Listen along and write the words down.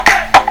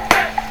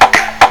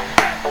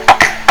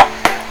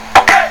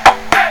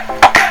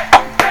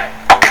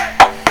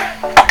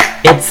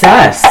It's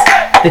us,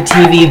 the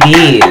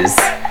TVBs.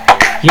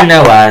 You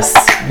know us.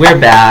 We're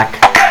back.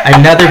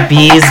 Another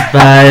Bees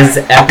Buzz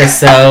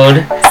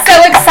episode. So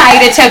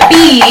excited to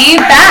be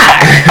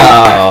back.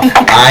 Oh,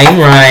 I'm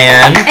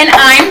Ryan. And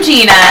I'm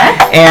Gina.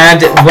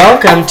 And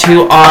welcome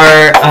to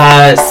our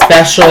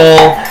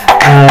special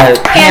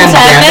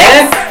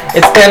pandemic.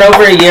 It's been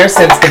over a year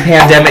since the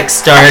pandemic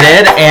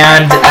started,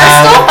 and we're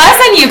still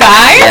buzzing, you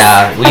guys.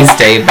 Yeah, we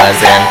stay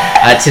buzzing.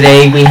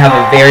 Today we have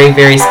a very,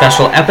 very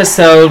special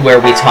episode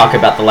where we talk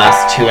about the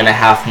last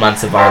 2.5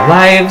 months of our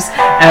lives,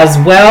 as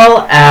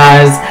well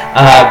as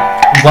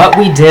what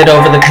we did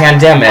over the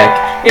pandemic.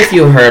 If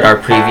you heard our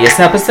previous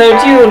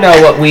episode, you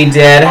know what we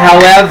did.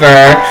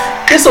 However,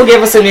 this will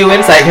give us a new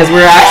insight because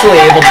we're actually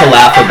able to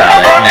laugh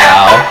about it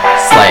now,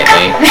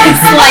 slightly.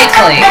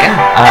 Slightly.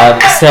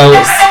 So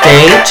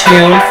stay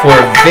tuned for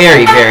a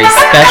very, very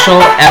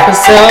special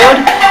episode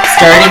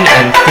starting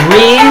in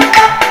 3,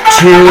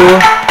 2,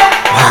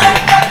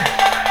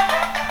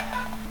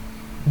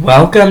 1.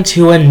 Welcome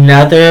to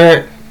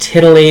another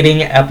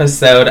titillating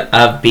episode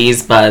of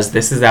Bees Buzz.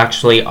 This is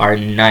actually our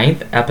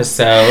 9th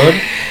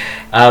episode.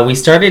 We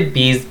started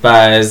Bees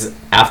Buzz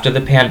after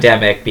the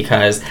pandemic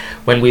because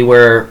when we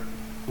were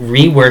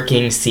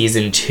reworking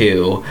season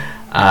 2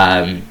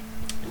 and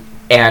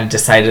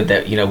decided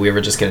that we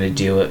were just going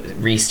to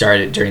restart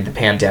it during the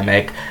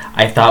pandemic,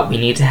 I thought we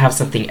need to have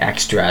something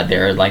extra.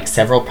 There are like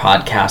several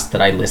podcasts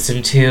that I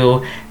listen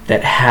to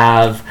that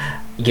have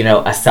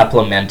a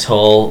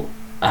supplemental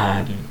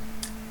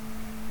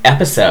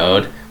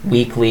episode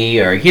weekly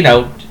or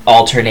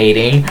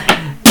alternating,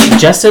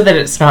 just so that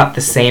it's not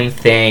the same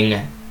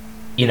thing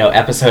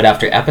episode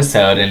after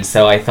episode. And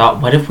so I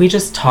thought, what if we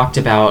just talked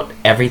about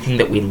everything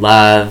that we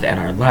love and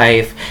our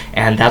life?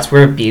 And that's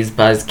where Bees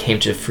Buzz came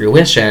to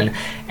fruition.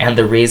 And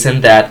the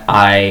reason that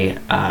I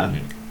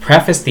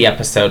prefaced the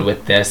episode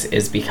with this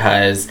is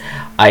because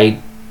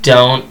I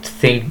don't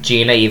think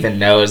Gina even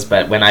knows,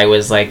 but when I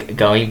was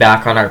going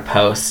back on our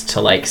posts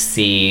to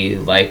see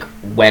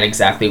when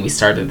exactly we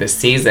started this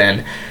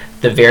season,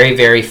 the very,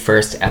 very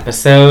first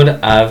episode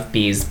of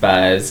Bees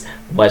Buzz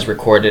was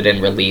recorded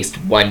and released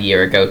 1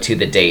 year ago to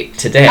the date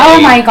today. Oh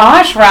my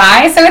gosh,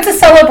 Rye. So it's a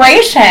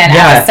celebration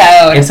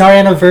episode. It's our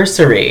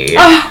anniversary.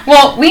 Oh,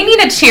 well, we need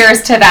a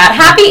cheers to that.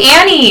 Happy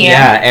Annie.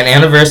 Yeah, and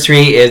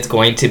anniversary is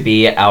going to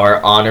be our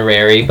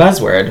honorary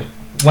buzzword.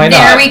 Why not?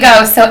 There we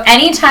go. So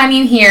anytime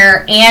you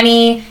hear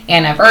Annie,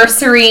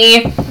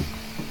 anniversary,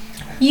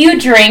 you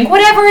drink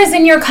whatever is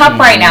in your cup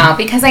right now,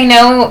 because I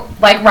know,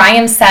 like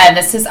Ryan said,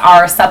 this is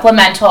our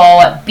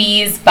supplemental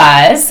Bees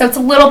Buzz, so it's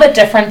a little bit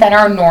different than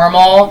our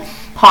normal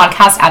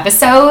podcast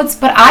episodes,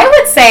 but I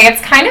would say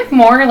it's kind of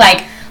more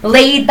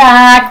laid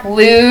back,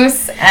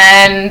 loose,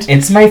 and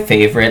it's my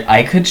favorite.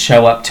 I could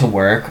show up to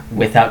work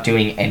without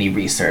doing any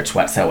research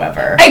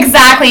whatsoever.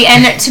 Exactly,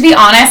 and to be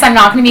honest, I'm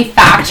not going to be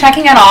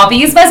fact-checking at all.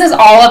 Bees Buzz is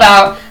all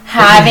about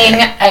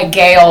having a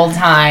gay old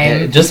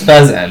time. Just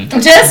buzzing.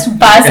 Just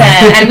buzzing.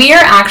 And we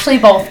are actually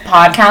both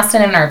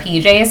podcasting in our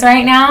PJs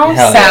right now.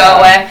 Hell so,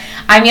 yeah.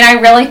 I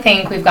really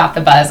think we've got the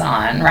buzz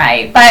on,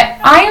 right? But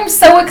I am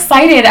so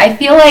excited. I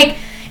feel like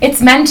it's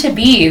meant to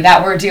be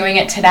that we're doing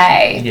it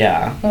today.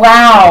 Yeah.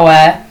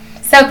 Wow.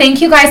 So thank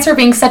you guys for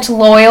being such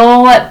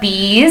loyal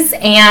bees,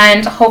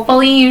 and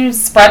hopefully you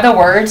spread the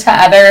word to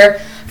other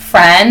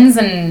friends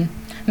and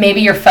maybe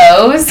your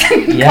foes,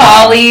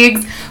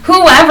 colleagues,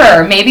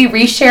 whoever. Maybe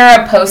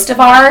reshare a post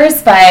of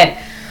ours. But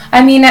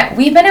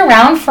we've been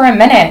around for a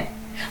minute.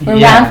 We're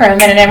around for a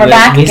minute, and we're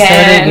back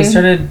again. We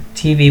started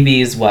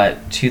TVBs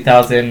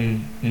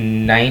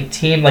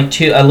 2019,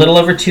 a little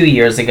over 2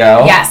 years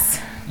ago. Yes.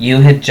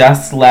 You had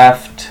just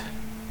left.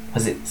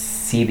 Was it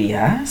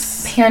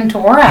CBS?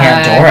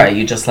 Pandora.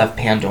 You just left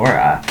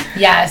Pandora.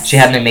 Yes. She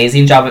had an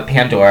amazing job at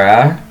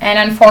Pandora. And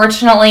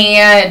unfortunately,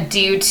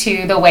 due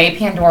to the way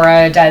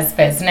Pandora does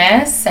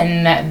business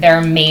and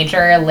their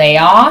major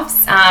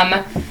layoffs,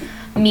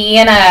 me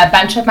and a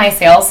bunch of my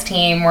sales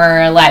team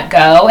were let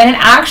go. And it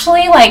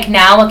actually,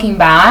 now looking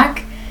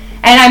back,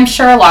 and I'm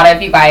sure a lot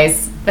of you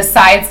guys,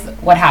 besides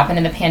what happened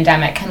in the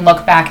pandemic, can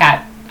look back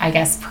at, I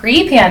guess,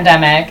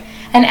 pre-pandemic,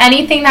 and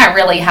anything that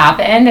really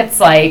happened, it's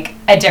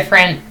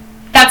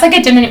that's a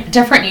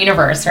different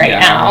universe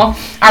now.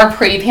 Our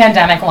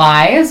pre-pandemic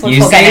lives, which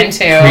we'll get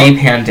into.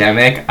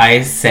 Pre-pandemic,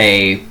 I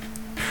say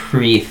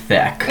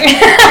pre-thick.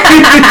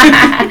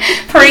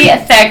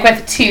 Pre-thick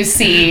with 2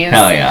 C's.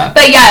 Hell yeah.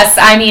 But yes,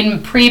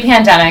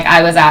 pre-pandemic,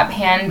 I was at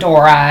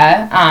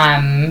Pandora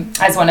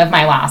as one of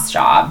my last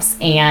jobs.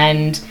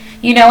 And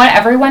you know what?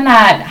 Everyone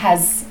that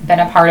has been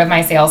a part of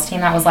my sales team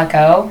that was let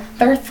go,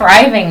 they're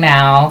thriving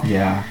now.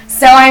 Yeah.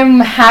 So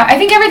I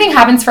think everything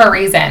happens for a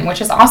reason, which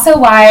is also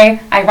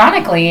why,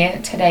 ironically,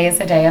 today is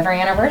the day of our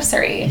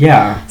anniversary.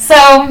 Yeah.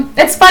 So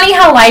it's funny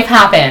how life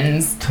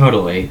happens.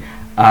 Totally.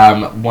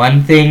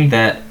 One thing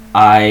that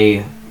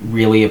I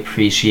really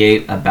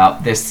appreciate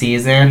about this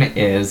season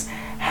is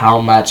how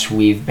much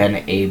we've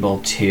been able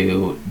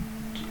to,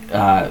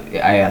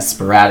 as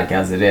sporadic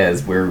as it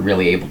is, we're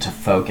really able to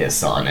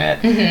focus on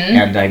it. Mm-hmm.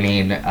 And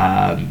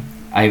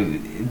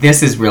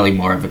this is really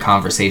more of a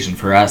conversation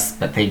for us,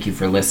 but thank you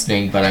for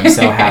listening. But I'm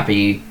so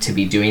happy to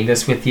be doing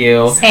this with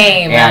you.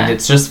 Same. And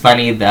it's just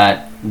funny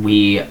that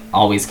we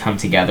always come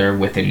together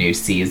with a new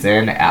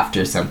season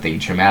after something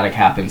traumatic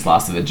happens,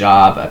 loss of a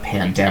job, a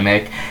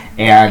pandemic.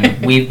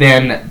 And we've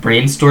been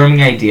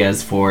brainstorming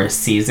ideas for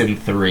season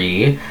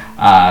 3.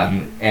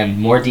 And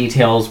more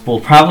details will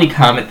probably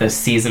come at the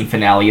season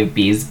finale of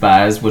Bees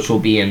Buzz, which will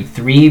be in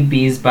 3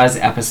 Bees Buzz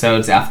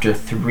episodes after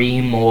 3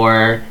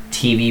 more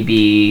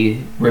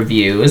TVB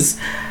reviews.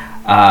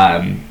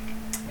 And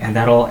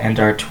that'll end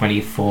our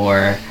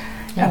 24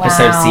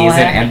 episode season.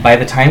 And by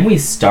the time we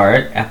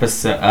start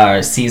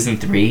season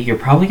 3, you're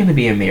probably going to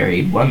be a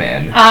married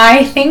woman.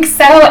 I think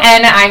so.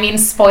 And I mean,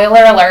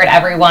 spoiler alert,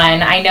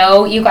 everyone. I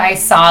know you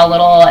guys saw a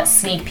little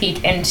sneak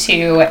peek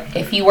into,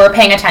 if you were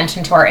paying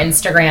attention to our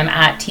Instagram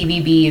at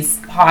TVB's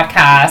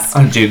podcast.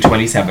 On June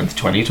 27th,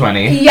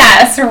 2020.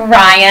 Yes,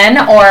 Ryan,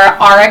 or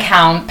our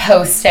account,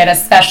 posted a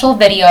special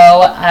video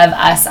of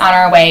us on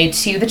our way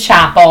to the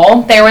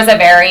chapel. There was a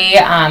very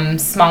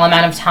small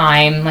amount of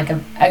time, like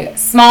a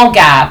small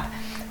gap,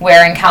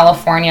 where in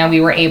California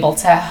we were able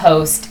to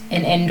host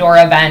an indoor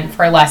event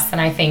for less than,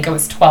 I think it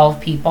was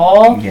 12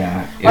 people.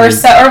 Yeah. Or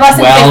less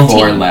than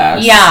 15. Or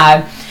less.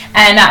 Yeah.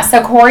 And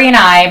so Corey and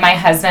I, my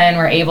husband,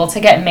 were able to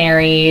get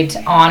married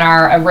on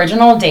our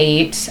original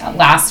date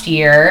last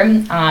year.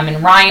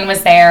 And Ryan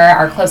was there.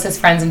 Our closest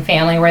friends and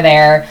family were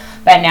there.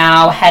 But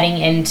now heading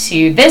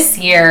into this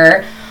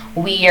year,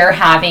 we are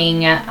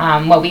having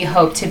what we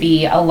hope to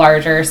be a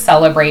larger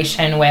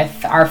celebration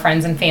with our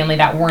friends and family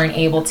that weren't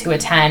able to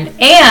attend.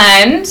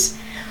 And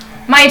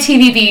my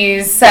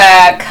TVB's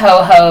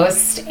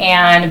co-host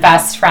and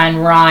best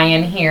friend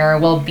Ryan here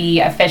will be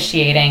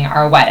officiating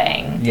our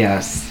wedding.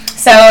 Yes.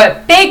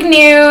 So big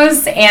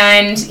news,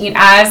 and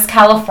as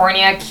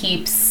California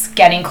keeps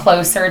getting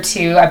closer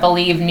to, I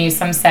believe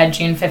Newsom said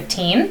June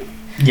 15th.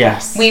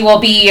 Yes. We will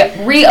be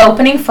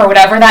reopening for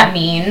whatever that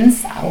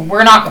means.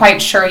 We're not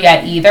quite sure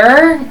yet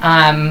either,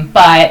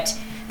 but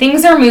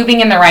things are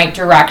moving in the right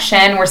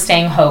direction. We're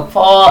staying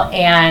hopeful,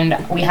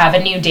 and we have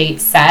a new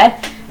date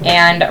set,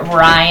 and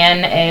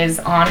Ryan is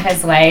on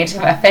his way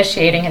to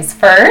officiating his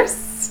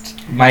first.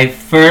 I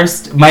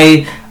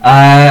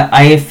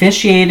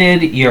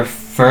officiated your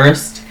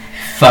first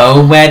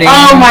faux wedding.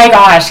 Oh my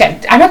gosh.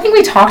 I don't think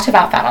we talked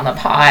about that on the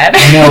pod.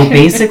 No,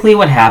 basically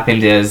what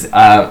happened is in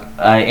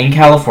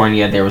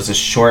California there was a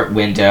short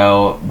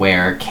window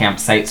where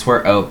campsites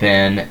were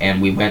open,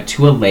 and we went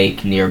to a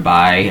lake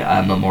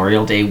nearby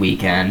Memorial Day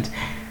weekend.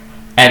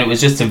 And it was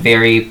just a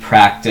very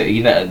practical,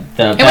 the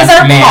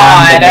best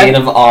man, the maid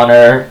of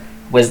honor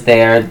was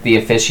there, the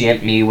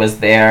officiant, me, was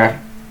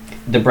there,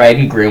 the bride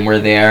and groom were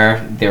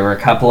there, there were a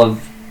couple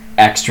of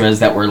extras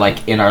that were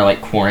in our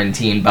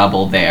quarantine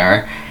bubble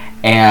there,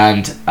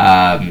 and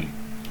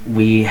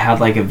we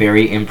had a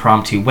very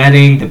impromptu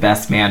wedding. The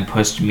best man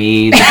pushed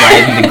me, the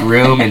bride and the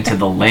groom, into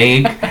the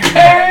lake.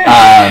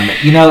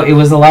 It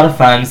was a lot of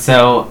fun.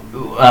 So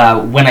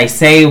when I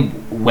say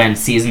when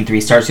season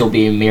 3 starts you'll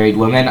be a married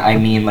woman, I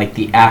mean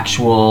the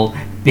actual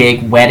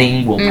big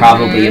wedding will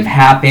probably have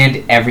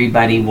happened.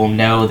 Everybody will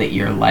know that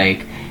you're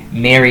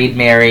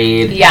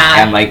married.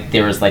 Yeah. And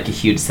there was a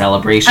huge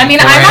celebration. I mean,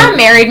 I'm not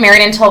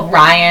married until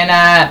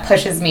Ryan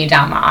pushes me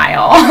down the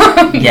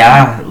aisle.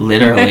 Yeah,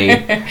 literally.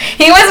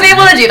 He wasn't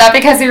able to do that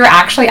because we were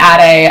actually at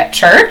a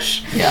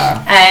church.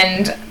 Yeah.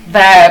 And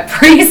the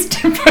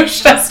priest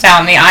pushed us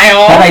down the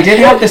aisle. But I did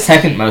have the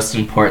second most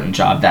important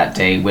job that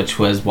day, which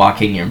was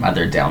walking your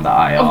mother down the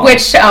aisle.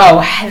 Which,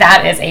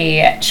 that is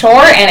a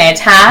chore and a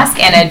task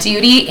and a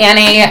duty and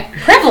a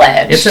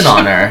privilege. It's an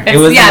honor. It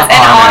was an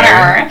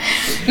honor.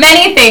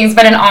 Many things,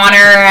 but an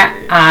honor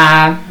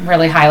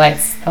really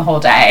highlights the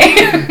whole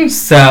day.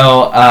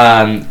 So,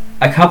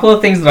 a couple of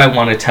things that I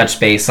want to touch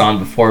base on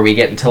before we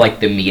get into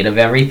the meat of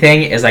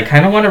everything is I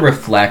kind of want to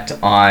reflect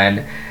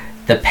on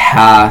the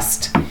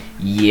past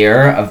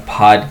year of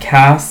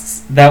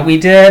podcasts that we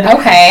did.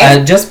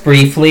 Okay. Just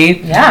briefly.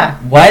 Yeah.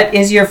 What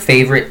is your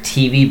favorite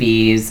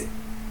TVB's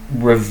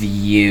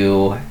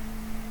review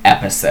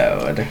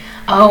episode?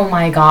 Oh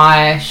my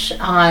gosh.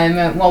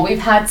 Well, we've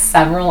had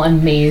several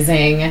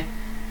amazing,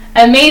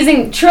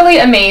 truly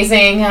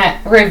amazing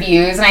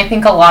reviews, and I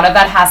think a lot of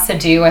that has to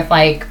do with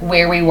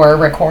where we were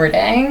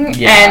recording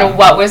and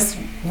what was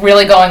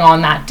really going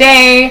on that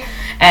day,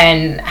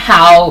 and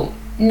how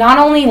not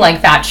only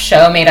that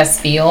show made us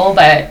feel,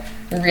 but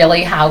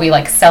really how we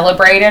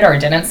celebrated or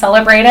didn't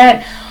celebrate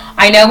it.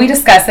 I know we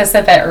discussed this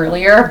a bit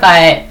earlier,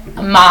 but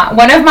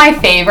one of my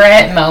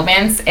favorite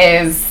moments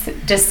is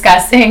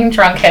discussing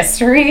drunk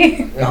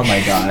history. Oh my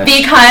gosh.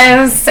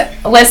 Because,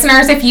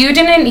 listeners, if you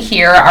didn't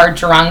hear our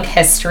drunk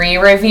history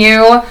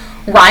review,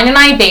 Ryan and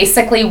I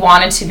basically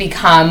wanted to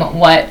become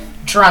what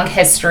drunk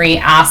history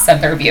asks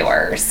of their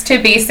viewers,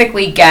 to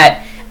basically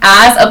get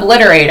as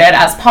obliterated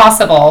as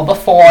possible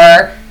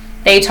before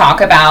they talk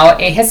about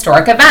a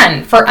historic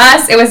event. For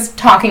us, it was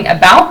talking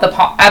about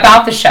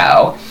the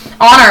show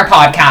on our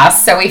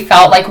podcast, so we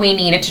felt like we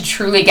needed to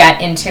truly get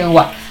into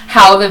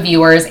how the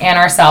viewers and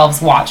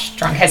ourselves watched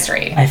Drunk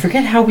History. I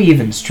forget how we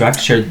even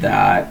structured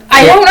that.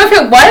 I don't know if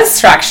it was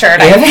structured.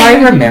 If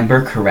I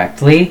remember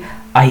correctly,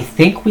 I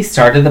think we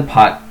started the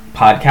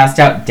podcast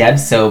out dead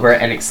sober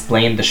and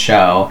explained the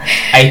show.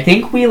 I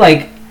think we,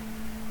 like...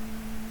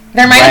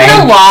 There might have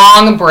been a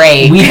long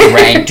break.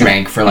 We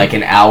drank for like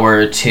an hour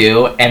or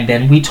two, and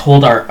then we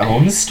told our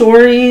own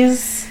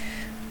stories.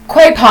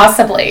 Quite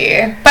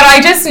possibly. But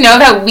I just know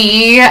that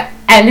we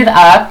ended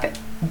up,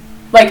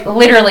 like,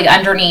 literally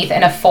underneath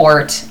in a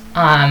fort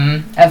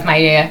of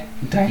my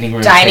dining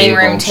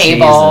room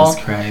table.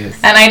 Jesus Christ.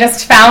 And I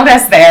just found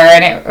us there,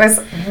 and it was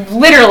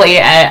literally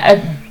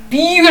a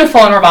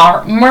beautiful and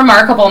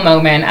remarkable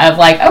moment of,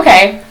 like,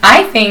 okay,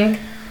 I think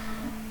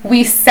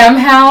we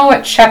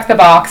somehow checked the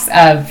box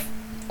of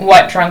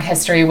what Drunk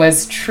History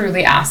was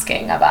truly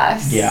asking of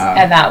us. Yeah.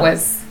 And that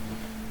was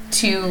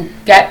to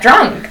get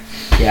drunk.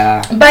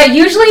 Yeah. But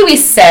usually we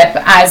sip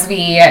as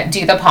we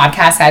do the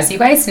podcast, as you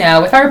guys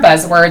know, with our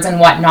buzzwords and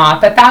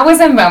whatnot. But that was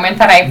a moment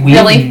that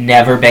We've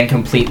never been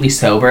completely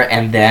sober,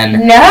 and then...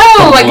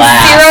 No, like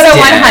 0 to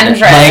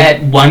 100.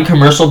 Like, one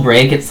commercial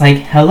break, it's like,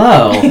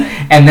 hello.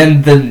 And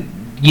then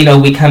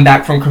we come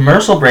back from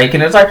commercial break,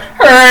 and it's like,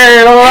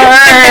 hello.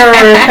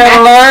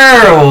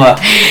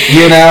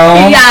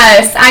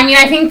 Yes. I mean,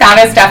 I think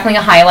that is definitely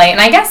a highlight.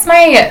 And I guess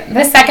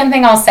the second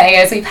thing I'll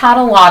say is we've had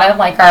a lot of,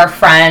 like, our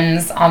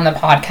friends on the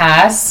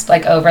podcast,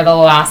 like, over the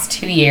last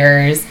 2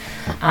 years.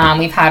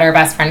 We've had our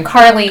best friend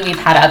Carly. We've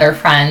had other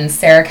friends,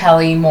 Sarah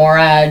Kelly,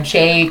 Maura,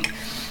 Jake.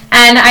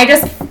 And I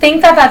just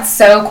think that that's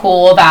so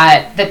cool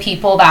that the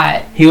people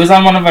that... He was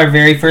on one of our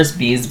very first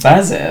Bees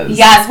Buzzes.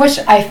 Yes, which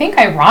I think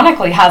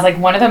ironically has, like,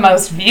 one of the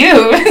most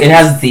views. It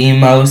has the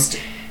most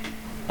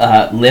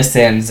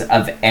listens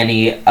of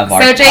any of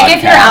our podcasts. So, Jake,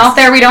 if you're out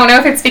there, we don't know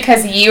if it's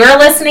because you are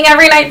listening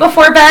every night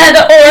before bed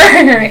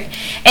or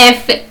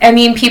if,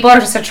 people are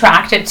just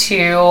attracted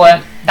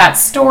to that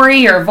story,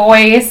 your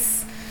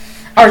voice,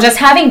 or just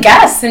having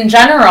guests in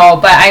general.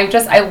 But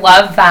I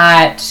love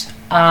that...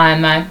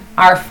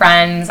 our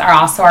friends are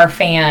also our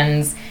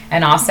fans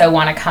and also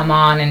want to come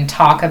on and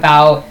talk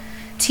about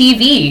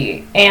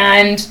TV.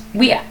 And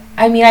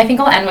I think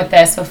I'll end with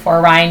this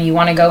before, Ryan, you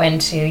want to go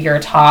into your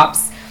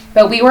tops.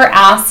 But we were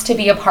asked to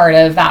be a part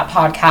of that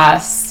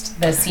podcast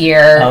this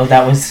year. Oh,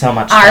 that was so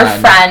much fun. Our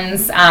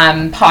friends'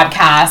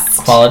 podcast.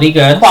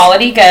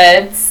 Quality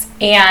Goods.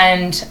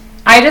 And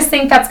I just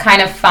think that's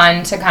kind of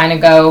fun to kind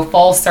of go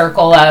full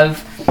circle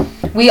of,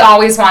 we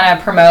always want to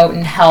promote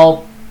and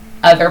help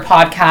other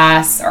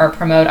podcasts or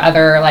promote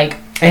other, like,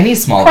 any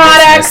small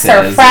products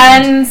or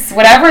friends,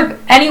 whatever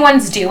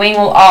anyone's doing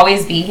will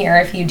always be here.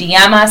 If you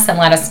DM us and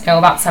let us know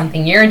about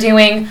something you're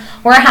doing,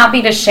 we're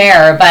happy to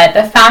share. But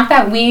the fact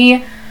that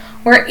we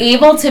were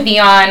able to be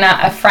on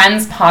a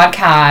friend's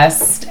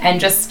podcast and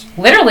just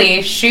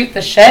literally shoot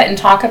the shit and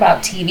talk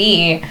about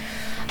TV,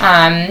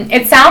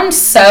 it sounds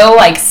so,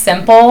 like,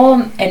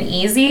 simple and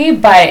easy,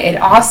 but it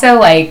also,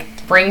 like,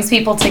 brings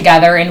people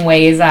together in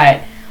ways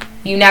that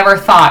you never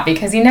thought,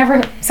 because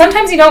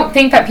sometimes you don't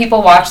think that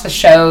people watch the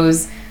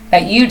shows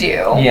that you do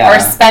or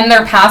spend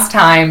their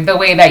pastime the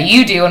way that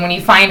you do, and when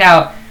you find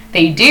out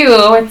they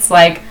do, it's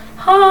like,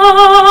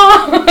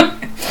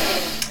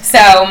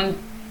 So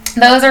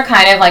those are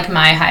kind of like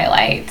my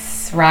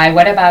highlights. Rye,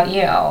 what about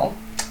you?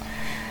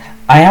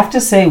 I have to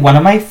say, one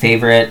of my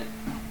favorite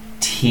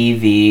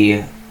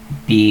TV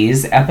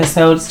Bees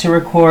episodes to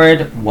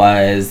record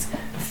was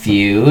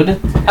Feud.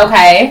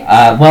 Okay.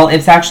 Well,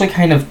 it's actually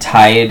kind of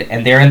tied,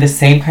 and they're in the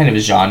same kind of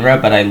genre,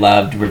 but I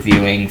loved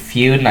reviewing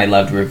Feud, and I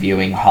loved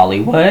reviewing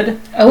Hollywood.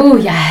 Oh,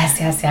 yes.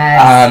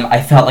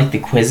 I felt like the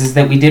quizzes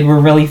that we did were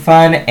really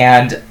fun,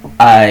 and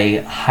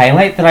a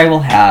highlight that I will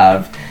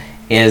have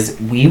is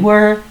we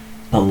were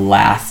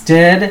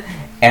blasted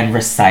and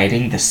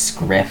reciting the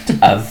script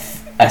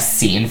of a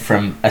scene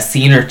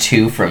or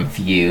two from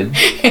Feud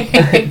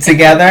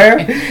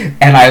together,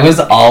 and I was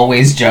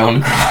always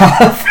Joan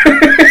Crawford.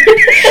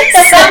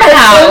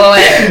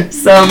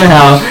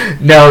 Somehow.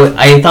 No,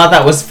 I thought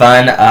that was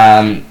fun.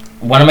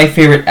 One of my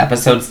favorite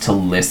episodes to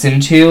listen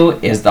to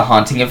is The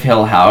Haunting of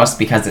Hill House,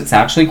 because it's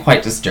actually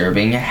quite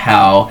disturbing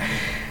how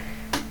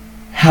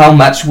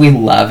much we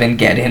love and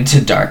get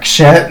into dark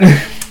shit.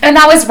 And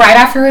that was right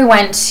after we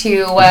went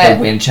to the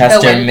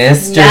Winchester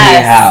Mystery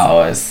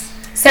House.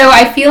 So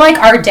I feel like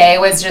our day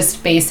was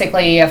just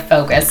basically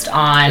focused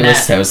on... It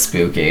was so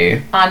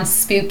spooky. On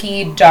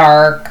spooky,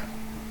 dark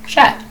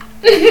shit.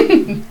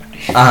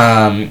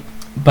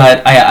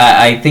 But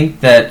I think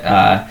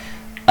that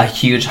a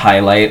huge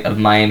highlight of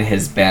mine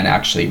has been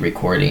actually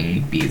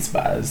recording Bees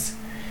Buzz.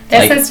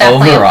 This is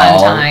definitely overall, a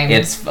fun time.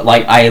 It's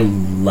like I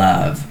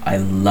love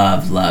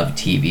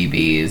TV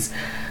Bees.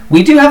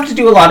 We do have to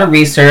do a lot of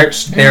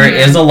research. There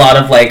is a lot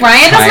of, like,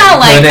 Ryan does not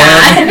like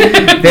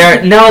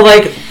that. You know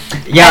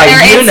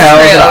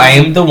that I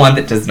am the one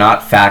that does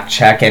not fact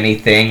check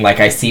anything. Like,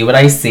 I see what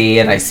I see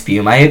and I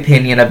spew my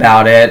opinion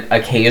about it.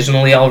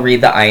 Occasionally I'll read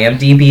the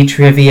IMDb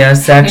trivia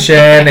section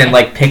and,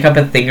 like, pick up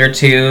a thing or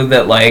two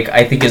that, like,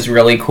 I think is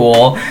really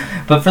cool.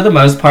 But for the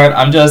most part,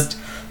 I'm just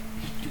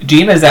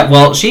Gina's at,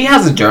 well, she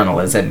has a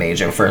journalism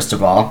major, first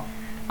of all.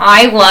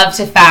 I love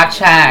to fact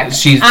check.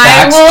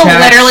 I will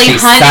literally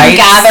hunt and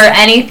gather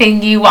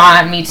anything you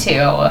want me to.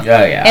 Oh,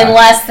 yeah. In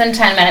less than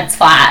 10 minutes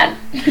flat.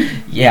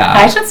 Yeah.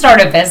 I should start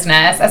a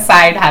business, a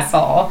side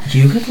hustle.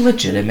 You could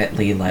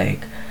legitimately,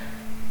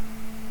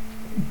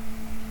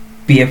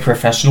 be a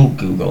professional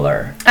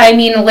Googler. I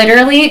mean,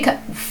 literally,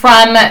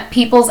 from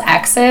people's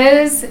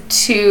exes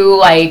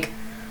to,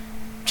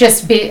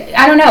 just be,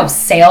 I don't know,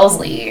 sales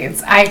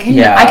leads. I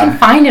can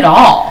find it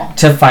all.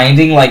 To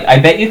finding, I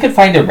bet you could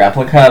find a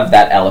replica of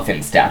that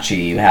elephant statue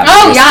you have in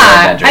your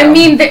spare bedroom. I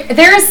mean,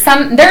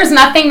 there's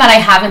nothing that I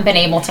haven't been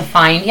able to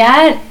find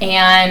yet,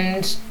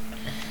 and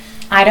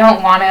I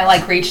don't want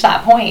to, reach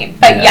that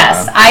point. But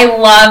yes, I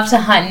love to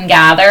hunt and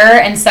gather,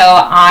 and so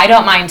I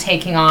don't mind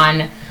taking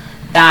on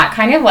that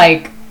kind of,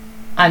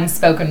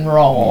 unspoken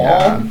role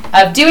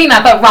of doing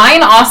that. But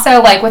Ryan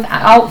also,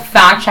 without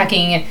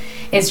fact-checking,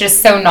 is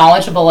just so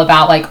knowledgeable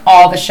about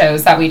all the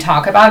shows that we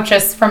talk about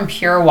just from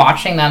pure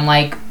watching them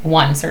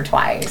once or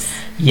twice.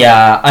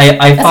 Yeah,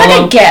 I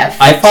follow a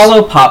gift. I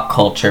follow pop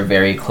culture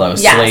very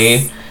closely.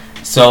 Yes.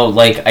 So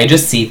I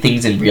just see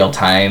things in real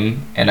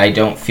time and I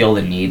don't feel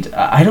the need.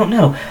 I don't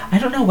know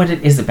what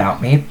it is about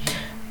me,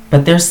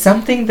 but there's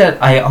something that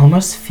I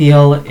almost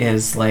feel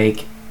is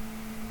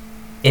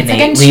innately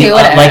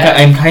intuitive.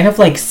 I'm kind of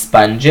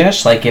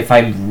spongish. If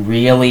I'm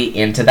really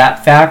into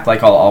that fact,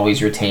 I'll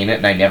always retain it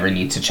and I never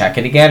need to check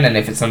it again. And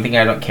if it's something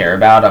I don't care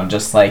about, I'm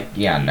just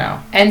yeah,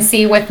 no. And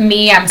see, with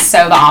me, I'm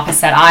so the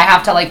opposite. I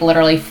have to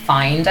literally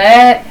find it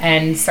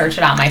and search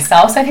it out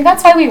myself. So I think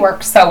that's why we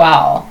work so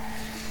well.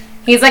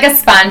 He's like a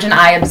sponge and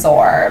I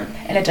absorb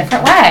in a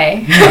different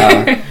way.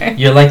 Yeah.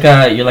 You're like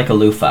a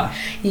loofah.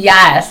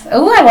 Yes.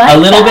 Oh, I like a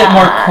little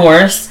that. bit more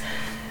coarse.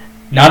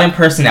 Not in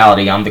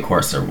personality, I'm the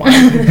coarser one.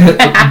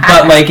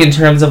 But in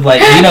terms of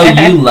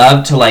you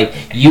love to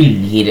you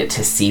need it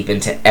to seep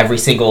into every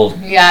single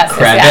crevice.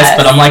 Yes.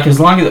 But I'm as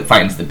long as it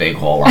finds the big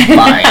hole, I'm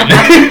fine.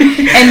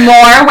 In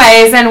more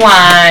ways than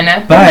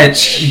one. But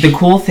the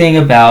cool thing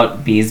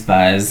about Bees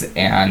Buzz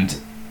and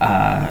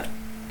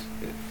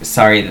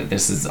sorry that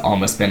this has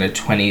almost been a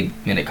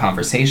 20-minute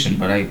conversation,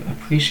 but I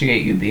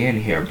appreciate you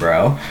being here,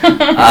 bro.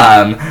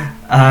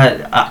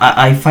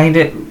 I find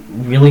it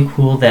really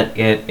cool that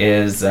it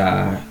is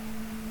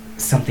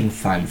something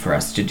fun for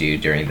us to do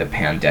during the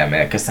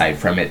pandemic, aside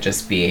from it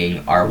just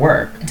being our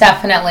work.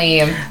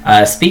 Definitely.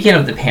 Speaking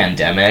of the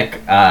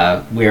pandemic,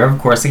 we're of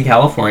course in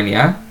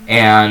California,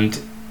 and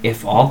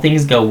if all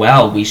things go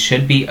well, we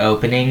should be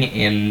opening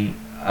in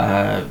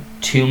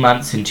 2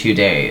 months and 2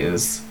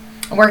 days.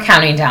 We're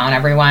counting down,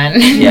 everyone.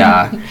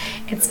 Yeah.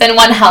 It's been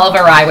one hell of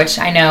a ride, which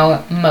I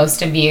know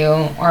most of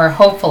you, or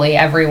hopefully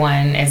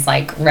everyone, is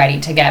ready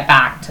to get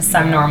back to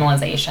some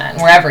normalization,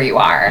 wherever you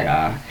are.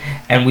 Yeah.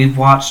 And we've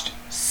watched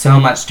so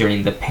much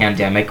during the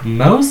pandemic.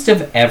 Most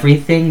of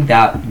everything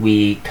that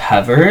we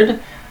covered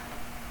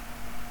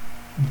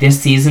this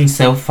season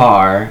so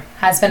far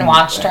has been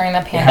watched during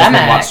the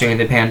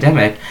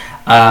pandemic.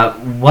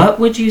 What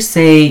would you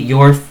say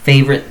your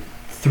favorite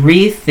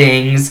 3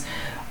 things,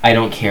 I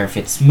don't care if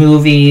it's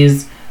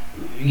movies,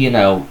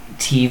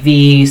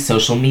 TV,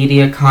 social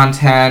media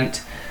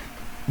content,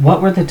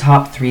 what were the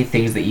top 3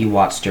 things that you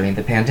watched during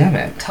the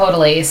pandemic?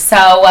 Totally.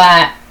 So,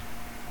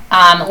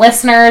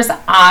 listeners,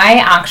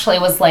 I actually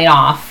was laid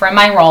off from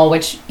my role,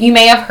 which you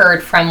may have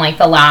heard from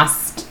the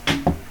last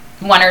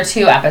 1 or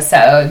 2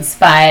 episodes,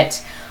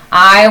 but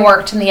I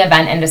worked in the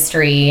event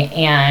industry,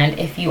 and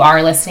if you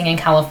are listening in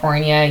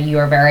California, you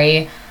are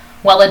very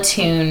well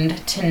attuned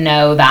to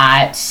know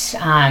that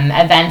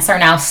events are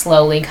now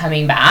slowly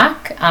coming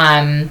back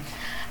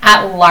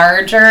at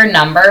larger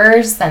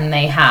numbers than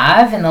they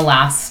have in the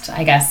last,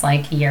 I guess,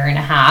 year and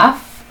a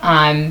half,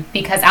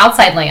 because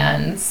Outside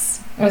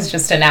Lands was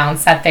just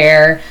announced that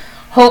they're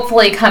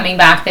hopefully coming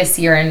back this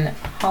year in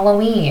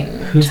Halloween.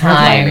 Who's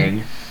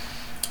headlining?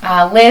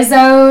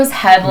 Lizzo's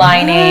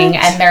headlining,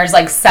 and there's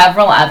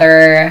several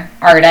other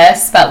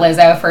artists, but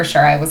Lizzo for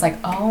sure. I was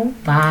oh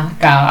my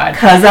god,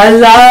 'cause I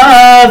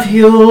love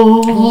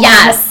you.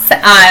 Yes.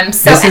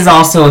 So this is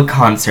also a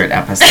concert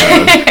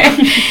episode.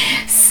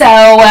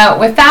 So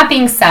with that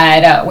being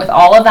said, with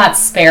all of that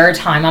spare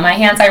time on my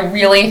hands, I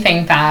really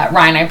think that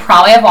Ryan, I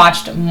probably have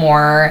watched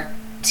more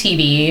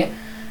TV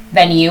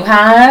than you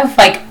have,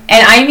 and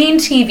I mean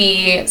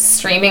TV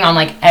streaming on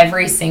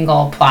every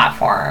single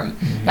platform.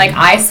 Mm-hmm.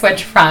 I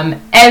switch from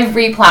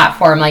every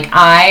platform.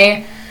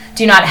 I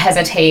do not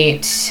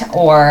hesitate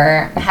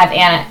or have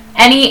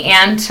any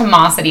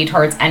animosity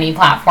towards any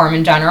platform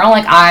in general.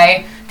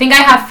 I think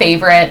I have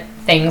favorite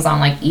things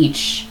on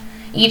each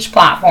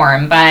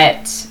platform,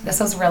 but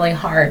this was really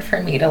hard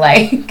for me to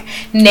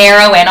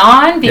narrow in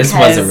on, because this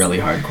was a really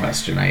hard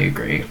question. I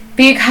agree,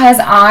 because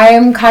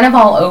I'm kind of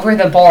all over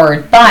the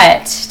board.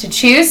 But to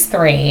choose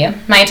 3,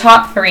 my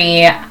top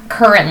 3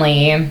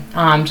 currently,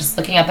 just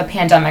looking at the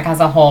pandemic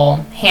as a whole: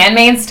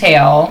 Handmaid's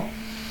Tale,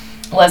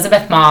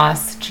 Elizabeth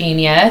Moss,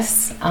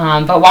 Genius.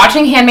 But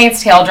watching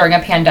Handmaid's Tale during a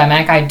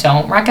pandemic, I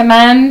don't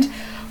recommend.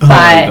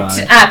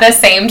 But at the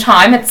same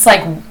time, it's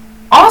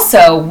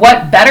also,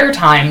 what better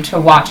time to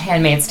watch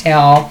Handmaid's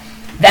Tale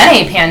than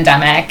a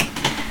pandemic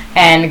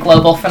and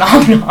global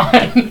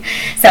phenomenon?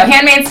 So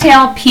Handmaid's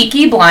Tale,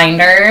 Peaky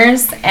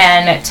Blinders,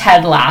 and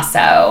Ted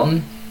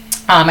Lasso.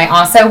 I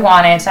also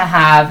wanted to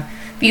have,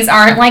 these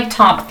aren't like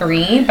top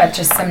 3, but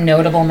just some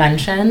notable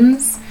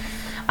mentions.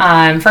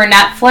 For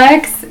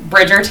Netflix,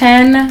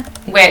 Bridgerton,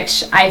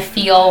 which I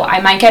feel, I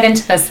might get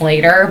into this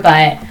later,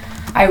 but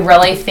I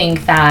really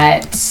think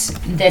that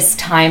this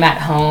time at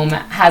home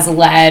has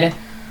led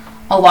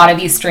a lot of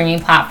these streaming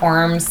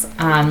platforms,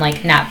 like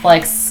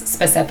Netflix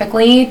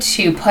specifically,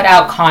 to put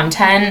out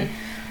content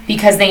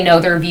because they know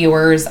their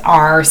viewers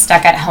are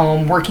stuck at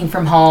home, working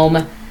from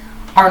home,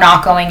 are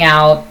not going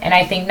out. And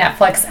I think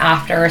Netflix,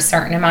 after a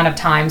certain amount of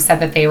time,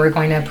 said that they were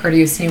going to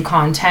produce new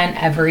content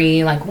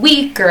every like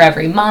week or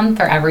every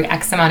month or every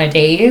X amount of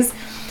days.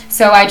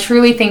 So I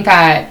truly think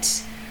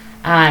that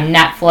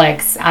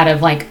Netflix, out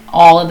of like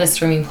all of the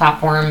streaming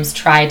platforms,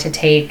 tried to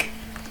take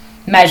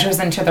measures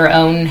into their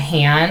own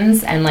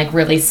hands and like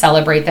really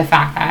celebrate the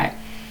fact that,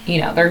 you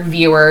know, their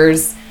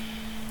viewers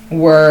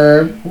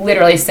were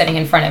literally sitting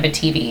in front of a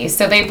TV.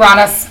 So they brought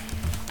us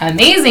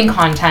amazing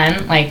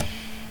content, like,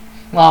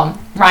 well,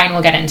 Ryan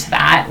will get into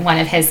that, one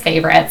of his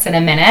favorites in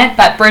a minute,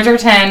 but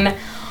Bridgerton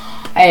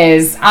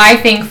is, I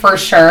think, for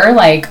sure,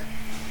 like,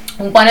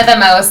 one of the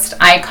most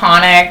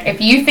iconic,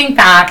 if you think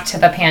back to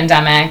the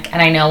pandemic,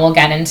 and I know we'll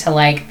get into,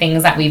 like,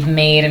 things that we've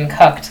made and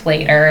cooked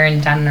later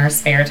and done in our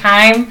spare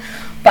time,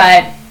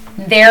 but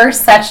they're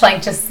such,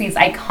 like, just these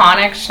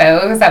iconic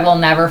shows that we'll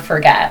never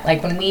forget.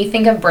 Like, when we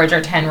think of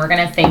Bridgerton, we're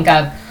going to think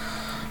of,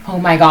 oh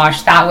my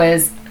gosh, that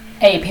was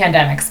a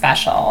pandemic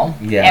special.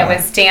 Yeah. It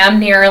was damn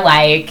near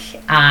like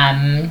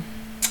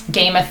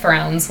Game of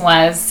Thrones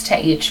was to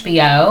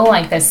HBO,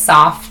 like this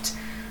soft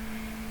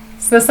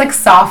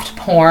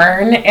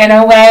porn in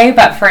a way,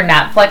 but for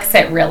Netflix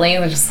it really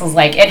just was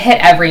like, it hit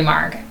every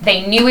mark.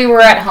 They knew we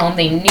were at home,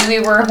 they knew we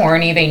were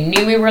horny, they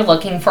knew we were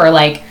looking for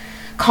like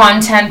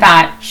content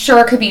that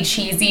sure could be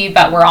cheesy,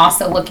 but we're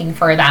also looking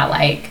for that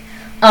like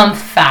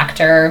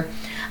factor.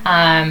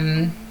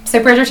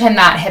 So Bridgerton,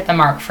 that hit the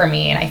mark for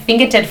me, and I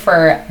think it did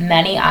for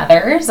many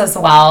others as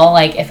well.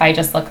 Like, if I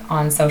just look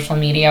on social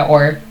media,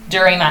 or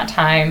during that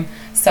time,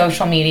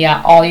 social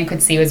media, all you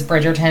could see was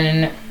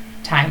Bridgerton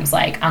times,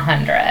 like,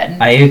 100.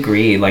 I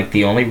agree. Like,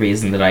 the only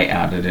reason that I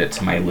added it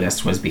to my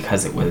list was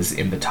because it was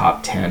in the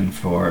top 10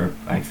 for,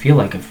 I feel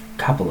like, a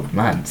couple of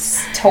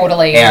months.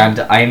 Totally. And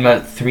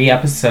I'm 3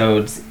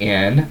 episodes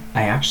in.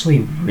 I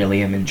actually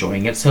really am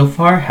enjoying it so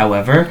far.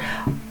 However,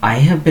 I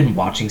have been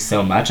watching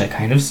so much, I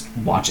kind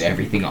of watch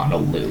everything on a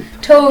loop.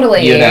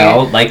 Totally. You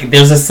know? Like,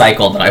 there's a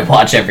cycle that I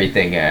watch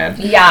everything in.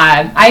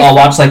 Yeah. I'll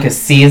watch, like, a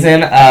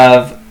season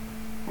of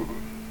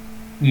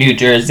New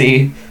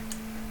Jersey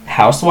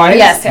Housewives.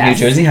 Yes. New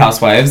Jersey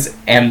Housewives.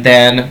 And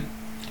then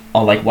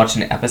I'll, like, watch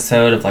an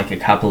episode of, like, a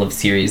couple of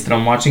series that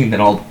I'm watching, and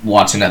then I'll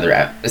watch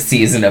another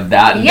season of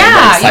that, and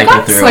then, like,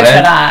 cycle through switch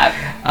it up.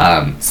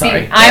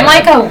 Sorry. See, I'm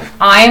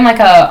like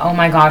a, oh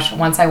my gosh,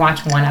 once I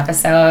watch one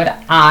episode,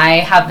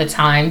 I have the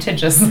time to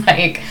just,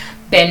 like,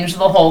 binge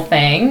the whole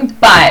thing,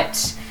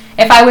 but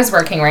if I was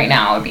working right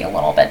now, it would be a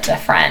little bit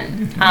different.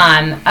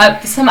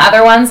 Mm-hmm. Some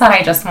other ones that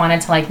I just wanted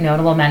to, like,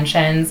 notable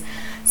mentions.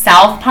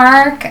 South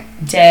Park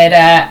did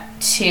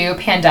 2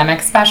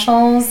 pandemic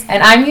specials,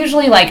 and I'm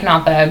usually, like,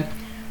 not the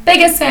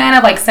biggest fan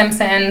of like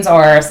Simpsons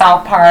or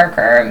South Park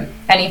or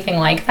anything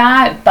like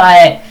that,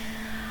 but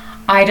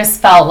I just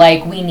felt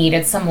like we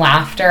needed some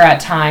laughter at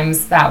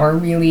times that were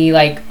really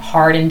like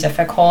hard and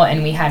difficult,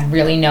 and we had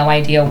really no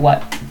idea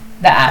what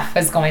the F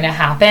was going to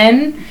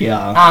happen.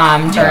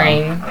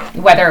 During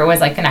whether it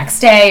was like the next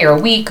day or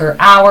week or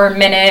hour,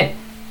 minute,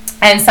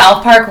 and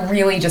South Park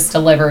really just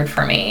delivered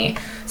for me.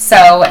 So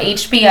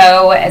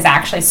HBO is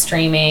actually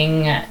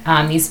streaming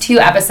these 2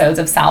 episodes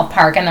of South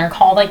Park, and they're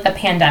called like the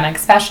Pandemic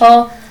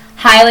Special.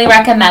 Highly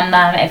recommend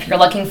them if you're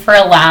looking for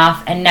a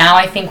laugh. And now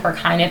I think we're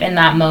kind of in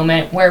that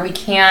moment where we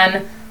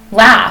can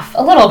laugh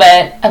a little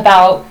bit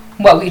about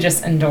what we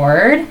just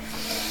endured.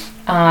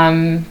 2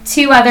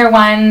 other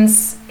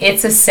ones,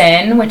 It's a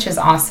Sin, which is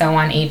also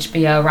on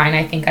HBO. Ryan,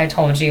 I think I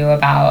told you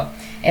about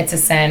It's a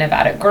Sin,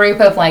 about a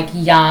group of like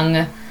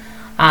young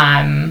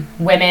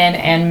women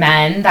and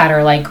men that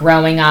are like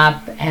growing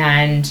up,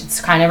 and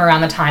it's kind of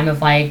around the time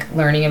of like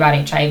learning about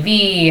HIV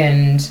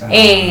and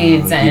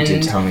AIDS. And you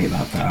did tell me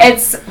about that.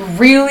 It's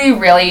really,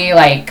 really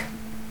like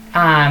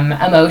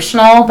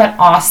emotional, but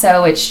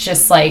also it's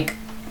just like,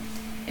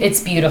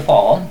 it's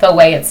beautiful the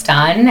way it's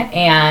done,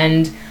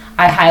 and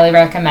I highly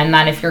recommend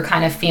that if you're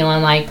kind of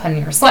feeling like putting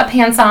your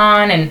sweatpants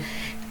on and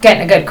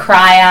getting a good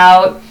cry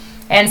out.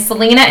 And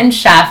Selena and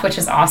Chef, which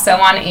is also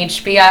on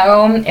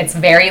HBO. It's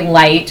very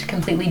light,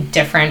 completely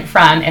different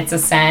from It's a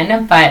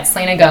Sin, but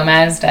Selena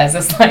Gomez does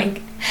this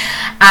like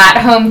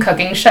at-home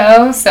cooking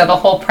show. So the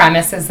whole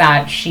premise is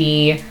that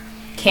she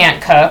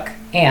can't cook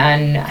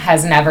and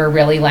has never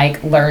really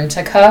like learned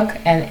to cook.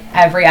 And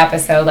every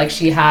episode, like,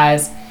 she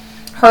has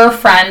her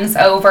friends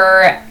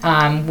over,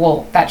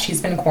 that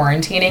she's been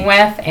quarantining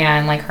with,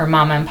 and like her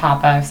mama and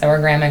papa, so her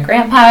grandma and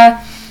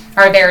grandpa,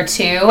 are there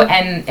too,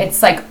 and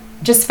it's like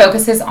just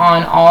focuses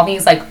on all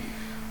these like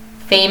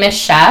famous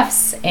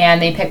chefs,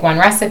 and they pick one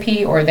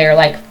recipe or their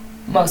like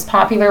most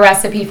popular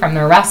recipe from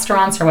their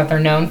restaurants or what they're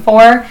known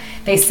for.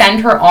 They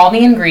send her all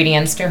the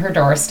ingredients to her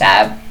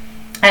doorstep,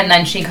 and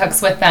then she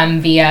cooks with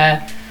them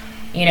via,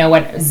 you know,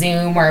 what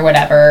Zoom or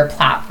whatever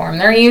platform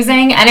they're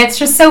using. And it's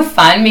just so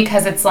fun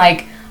because it's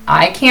like,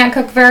 I can't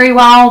cook very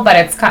well, but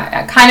it's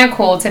kind of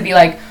cool to be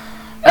like,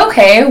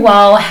 okay,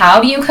 well,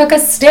 how do you cook a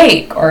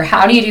steak? Or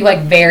how do you do like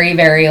very,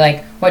 very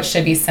like what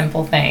should be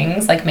simple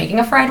things like making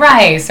a fried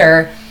rice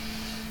or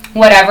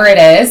whatever it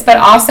is. But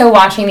also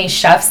watching these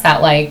chefs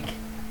that like,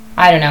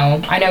 I don't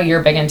know, I know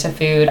you're big into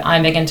food.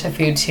 I'm big into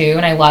food too.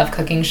 And I love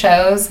cooking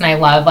shows. And I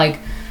love like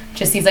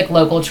just these like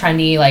local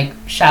trendy like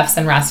chefs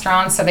and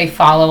restaurants. So they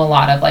follow a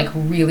lot of like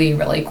really,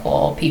 really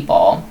cool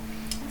people.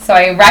 So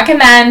I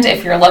recommend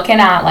if you're looking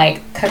at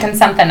like cooking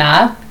something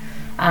up,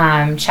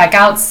 check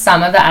out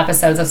some of the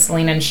episodes of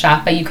Selena and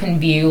Chef, but you can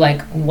view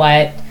like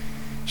what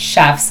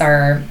chefs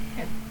are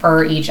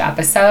for each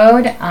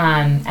episode.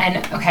 And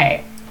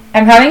okay,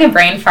 I'm having a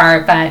brain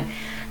fart, but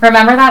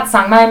remember that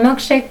song, My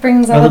Milkshake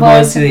Brings All the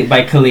Boys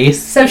by Khalees?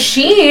 So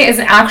she is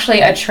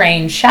actually a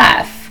trained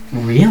chef.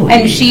 Really?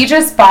 And she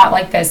just bought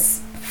like this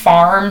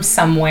farm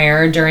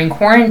somewhere during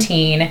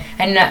quarantine,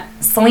 and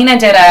Selena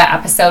did a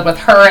episode with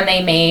her, and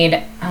they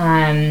made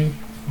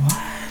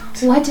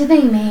what did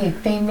they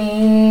make? They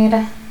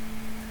made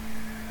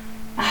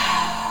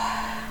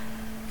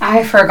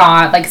I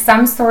forgot, like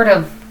some sort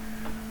of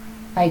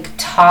like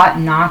tot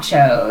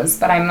nachos,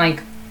 but I'm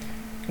like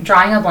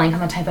drawing a blank on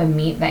the type of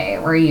meat they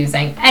were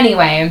using.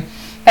 Anyway,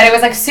 but it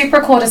was like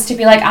super cool just to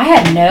be like, I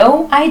had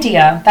no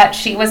idea that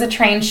she was a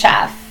trained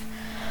chef.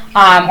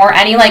 Or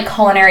any like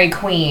culinary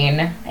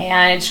queen.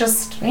 And it's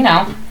just, you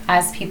know,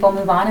 as people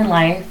move on in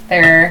life,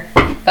 their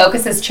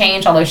focuses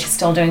change, although she's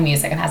still doing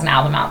music and has an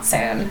album out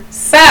soon.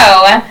 So,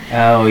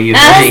 oh, you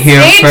heard it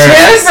here stay first.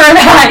 tuned for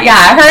that. Yeah,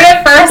 I heard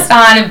it first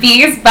on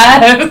Bees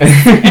Buzz.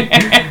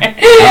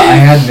 I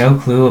had no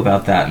clue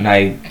about that, and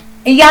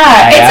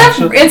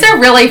it's a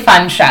really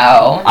fun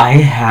show. I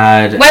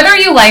had whether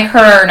you like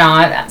her or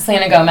not,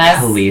 Selena Gomez.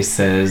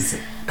 Khalees's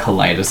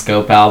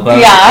Kaleidoscope album.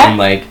 Yeah. In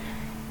like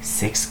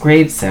 6th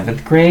grade,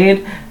 7th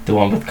grade, the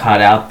one with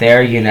Caught Out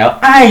There, you know,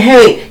 I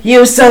hate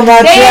you so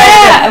much. Yeah,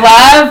 I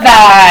love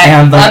that.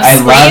 And like, I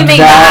loved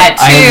that.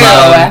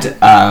 Too.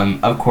 I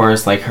loved, of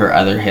course, like her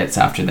other hits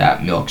after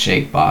that,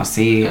 Milkshake,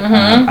 Bossy.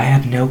 Mm-hmm. I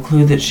had no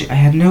clue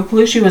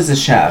she was a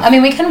chef. I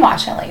mean, we can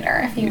watch it later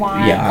if you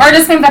want. Yeah. Or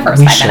just maybe the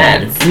first 5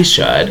 minutes. We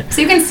should.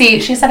 So you can see,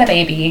 she said a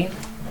baby.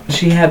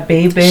 She had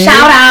baby.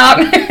 Shout out.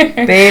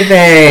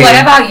 Baby.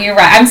 What about you,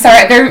 Ryan? I'm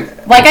sorry.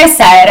 Like I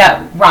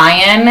said,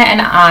 Ryan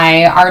and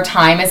I, our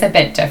time is a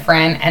bit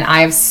different, and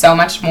I have so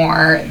much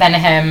more than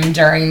him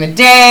during the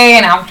day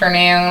and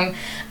afternoon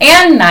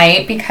and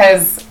night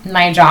because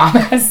my job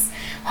is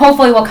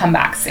hopefully will come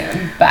back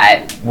soon.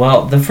 But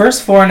well, the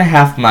first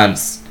 4.5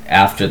 months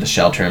after the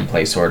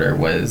shelter-in-place order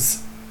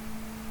was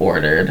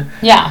ordered,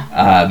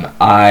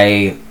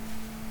 I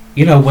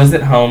was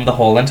at home the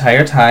whole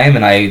entire time,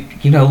 and I,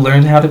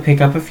 learned how to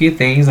pick up a few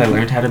things. I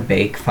learned how to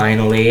bake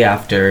finally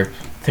after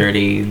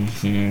 30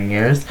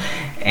 years.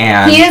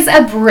 And he is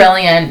a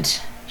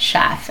brilliant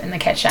chef in the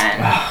kitchen.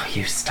 Oh,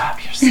 you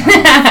stop yourself.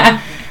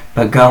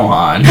 But go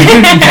on. No,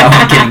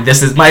 I'm kidding.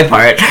 This is my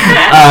part.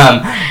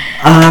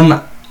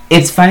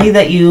 It's funny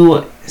that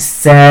you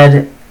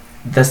said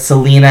the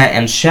Selena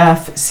and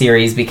Chef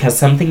series, because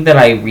something that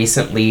I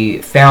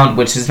recently found,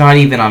 which is not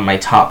even on my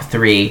top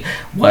 3,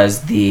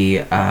 was the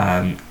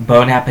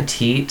Bon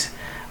Appetit.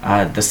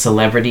 The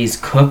celebrities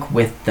cook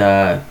with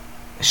the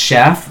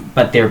chef,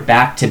 but they're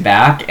back to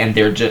back, and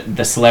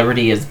the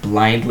celebrity is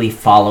blindly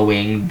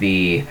following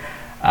the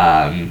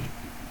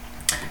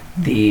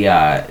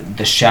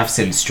chef's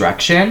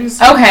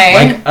instructions.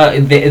 Okay.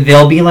 Like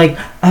they'll be like,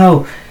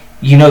 oh,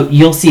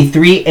 you'll see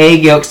 3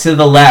 egg yolks to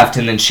the left,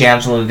 and then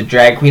Shangela the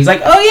drag queen's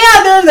like, oh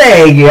yeah, there's the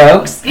egg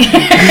yolks.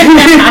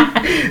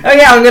 Oh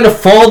yeah, I'm gonna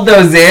fold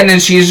those in,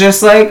 and she's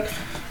just like,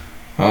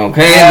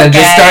 okay, and then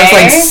just starts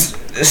like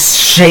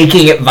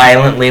shaking it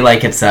violently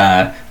like it's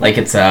a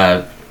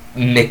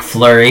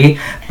McFlurry.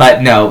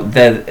 But no,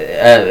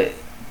 the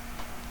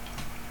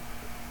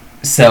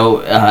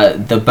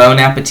Bon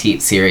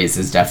Appetit series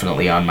is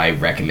definitely on my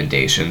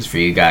recommendations for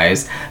you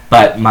guys.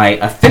 But my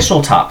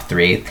official top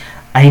 3,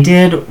 I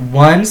did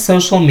 1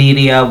 social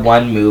media,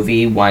 1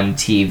 movie, 1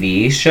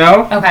 TV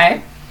show.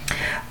 Okay.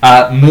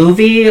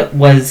 Movie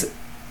was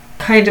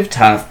kind of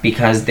tough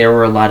because there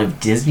were a lot of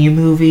Disney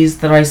movies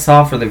that I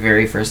saw for the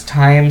very first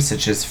time,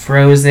 such as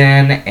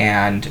Frozen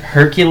and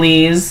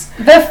Hercules.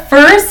 The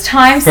first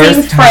time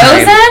seeing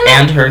Frozen?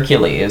 And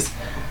Hercules.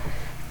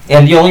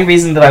 And the only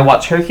reason that I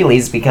watched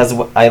Hercules because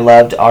I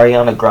loved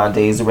Ariana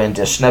Grande's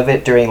rendition of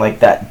it during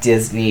like that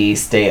Disney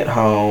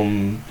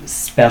stay-at-home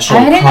special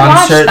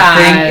concert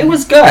thing. It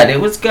was good. It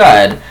was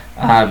good.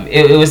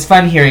 It was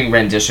fun hearing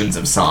renditions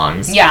of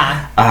songs.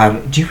 Yeah.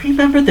 Do you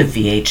remember the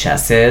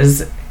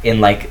VHSs in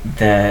like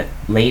the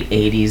late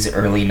 80s,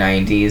 early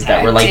 90s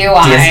that were like Do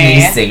I?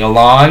 Disney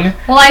sing-along.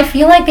 Well, I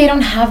feel like they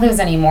don't have those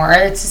anymore.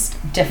 It's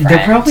just different.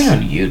 They're probably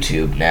on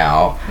YouTube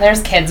now.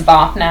 There's Kids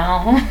Bop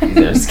now.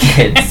 There's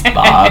Kids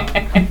Bop.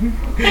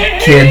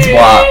 Kids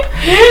Bop.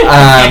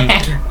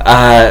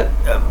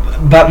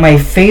 But my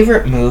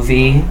favorite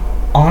movie,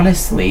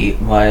 honestly,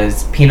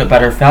 was Peanut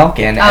Butter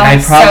Falcon. And I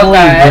so probably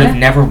good. would have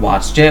never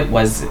watched it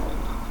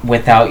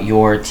without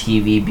your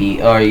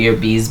or your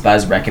Bees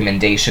Buzz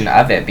recommendation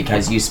of it,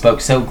 because you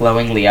spoke so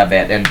glowingly of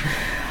it. And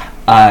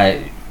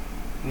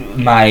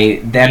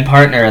my then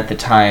partner at the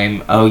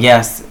time, oh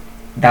yes,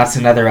 that's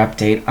another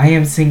update. I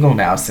am single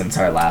now since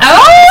our last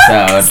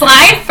episode.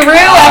 Slide through,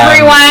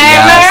 everyone.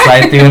 Yeah,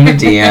 slide through in the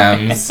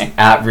DMs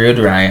at Rude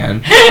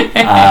Ryan.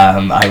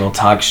 I will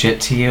talk shit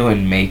to you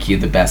and make you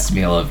the best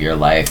meal of your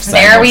life.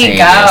 There we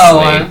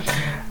go.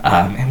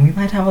 And we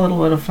might have a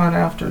little bit of fun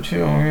after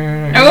too.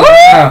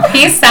 Ooh,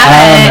 he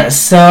said it.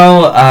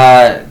 So,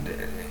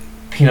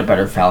 Peanut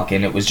Butter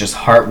Falcon, it was just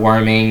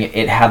heartwarming.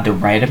 It had the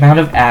right amount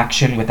of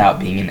action without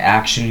being an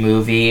action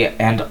movie,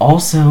 and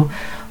also,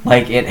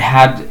 like, it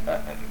had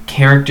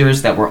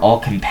characters that were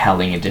all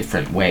compelling in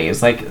different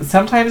ways. Like,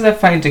 sometimes I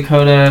find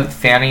Dakota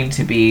Fanning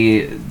to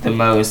be the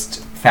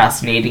most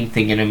fascinating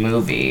thing in a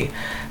movie.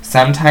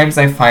 Sometimes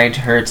I find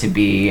her to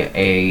be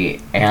a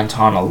ant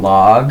on a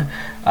log.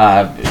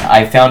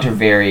 I found her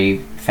very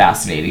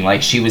fascinating.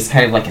 Like, she was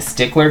kind of like a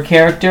stickler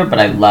character, but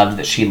I loved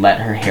that she let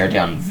her hair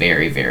down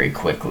very, very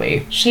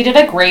quickly. She did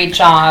a great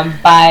job,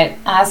 but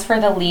as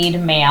for the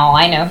lead male,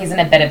 I know he's in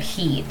a bit of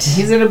heat.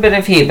 He's in a bit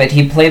of heat, but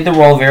he played the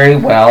role very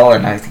well,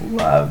 and I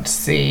loved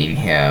seeing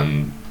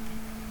him.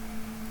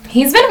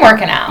 He's been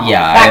working out.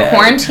 Yeah. That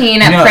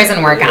quarantine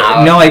prison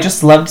workout. No, I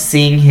just loved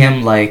seeing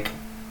him, like,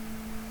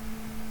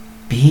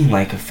 being,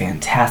 like, a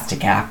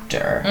fantastic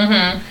actor.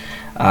 Mm-hmm.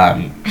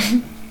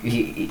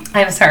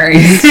 I'm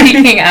sorry.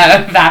 Speaking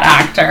of that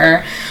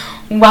actor,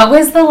 what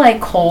was the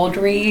cold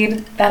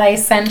read that I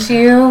sent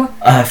you?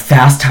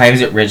 Fast Times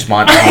at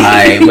Ridgemont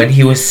High, when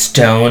he was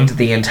stoned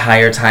the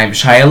entire time.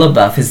 Shia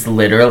LaBeouf is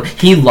literally...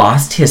 He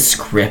lost his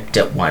script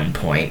at one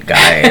point,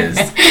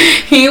 guys.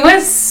 He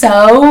was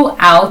so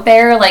out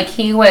there.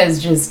 He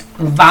was just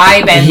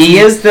vibing. He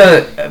is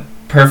the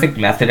perfect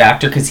method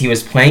actor because he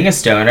was playing a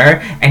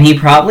stoner, and he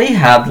probably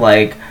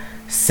had,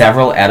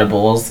 several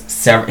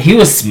edibles. He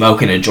was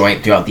smoking a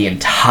joint throughout the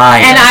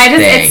entire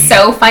thing. It's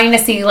so funny to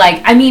see,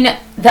 the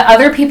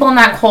other people in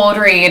that cold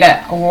read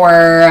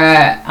were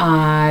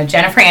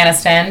Jennifer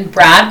Aniston,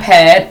 Brad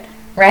Pitt,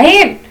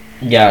 right?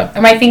 Yeah.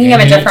 Am I thinking of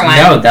a different one?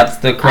 No, that's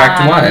the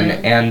correct one.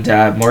 And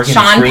Morgan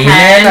Sean Freeman,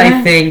 Penn.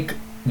 I think,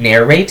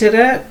 narrated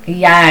it.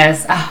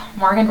 Yes. Oh,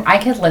 Morgan, I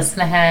could listen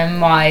to him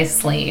while I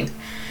sleep.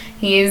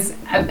 He's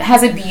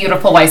has a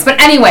beautiful voice.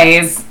 But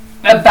anyways...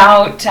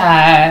 about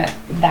that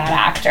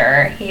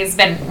actor. He's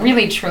been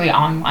really, truly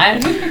on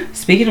one.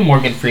 Speaking of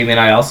Morgan Freeman,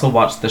 I also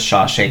watched The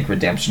Shawshank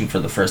Redemption for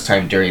the first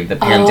time during the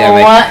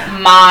pandemic. Oh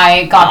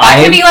my god.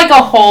 That could be a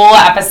whole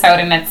episode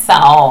in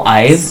itself.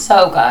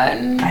 So good.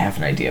 I have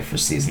an idea for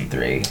season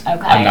 3. Okay.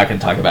 I'm not going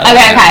to talk about it.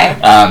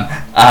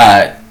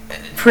 Okay.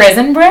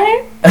 Prison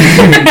Break?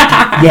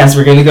 Yes,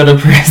 we're going to go to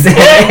prison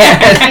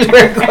and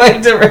we're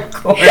going to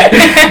record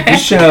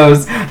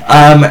shows.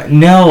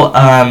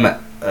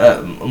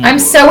 I'm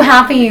so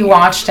happy you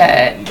watched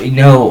it.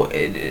 No,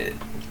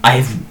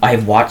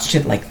 I've watched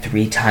it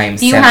 3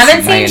 times. You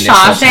haven't seen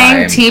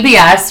Shawshank?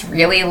 TBS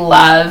really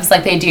loves,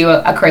 they do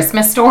a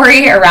Christmas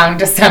Story around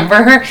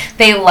December.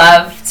 They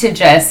love to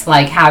just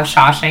have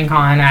Shawshank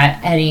on at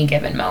any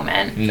given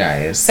moment.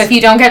 Nice. So if you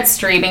don't get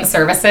streaming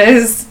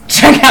services,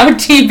 check out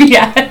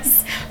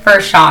TBS for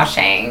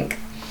Shawshank.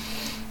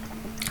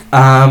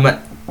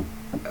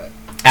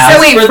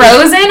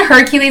 Frozen,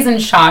 Hercules, and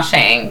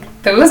Shawshank.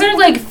 Those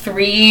are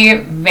 3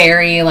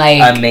 very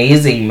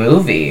amazing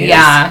movies.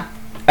 Yeah.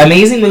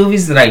 Amazing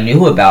movies that I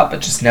knew about but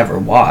just never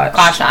watched.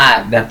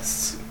 Gotcha.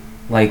 That's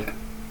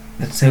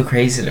so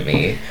crazy to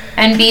me.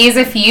 And Bees,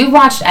 if you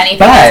watched anything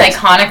that's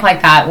iconic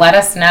like that, let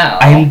us know.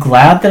 I'm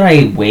glad that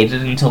I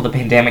waited until the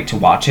pandemic to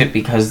watch it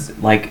because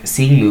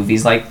seeing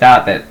movies like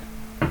that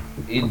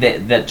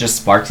just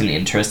sparked an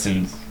interest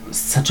in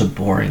such a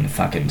boring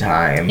fucking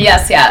time.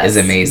 Yes. Is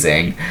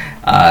amazing.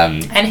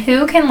 And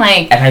who can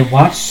and I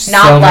watched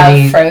not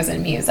love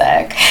Frozen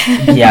music?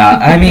 Yeah,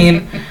 I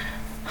mean,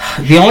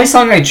 the only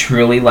song I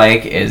truly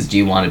like is "Do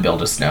You Want to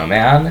Build a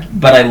Snowman?"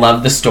 But I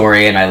love the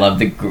story and I love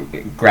the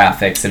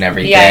graphics and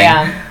everything.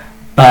 Yeah.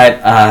 But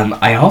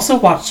I also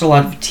watched a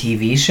lot of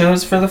TV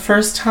shows for the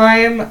first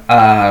time.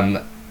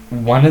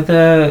 One of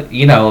the,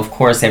 of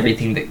course,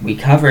 everything that we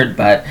covered,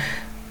 but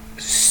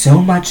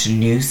so much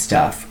new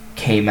stuff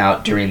came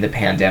out during the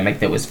pandemic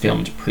that was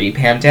filmed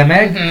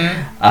pre-pandemic.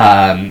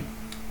 Mm-hmm.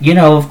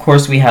 Of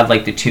course, we had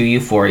the 2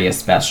 Euphoria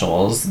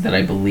specials that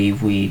I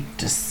believe we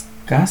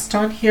discussed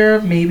on here.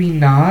 Maybe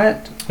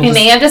not. We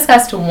may have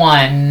discussed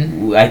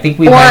one. I think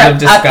we might have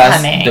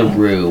discussed the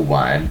Rue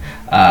one.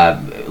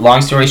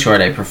 Long story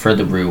short, I prefer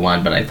the Rue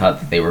one, but I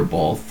thought that they were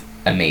both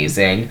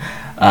amazing.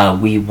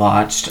 We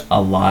watched a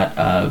lot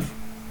of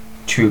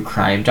true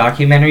crime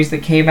documentaries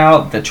that came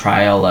out. The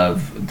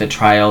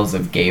trials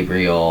of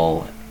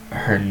Gabriel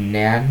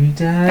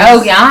Hernandez.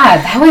 Oh yeah,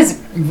 that was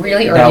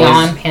really early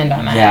on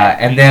pandemic. Yeah,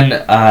 and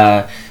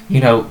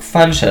then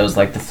fun shows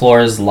like The Floor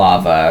is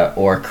Lava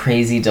or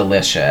Crazy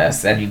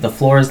Delicious, and The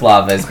Floor is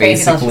Lava is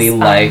basically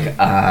like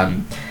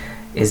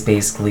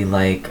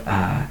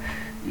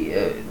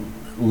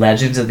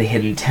Legends of the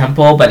Hidden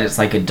Temple, but it's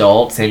like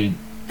adults, and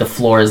The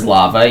Floor is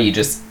Lava. You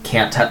just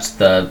can't touch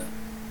the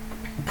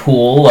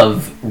pool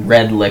of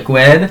red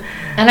liquid.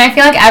 And I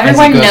feel like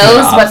everyone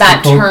knows what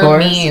that term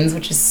means,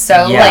 which is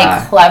so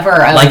like clever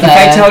of like, the if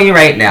I tell you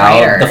right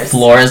now, writers. The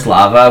floor is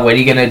lava, what are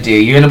you going to do?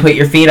 You're going to put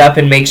your feet up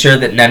and make sure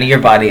that none of your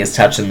body is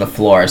touching the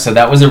floor. So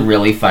that was a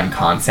really fun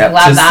concept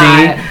to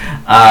see.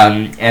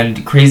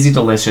 And Crazy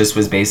Delicious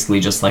was basically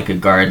just like a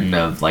garden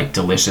of like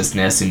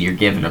deliciousness, and you're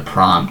given a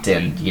prompt,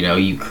 and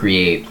you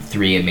create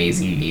 3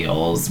 amazing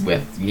meals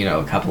with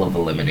a couple of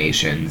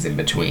eliminations in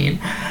between.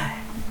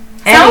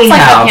 Sounds like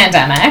a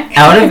pandemic.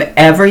 Out of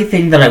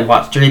everything that I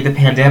watched during the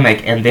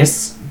pandemic, and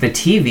the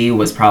TV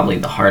was probably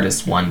the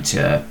hardest one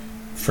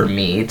for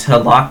me to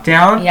lock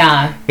down.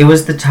 Yeah. It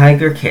was The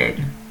Tiger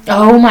King.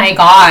 Oh my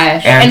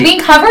gosh. And we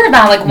covered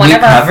that like one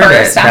of our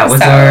first episodes. That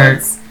was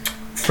our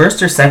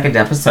first or second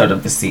episode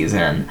of the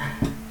season.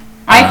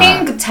 I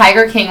think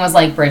Tiger King was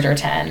like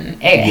Bridgerton.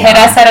 It hit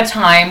us at a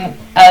time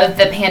of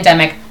the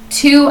pandemic,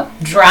 2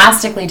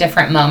 drastically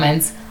different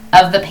moments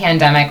of the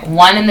pandemic,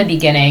 one in the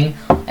beginning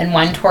and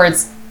one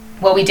towards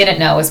what we didn't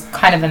know was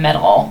kind of the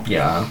middle.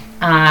 Yeah.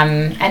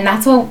 And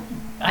that's what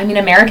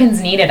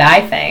Americans needed,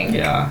 I think.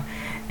 Yeah.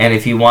 And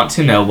if you want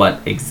to know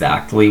what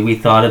exactly we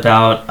thought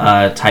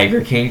about Tiger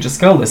King, just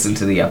go listen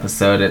to the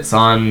episode. It's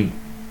on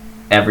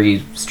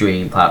every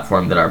streaming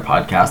platform that our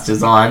podcast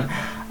is on.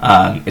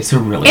 It's a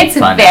really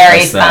fun very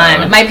episode.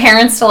 fun. My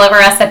parents deliver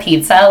us a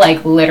pizza,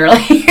 like,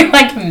 literally,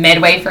 like,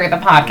 midway through the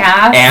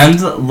podcast.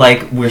 And,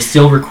 like, we're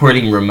still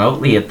recording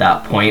remotely at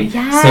that point.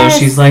 Yes. So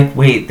she's like,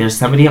 wait, there's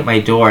somebody at my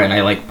door, and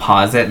I, like,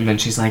 pause it, and then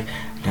she's like,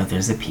 no,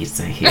 there's a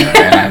pizza here.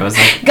 And I was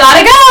like...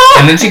 Gotta go!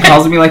 And then she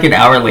calls me, like, an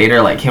hour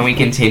later, like, can we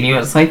continue?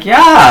 It's like,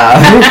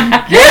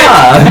 yeah!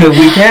 Yeah,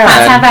 we can.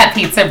 Let's have that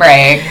pizza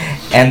break.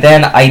 And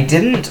then I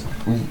didn't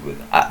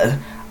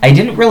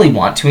really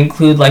want to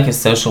include, like, a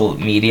social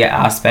media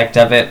aspect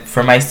of it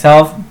for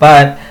myself,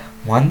 but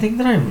one thing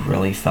that I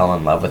really fell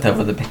in love with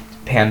over the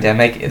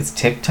pandemic is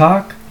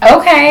TikTok.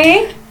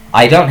 Okay.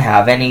 I don't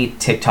have any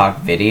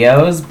TikTok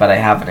videos, but I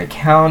have an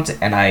account,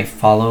 and I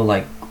follow,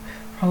 like,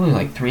 probably,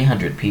 like,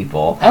 300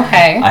 people.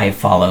 Okay. I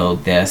follow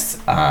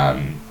this,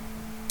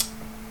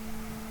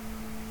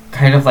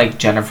 kind of like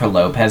Jennifer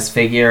Lopez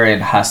figure in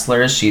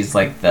Hustlers. She's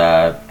like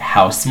the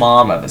house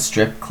mom of a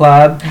strip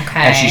club. Okay.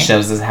 And she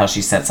shows us how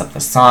she sets up the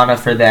sauna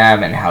for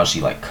them, and how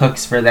she like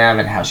cooks for them,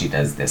 and how she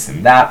does this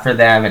and that for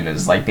them, and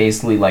is like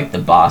basically like the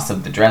boss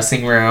of the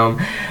dressing room.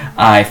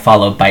 I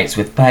follow Bites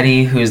with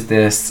Buddy, who's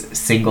this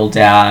single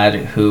dad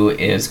who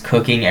is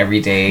cooking every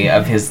day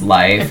of his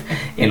life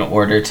in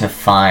order to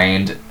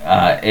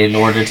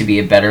be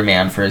a better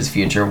man for his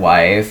future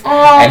wife.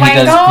 Oh, and he my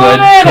does God.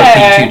 good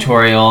cooking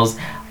tutorials.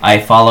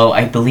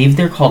 I believe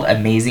they're called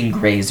Amazing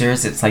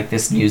Grazers. It's like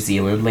this New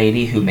Zealand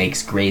lady who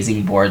makes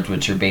grazing boards,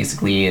 which are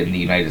basically in the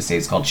United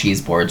States called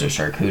cheese boards or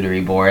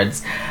charcuterie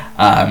boards.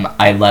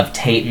 I love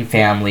Tate and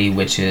Family,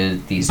 which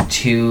is these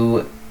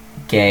 2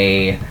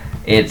 gay...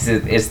 It's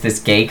this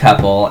gay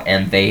couple,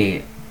 and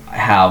they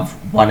have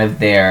one of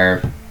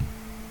their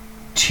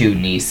 2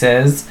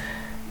 nieces.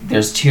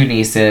 There's 2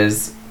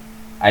 nieces.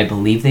 I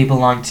believe they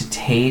belong to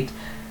Tate,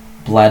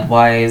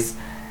 blood-wise.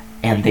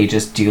 And they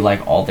just do,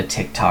 like, all the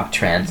TikTok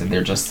trends, and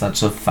they're just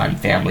such a fun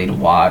family to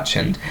watch.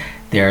 And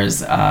there's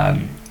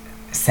Sad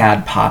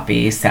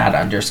 _Poppy,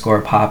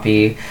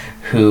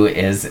 who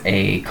is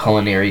a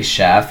culinary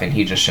chef, and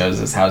he just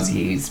shows us how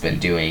he's been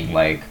doing,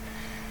 like,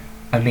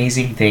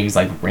 amazing things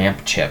like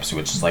ramp chips,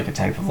 which is, like, a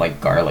type of,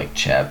 like, garlic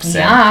chips.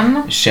 Yum.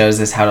 And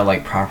shows us how to,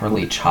 like,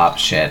 properly chop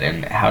shit,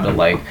 and how to,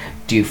 like,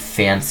 do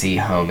fancy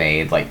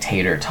homemade, like,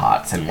 tater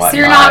tots and whatnot. So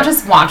you're not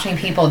just watching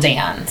people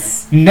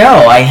dance.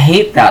 No, I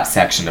hate that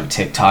section of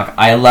TikTok.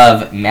 I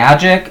love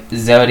magic,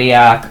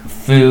 zodiac,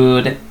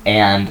 food,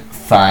 and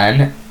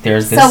fun.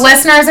 There's this... So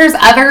listeners, there's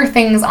other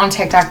things on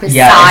TikTok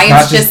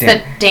besides just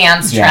the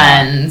dance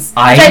trends. Which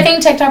I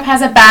think TikTok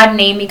has a bad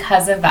name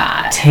because of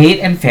that. Tate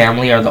and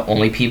Family are the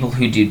only people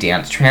who do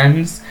dance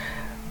trends,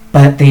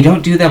 but they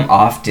don't do them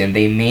often.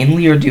 They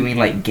mainly are doing,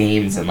 like,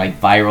 games and,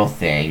 like, viral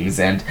things.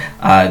 And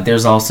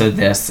there's also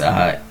this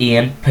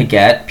Ian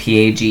Paget,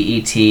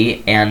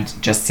 Paget, and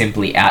just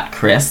simply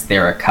 @Chris.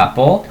 They're a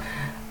couple.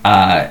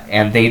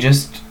 And they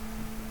just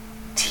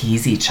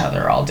tease each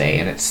other all day,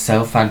 and it's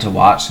so fun to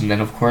watch. And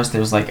then, of course,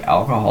 there's, like,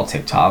 alcohol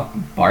TikTok,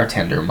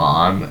 Bartender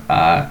Mom.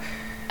 I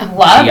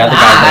love the other guy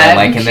that I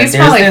like. And she's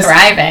then there's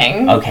probably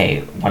thriving.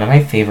 Okay, one of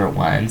my favorite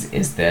ones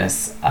is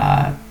this...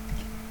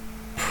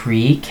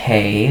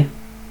 pre-K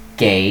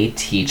gay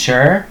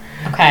teacher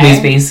who's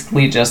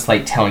basically just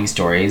like telling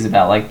stories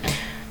about like,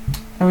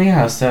 oh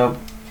yeah, so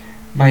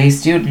My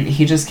student,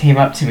 he just came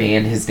up to me,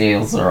 and his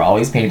nails are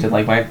always painted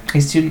like mine. My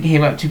student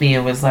came up to me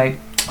and was like,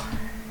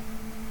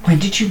 "When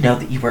did you know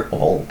that you were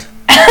old?"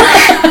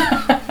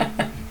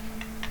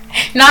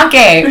 Not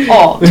gay,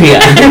 old. Yeah.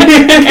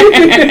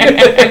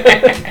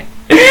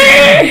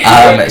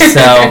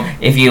 So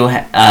if you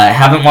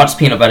haven't watched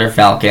Peanut Butter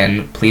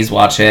Falcon, please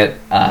watch it.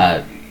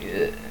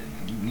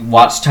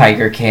 Watch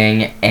Tiger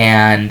King,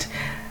 and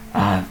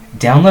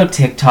download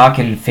TikTok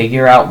and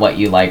figure out what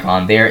you like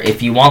on there.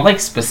 If you want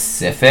like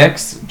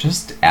specifics,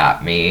 just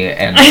at me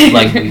and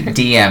like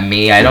DM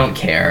me. I don't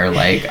care.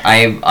 Like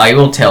I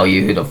will tell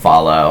you who to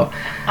follow.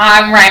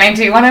 Ryan, I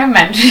do want to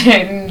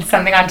mention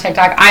something on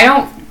TikTok. I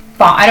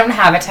don't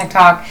have a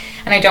TikTok,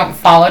 and I don't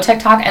follow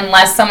TikTok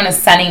unless someone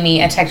is sending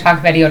me a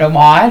TikTok video to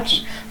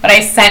watch. But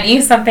I sent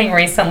you something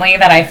recently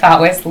that I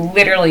thought was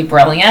literally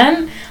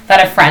brilliant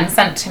that a friend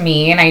sent to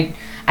me, and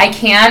I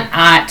can't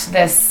at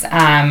this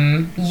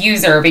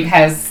user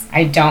because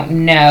I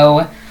don't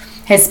know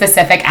his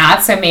specific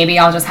ad, so maybe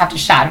I'll just have to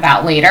shout it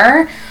out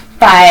later.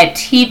 But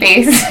he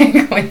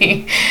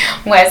basically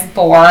was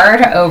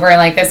bored over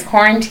like this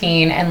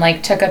quarantine and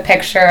like took a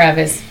picture of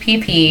his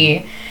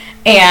pee-pee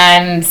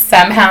and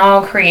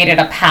somehow created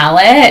a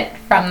palette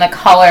from the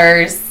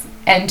colors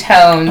and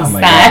tones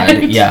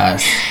God,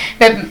 yes.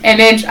 The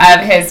image of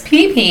his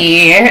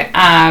pee-pee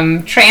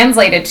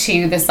translated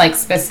to this like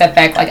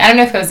specific, like I don't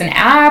know if it was an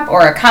app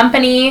or a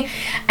company,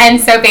 and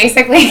so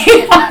basically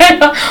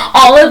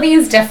all of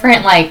these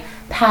different like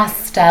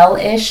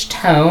pastel-ish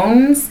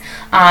tones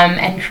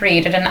and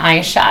created an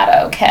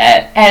eyeshadow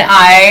kit. And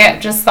I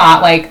just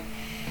thought, like,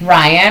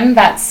 Ryan,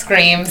 that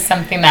screams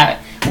something that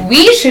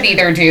we should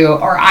either do,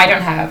 or I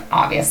don't have,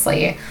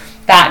 obviously,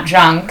 that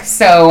junk.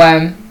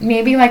 So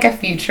maybe like a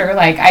future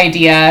like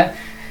idea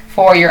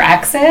for your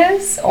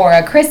exes, or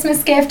a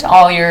Christmas gift to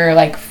all your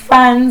like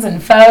friends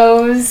and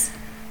foes.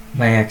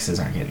 My exes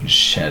aren't getting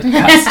shit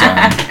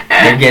custom.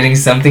 They're getting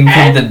something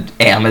from the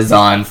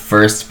Amazon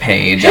first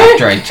page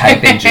after I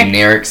type in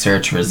generic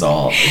search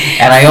result.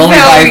 And I only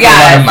buy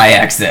for one of my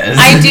exes.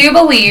 I do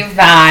believe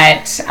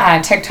that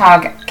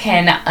TikTok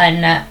can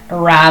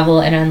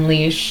unravel and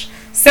unleash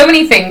so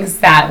many things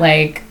that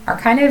like are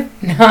kind of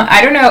not,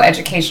 I don't know,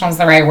 educational is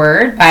the right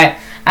word, but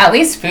at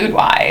least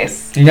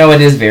food-wise. No, it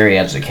is very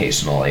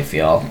educational, I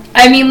feel.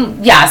 I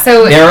mean, yeah,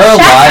 so there are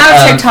check out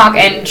of TikTok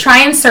and try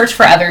and search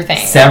for other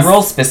things.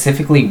 Several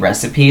specifically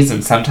recipes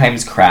and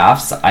sometimes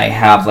crafts. I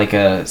have like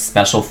a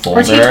special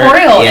folder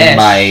in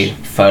my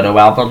photo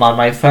album on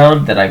my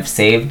phone that I've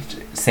saved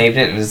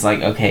it, and it's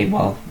like, okay,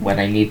 well, when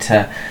I need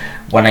to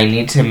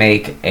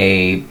make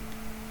a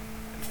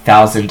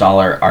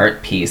 $1,000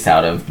 art piece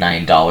out of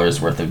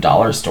 $9 worth of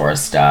dollar store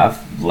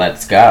stuff,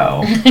 let's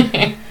go.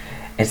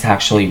 It's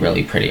actually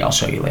really pretty. I'll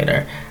show you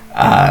later.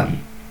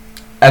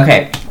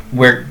 Okay,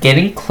 we're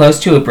getting close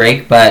to a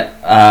break, but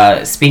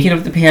speaking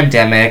of the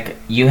pandemic,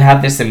 you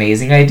had this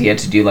amazing idea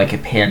to do like a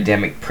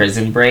pandemic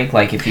prison break.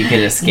 Like if you could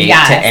escape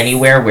to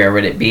anywhere, where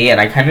would it be?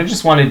 And I kind of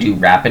just want to do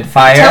rapid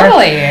fire.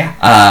 Totally.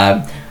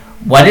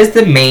 What is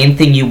the main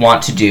thing you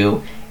want to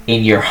do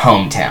in your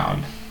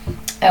hometown?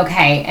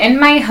 Okay, in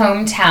my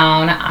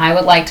hometown, I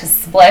would like to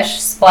splish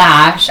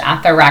splash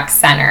at the rec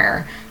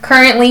center.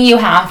 Currently, you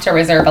have to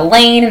reserve a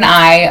lane, and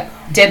I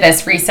did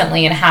this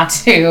recently and had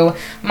to.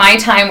 My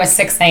time was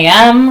 6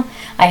 a.m.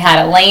 I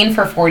had a lane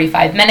for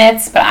 45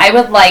 minutes, but I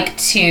would like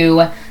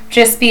to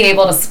just be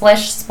able to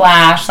splish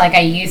splash like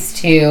I used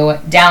to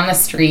down the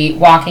street,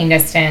 walking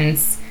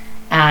distance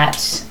at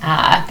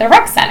the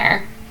rec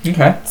center.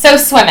 Okay. So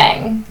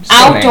swimming.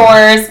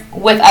 Outdoors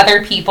with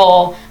other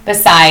people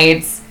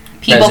besides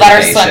people that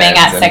are swimming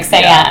at 6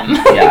 a.m.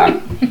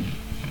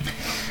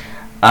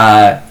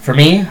 Yeah. For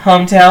me,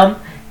 hometown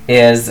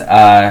is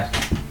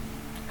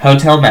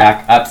Hotel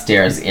Mac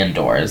upstairs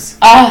indoors.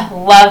 Oh,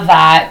 love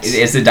that.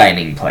 It's a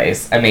dining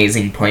place.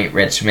 Amazing Point,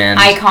 Richmond.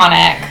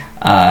 Iconic.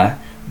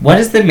 What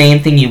is the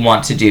main thing you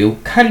want to do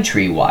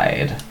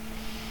countrywide?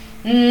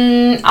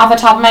 Off the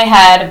top of my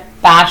head,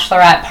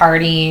 bachelorette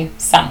party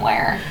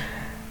somewhere.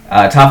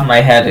 Top of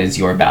my head is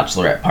your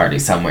bachelorette party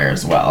somewhere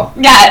as well.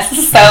 Yes,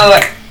 so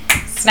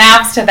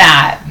snaps to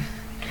that.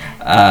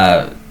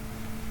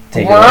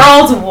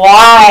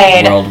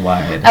 Worldwide.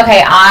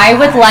 Okay, I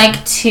would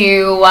like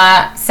to,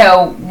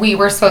 so we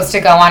were supposed to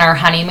go on our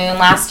honeymoon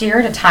last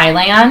year to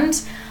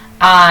Thailand.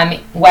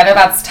 Whether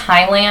that's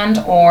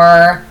Thailand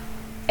or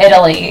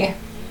Italy.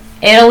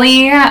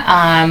 Italy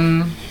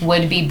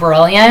would be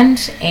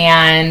brilliant,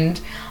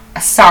 and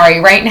sorry,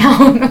 right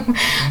now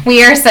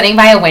we are sitting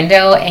by a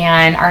window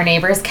and our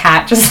neighbor's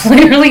cat just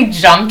literally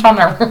jumped on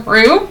the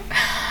roof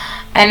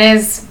and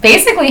is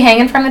basically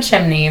hanging from the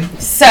chimney.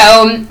 So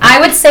I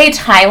would say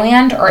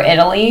Thailand or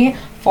Italy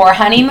for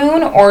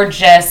honeymoon, or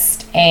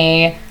just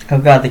oh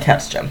god, the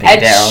cat's jumping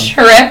down. A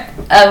trip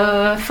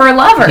for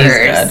lovers. He's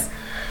good.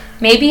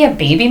 Maybe a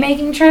baby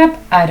making trip.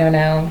 I don't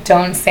know.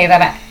 Don't say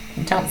that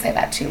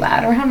too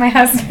loud around my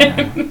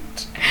husband. Yeah.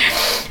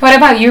 What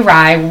about you,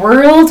 Rye?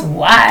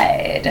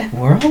 Worldwide.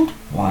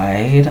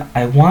 Worldwide,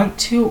 I want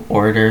to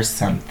order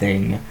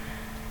something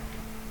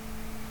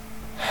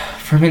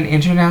from an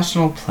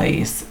international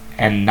place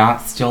and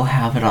not still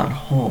have it on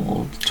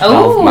hold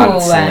 12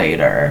 months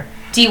later.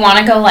 Do you want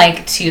to go,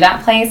 like, to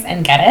that place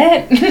and get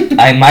it?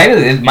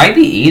 It might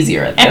be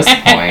easier at this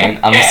point.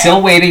 I'm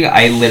still waiting.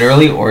 I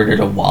literally ordered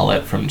a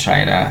wallet from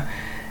China,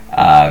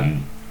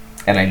 and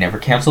I never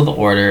canceled the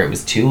order. It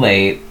was too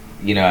late.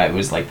 You know, it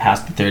was, like,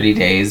 past the 30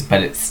 days,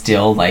 but it's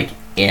still, like,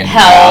 in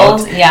held,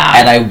 out. Yeah.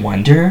 And I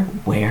wonder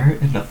where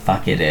in the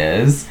fuck it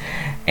is.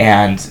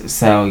 And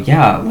so,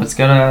 yeah, let's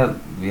go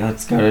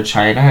to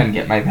China and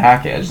get my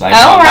package. I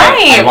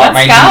want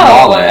my new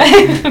wallet.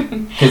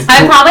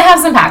 I probably have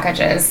some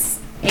packages,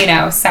 you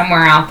know,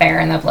 somewhere out there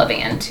in the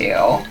oblivion too.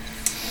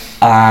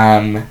 But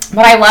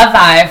I love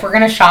that. If we're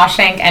gonna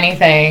Shawshank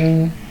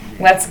anything,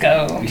 let's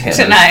go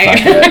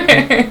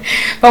tonight.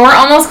 But we're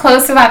almost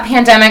close to that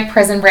pandemic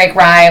prison break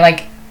ride.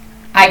 Like,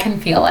 I can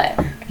feel it.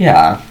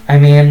 Yeah, I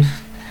mean,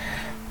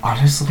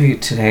 honestly,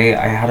 today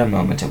I had a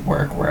moment at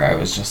work where I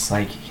was just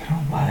like, you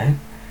know what?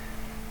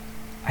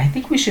 I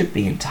think we should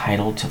be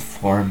entitled to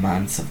 4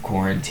 months of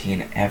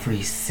quarantine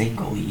every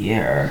single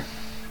year.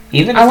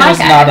 Even if there's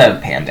not a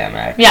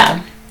pandemic.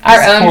 Yeah.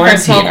 Our own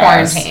personal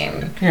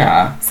quarantine.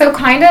 Yeah. So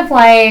kind of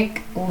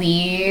like a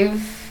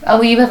leave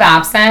of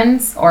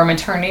absence or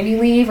maternity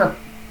leave or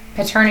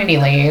paternity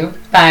leave,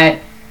 but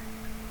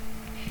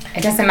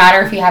it doesn't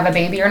matter if you have a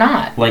baby or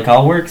not. Like,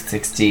 I'll work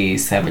 60,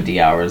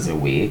 70 hours a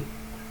week,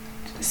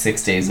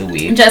 6 days a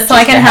week. Just so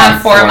I can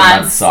have 4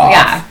 months off.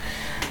 Yeah.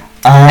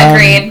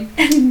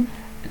 Agreed.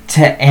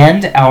 To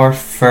end our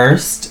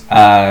first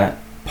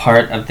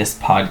part of this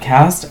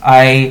podcast,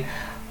 I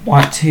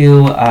want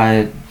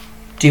to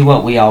do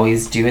what we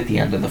always do at the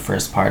end of the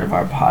first part of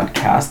our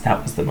podcast.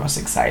 That was the most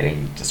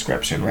exciting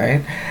description,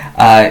 right?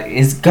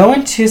 Is go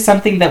into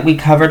something that we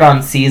covered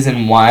on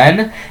season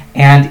 1,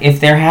 and if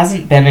there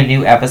hasn't been a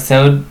new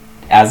episode,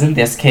 as in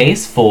this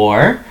case,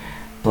 for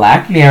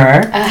Black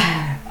Mirror,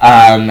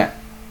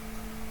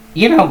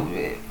 you know,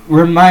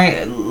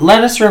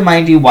 let us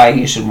remind you why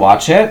you should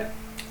watch it.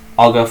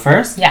 I'll go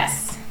first.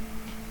 Yes.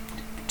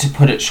 To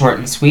put it short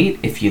and sweet,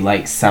 if you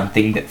like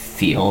something that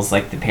feels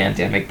like the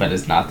pandemic but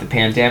is not the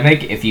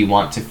pandemic, if you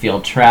want to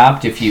feel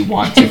trapped, if you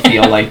want to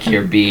feel like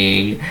you're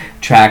being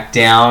tracked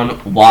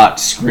down,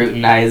 watched,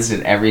 scrutinized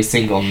at every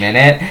single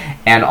minute,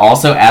 and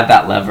also add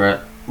that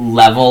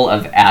level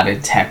of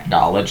added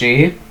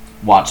technology,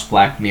 watch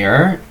Black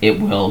Mirror.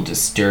 It will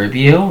disturb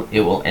you,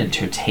 it will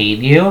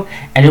entertain you,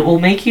 and it will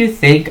make you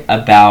think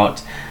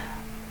about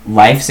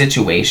life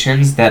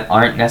situations that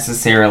aren't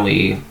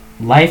necessarily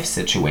life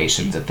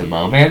situations at the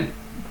moment,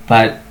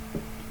 but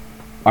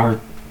are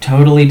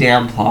totally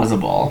damn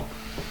plausible.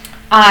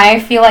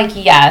 I feel like,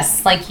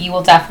 yes, like you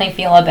will definitely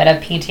feel a bit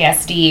of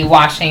PTSD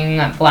watching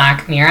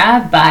Black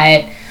Mirror,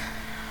 but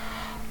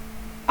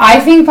I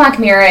think Black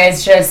Mirror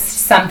is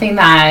just something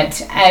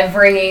that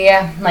every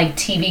like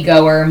TV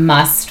goer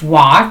must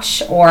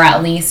watch, or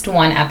at least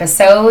one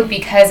episode,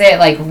 because it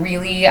like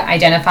really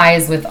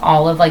identifies with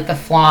all of like the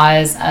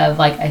flaws of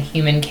like a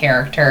human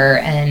character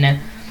and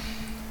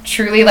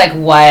truly like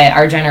what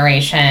our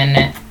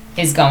generation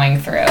is going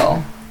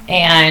through.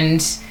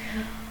 And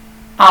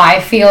I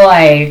feel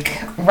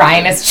like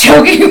Ryan is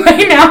choking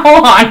right now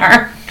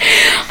on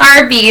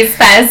our Beast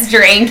Fest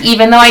drink,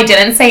 even though I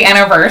didn't say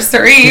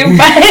anniversary,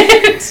 but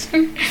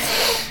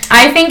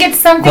I think it's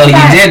something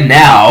you did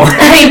now.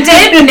 I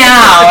did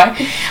now.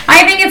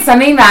 I think it's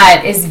something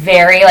that is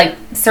very, like,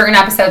 certain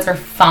episodes are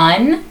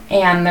fun,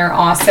 and they're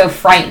also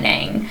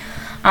frightening.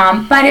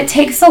 But it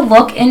takes a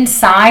look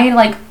inside,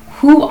 like,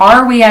 who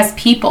are we as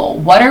people?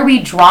 What are we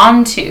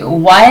drawn to?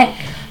 What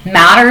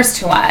matters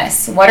to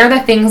us? What are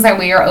the things that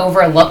we are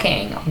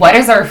overlooking? What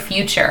is our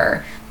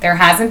future? There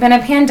hasn't been a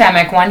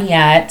pandemic one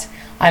yet.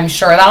 I'm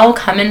sure that'll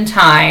come in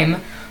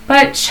time.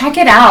 But check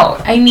it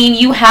out. I mean,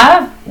 you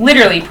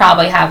literally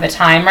probably have the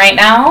time right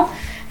now.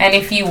 And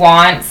if you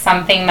want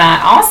something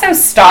that also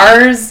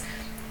stars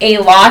a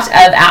lot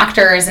of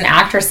actors and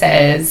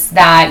actresses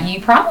that you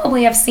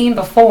probably have seen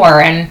before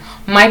and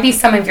might be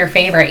some of your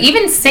favorite,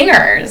 even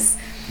singers.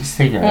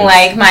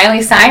 Like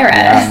Miley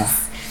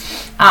Cyrus.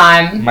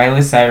 Yeah.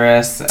 Miley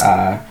Cyrus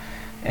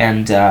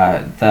and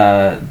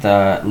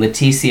the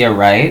Leticia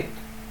Wright.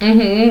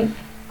 Mm-hmm.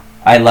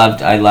 I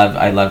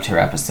loved her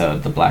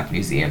episode, the Black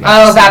Museum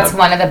episode. Oh, that's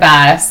one of the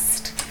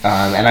best.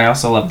 And I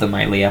also loved the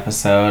Miley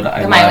episode.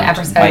 The Miley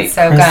episode's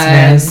so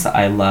Christmas. good.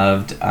 I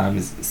loved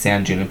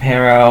San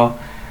Junipero.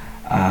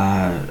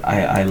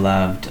 I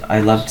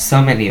loved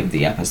so many of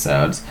the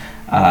episodes.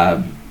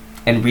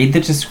 And read the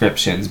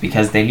descriptions,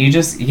 because then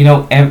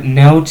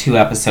no two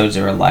episodes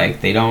are alike.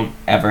 They don't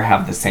ever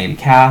have the same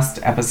cast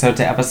episode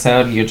to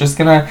episode. You're just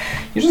gonna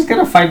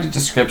find a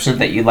description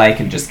that you like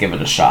and just give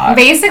it a shot.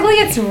 Basically,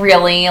 it's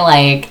really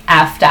like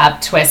effed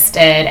up,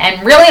 twisted,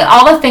 and really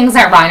all the things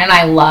that Ryan and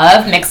I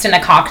love mixed in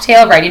a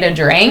cocktail ready to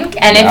drink.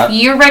 And if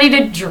you're ready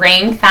to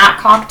drink that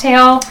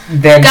cocktail,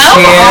 then go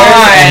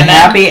cheers and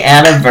happy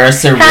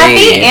anniversary.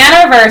 Happy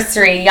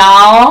anniversary,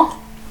 y'all.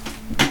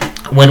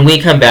 When we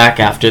come back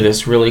after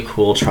this really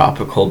cool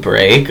tropical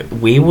break,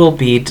 we will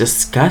be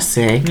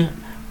discussing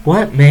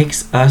what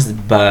makes us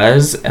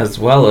buzz as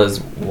well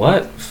as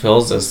what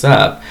fills us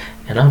up.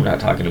 And I'm not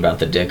talking about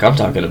the dick, I'm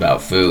talking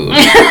about food.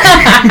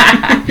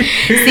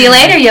 See you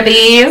later, you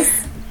bees.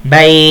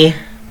 Bye.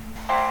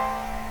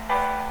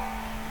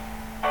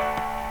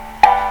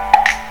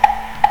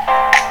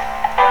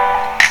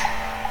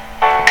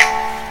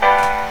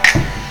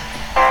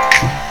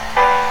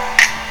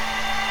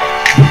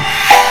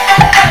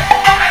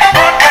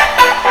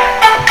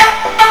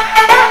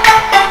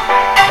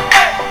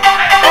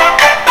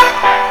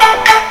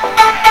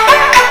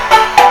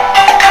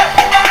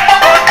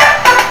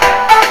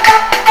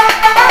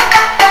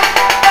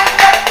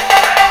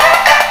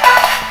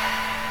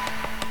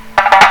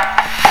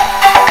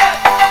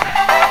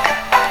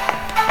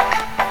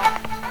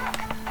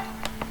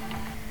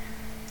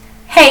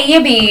 Hey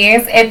you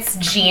bees, it's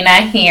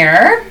Gina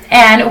here,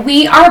 and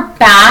we are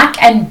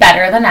back and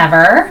better than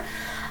ever.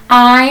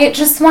 I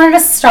just wanted to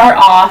start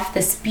off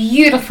this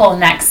beautiful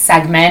next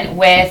segment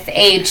with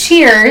a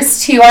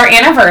cheers to our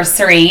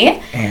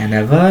anniversary.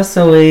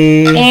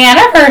 Anniversary.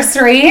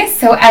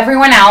 So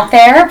everyone out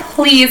there,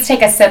 please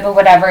take a sip of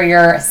whatever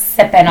you're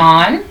sipping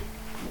on.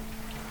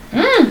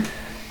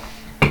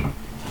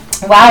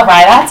 Wow,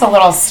 Rye, that's a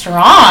little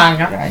strong.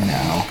 I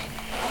know.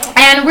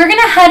 And we're going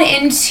to head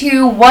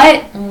into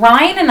what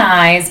Ryan and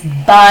I's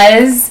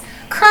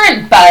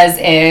current buzz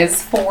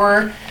is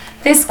for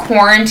this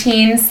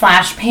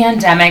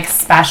quarantine/pandemic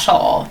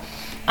special.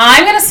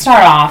 I'm going to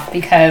start off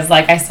because,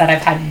 like I said,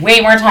 I've had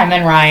way more time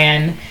than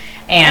Ryan,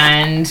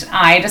 and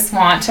I just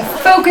want to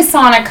focus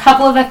on a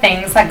couple of the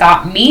things that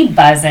got me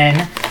buzzing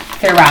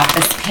throughout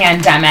this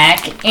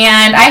pandemic.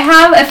 And I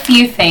have a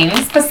few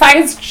things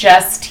besides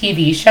just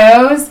TV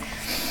shows.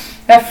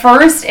 The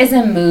first is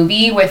a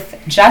movie with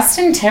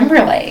Justin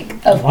Timberlake,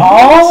 of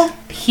all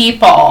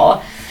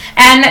people.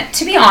 And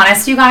to be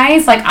honest, you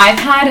guys, like, I've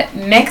had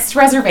mixed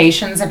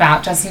reservations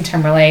about Justin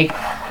Timberlake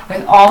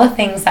with all the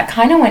things that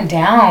kind of went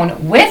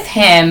down with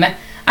him.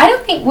 I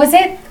don't think, was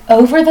it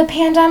over the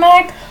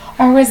pandemic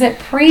or was it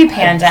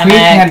pre-pandemic?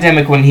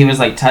 Pre-pandemic, when he was,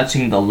 like,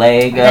 touching the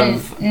leg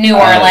of New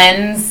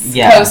Orleans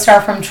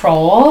co-star from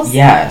Trolls.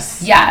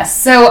 Yes. Yes.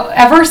 So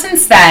ever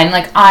since then,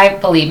 like,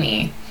 believe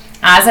me,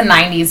 as a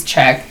 90s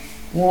chick,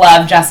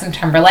 love Justin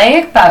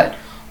Timberlake, but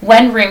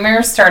when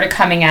rumors started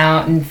coming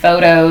out and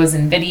photos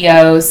and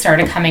videos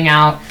started coming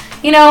out,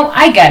 you know,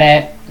 I get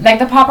it. Like,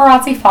 the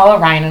paparazzi follow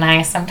Ryan and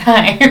I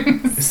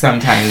sometimes.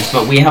 Sometimes,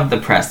 but we have the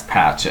press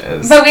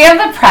patches. But we have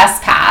the press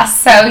pass,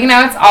 so, you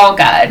know, it's all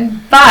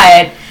good.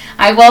 But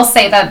I will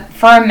say that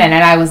for a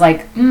minute I was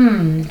like,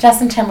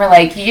 Justin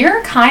Timberlake,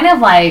 you're kind of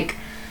like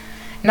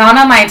not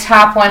on my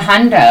top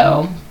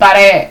 100, but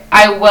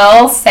I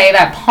will say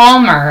that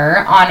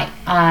Palmer on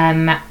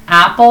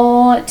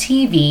Apple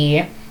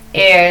TV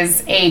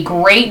is a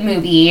great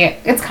movie.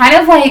 It's kind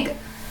of like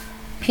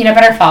Peanut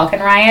Butter Falcon,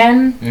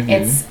 Ryan. Mm-hmm.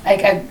 It's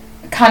like a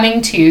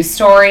coming to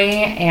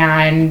story,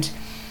 and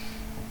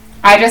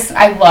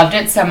I loved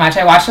it so much.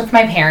 I watched it with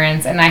my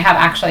parents, and I have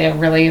actually a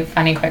really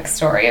funny quick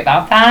story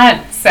about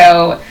that.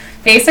 So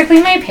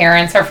basically my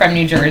parents are from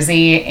New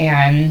Jersey,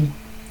 and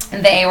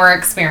they were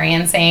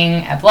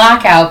experiencing a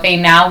blackout. They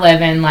now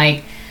live in,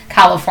 like,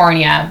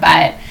 California,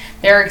 but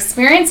they're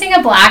experiencing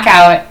a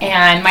blackout,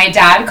 and my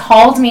dad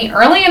called me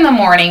early in the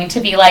morning to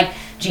be like,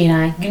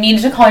 Gina, you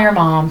need to call your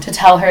mom to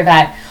tell her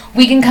that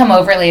we can come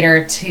over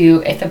later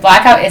to, if the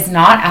blackout is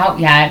not out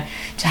yet,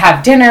 to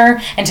have dinner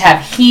and to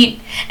have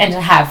heat and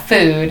to have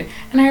food.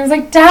 And I was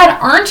like, Dad,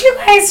 aren't you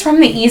guys from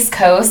the East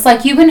Coast?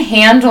 Like, you can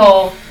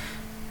handle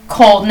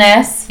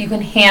coldness. You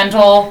can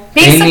handle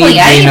basically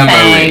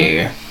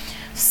anything.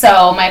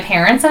 So my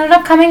parents ended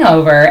up coming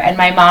over, and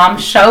my mom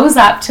shows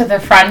up to the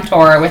front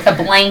door with a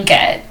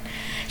blanket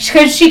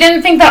because she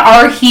didn't think that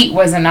our heat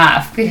was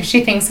enough, because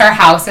she thinks our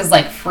house is,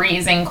 like,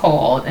 freezing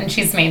cold, and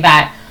she's made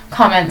that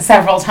comment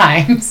several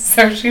times.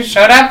 So she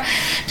showed up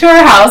to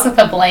our house with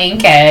a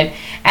blanket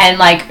and,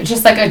 like,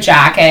 just, like, a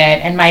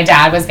jacket, and my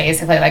dad was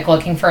basically, like,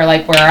 looking for,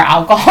 like, where our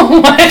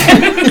alcohol was.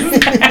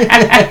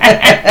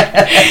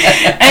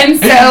 And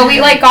so we,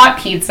 like, got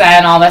pizza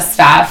and all this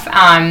stuff.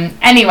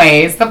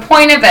 Anyways, the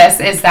point of this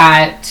is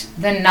that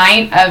the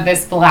night of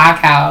this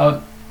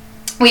blackout,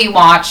 we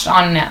watched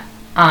on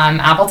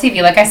Apple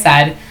TV, like I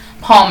said,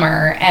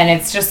 Palmer, and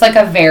it's just, like,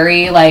 a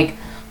very, like,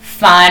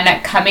 fun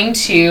coming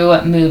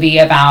to movie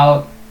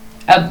about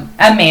a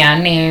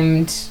man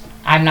named,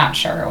 I'm not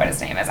sure what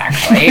his name is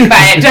actually,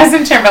 but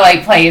Justin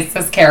Timberlake plays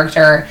this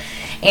character,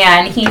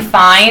 and he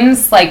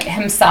finds, like,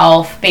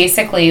 himself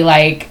basically,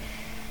 like,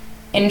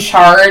 in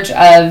charge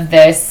of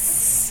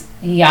this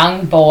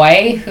young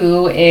boy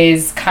who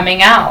is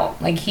coming out.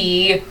 Like,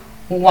 he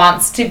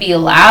wants to be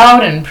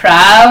loud and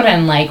proud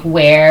and, like,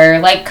 wear,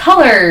 like,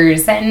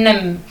 colors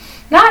and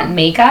not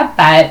makeup,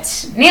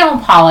 but nail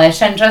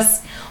polish, and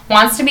just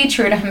wants to be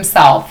true to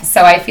himself.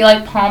 So I feel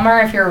like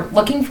Palmer, if you're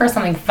looking for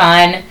something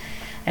fun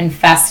and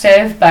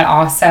festive, but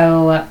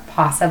also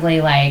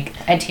possibly, like,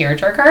 a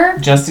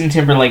tearjerker. Justin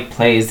Timberlake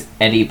plays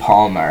Eddie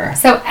Palmer.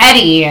 So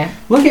Eddie.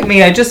 Look at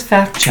me, I just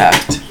fact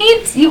checked.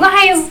 You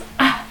guys,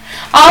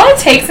 All it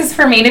takes is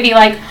for me to be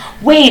like,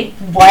 wait,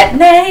 what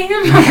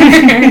name?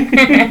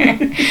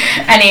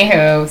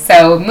 Anywho,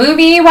 so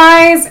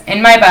movie-wise,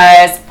 In My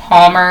Buzz,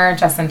 Palmer,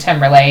 Justin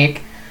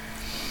Timberlake.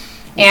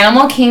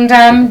 Animal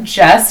Kingdom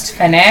just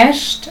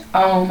finished.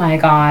 Oh my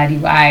god, you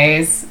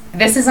guys.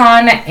 This is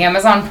on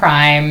Amazon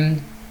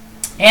Prime.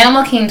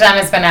 Animal Kingdom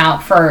has been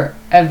out for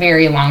a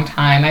very long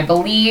time. I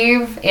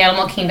believe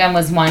Animal Kingdom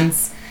was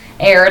once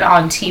aired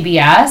on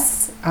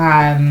TBS,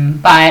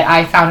 but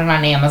I found it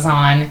on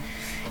Amazon.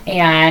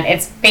 And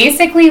it's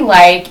basically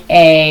like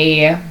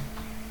a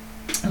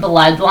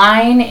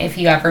Bloodline, if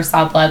you ever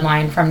saw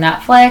Bloodline from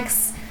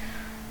Netflix,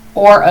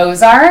 or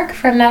Ozark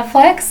from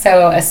Netflix.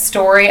 So a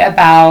story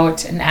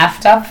about an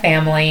effed up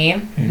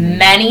family,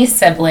 many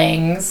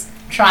siblings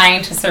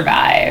trying to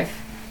survive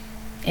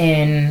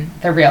in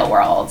the real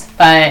world,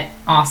 but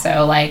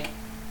also like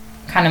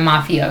kind of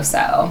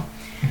mafioso.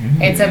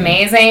 It's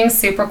amazing,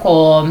 super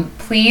cool.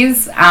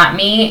 Please at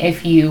me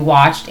if you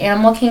watched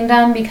Animal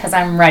Kingdom, because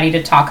I'm ready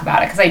to talk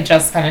about it, because I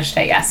just finished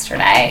it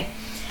yesterday.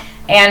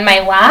 And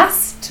my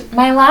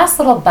last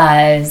little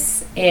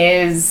buzz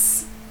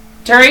is,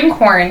 during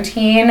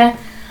quarantine,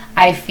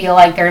 I feel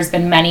like there's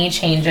been many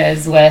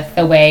changes with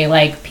the way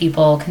like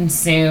people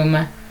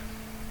consume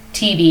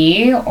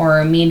TV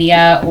or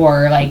media,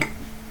 or like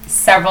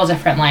several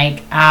different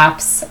like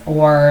apps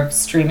or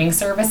streaming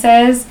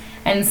services,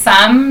 and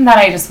some that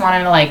I just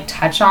wanted to like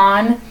touch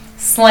on.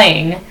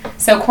 Sling.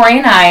 So Corey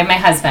and I, my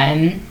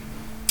husband,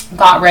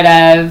 got rid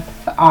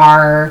of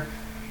our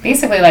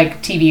basically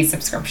like TV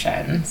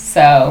subscription.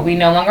 So we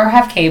no longer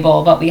have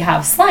cable, but we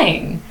have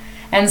Sling.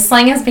 And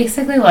Sling is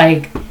basically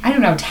like, I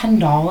don't know,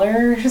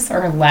 $10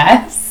 or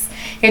less.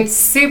 It's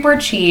super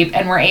cheap,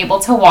 and we're able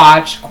to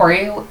watch,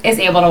 Corey is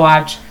able to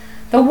watch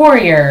the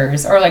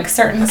Warriors or like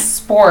certain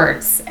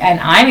sports, and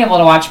I'm able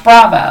to watch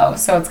Bravo.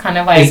 So it's kind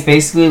of like, it's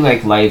basically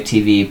like live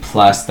TV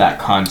plus that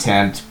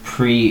content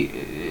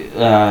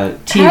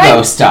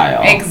TiVo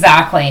style.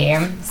 Exactly.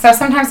 So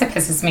sometimes it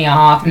pisses me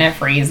off and it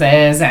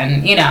freezes,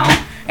 and you know,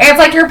 it's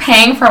like you're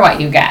paying for what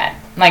you get.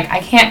 Like, I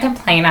can't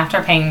complain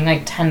after paying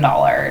like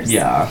 $10.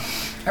 Yeah.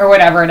 Or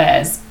whatever it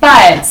is.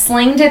 But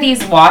Sling did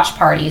these watch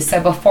parties.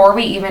 So before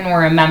we even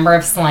were a member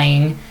of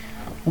Sling,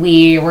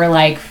 we were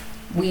like,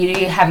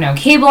 we have no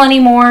cable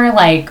anymore.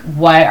 Like,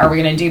 what are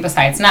we going to do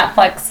besides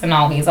Netflix and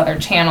all these other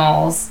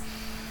channels?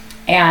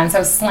 And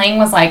so Sling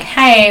was like,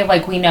 hey,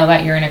 like, we know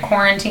that you're in a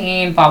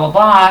quarantine, blah, blah,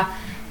 blah.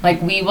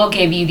 Like, we will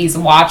give you these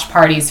watch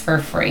parties for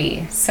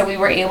free. So we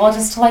were able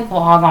just to, like,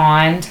 log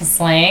on to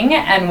Sling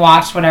and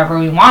watch whatever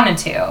we wanted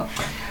to.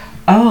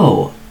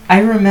 Oh, I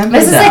remember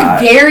this that.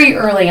 This is, like, very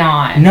early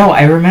on. No,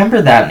 I remember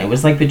that. And it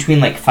was, like, between,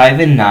 like, 5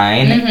 and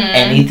 9.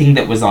 Anything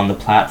that was on the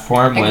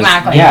platform was...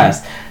 Exactly.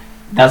 Yes.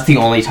 That's the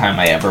only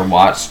time I ever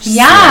watched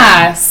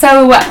Yeah.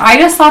 So I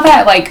just thought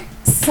that, like,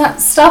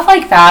 stuff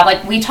like that,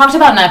 like, we talked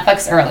about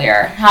Netflix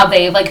earlier, how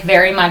they, like,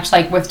 very much,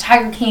 like, with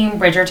Tiger King,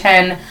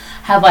 Bridgerton,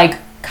 have, like,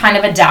 kind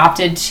of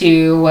adapted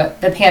to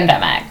the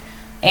pandemic,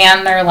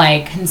 and they're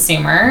like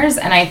consumers.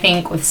 And I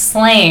think with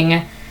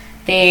Sling,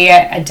 they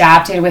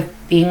adapted with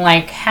being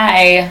like,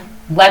 hey,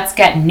 let's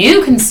get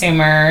new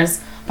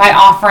consumers by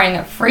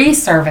offering free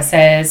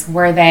services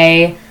where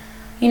they,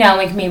 you know,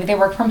 like maybe they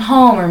work from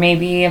home, or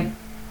maybe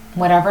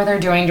whatever they're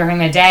doing during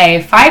the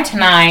day, 5 to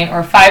 9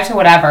 or 5 to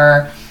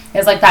whatever,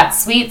 is like that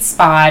sweet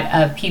spot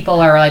of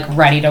people are like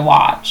ready to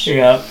watch.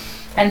 Yep.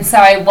 And so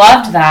I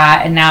loved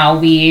that, and now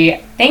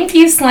thank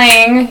you,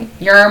 Sling,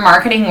 your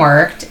marketing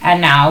worked, and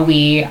now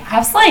we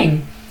have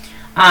Sling.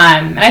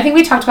 And I think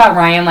we talked about,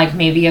 Ryan, like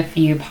maybe a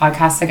few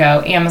podcasts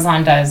ago,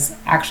 Amazon does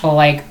actual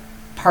like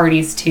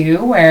parties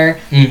too, where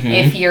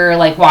if you're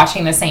like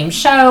watching the same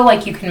show,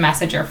 like you can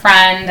message your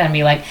friend and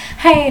be like,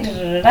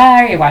 hey,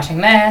 are you watching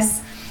this?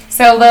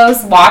 So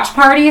those watch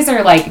parties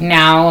are like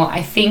now,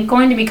 I think,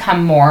 going to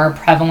become more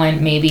prevalent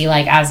maybe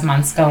like as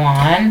months go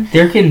on.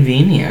 They're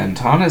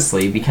convenient,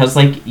 honestly, because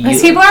like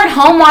because people are at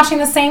home watching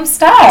the same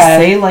stuff.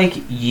 Say like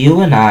you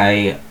and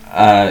I,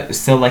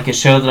 so like a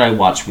show that I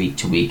watch week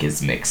to week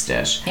is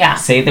Mixed-ish. Yeah.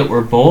 Say that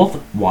we're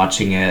both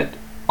watching it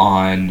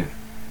on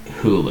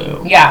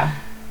Hulu. Yeah.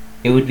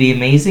 It would be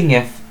amazing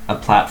if a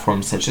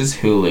platform such as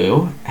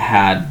Hulu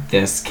had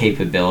this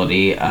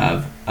capability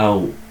of,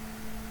 oh,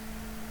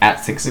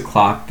 at 6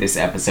 o'clock, this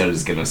episode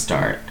is going to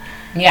start.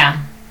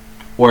 Yeah.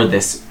 Or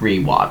this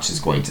rewatch is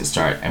going to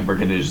start, and we're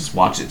going to just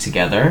watch it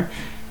together.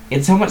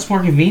 It's so much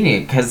more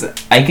convenient, because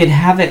I could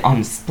have it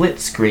on split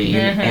screen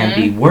and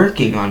be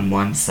working on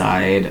one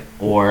side,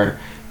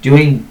 or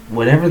doing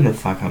whatever the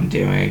fuck I'm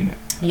doing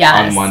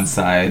on one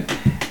side.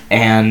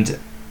 And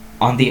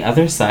on the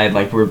other side,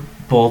 like, we're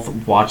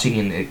both watching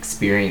and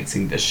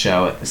experiencing the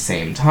show at the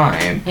same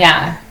time.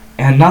 Yeah.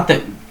 And not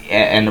that...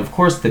 And of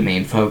course the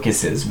main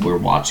focus is we're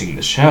watching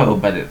the show,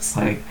 but it's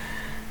like,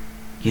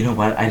 you know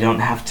what, I don't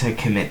have to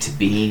commit to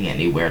being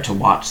anywhere to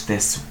watch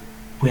this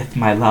with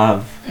my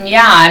love.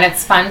 Yeah, and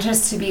it's fun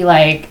just to be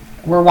like,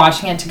 we're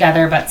watching it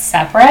together but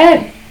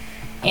separate.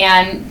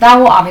 And that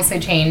will obviously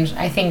change,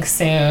 I think,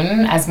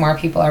 soon as more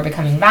people are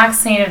becoming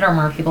vaccinated or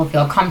more people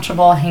feel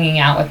comfortable hanging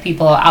out with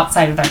people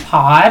outside of their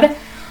pod.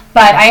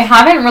 But I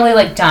haven't really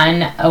like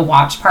done a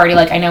watch party.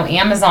 Like I know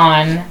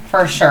Amazon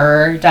for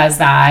sure does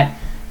that,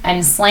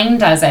 and Sling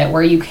does it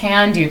where you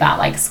can do that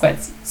like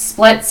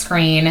split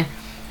screen.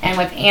 And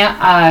with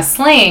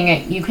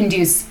Sling, you can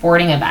do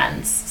sporting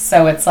events.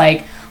 So it's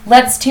like,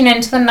 let's tune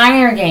into the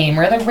Niner game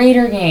or the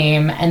Raider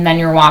game, and then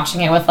you're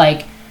watching it with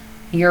like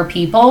your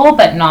people,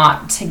 but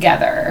not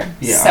together.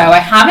 Yeah. So I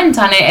haven't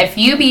done it. If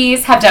you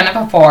bees have done it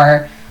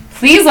before,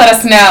 please let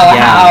us know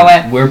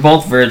how we're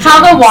both virgins. How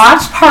the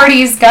watch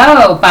parties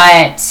go.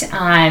 But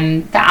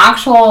the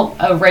actual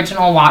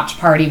original watch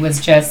party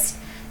was just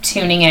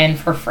tuning in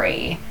for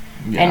free.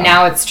 Yeah. And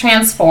now it's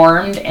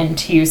transformed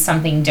into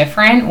something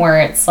different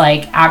where it's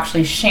like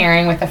actually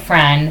sharing with a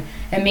friend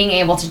and being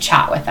able to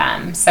chat with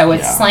them. So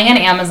with Sling and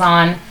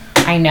Amazon,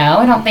 I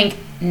don't think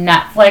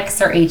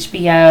Netflix or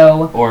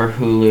HBO or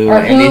Hulu or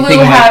anything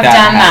like have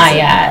that done that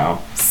yet.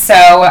 No. So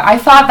I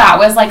thought that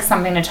was like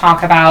something to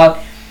talk about.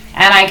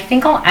 And I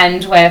think I'll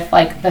end with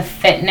like the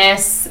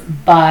fitness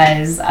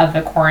buzz of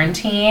the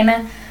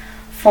quarantine.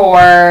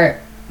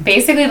 For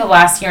basically the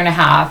last year and a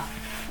half,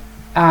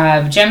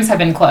 gyms have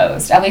been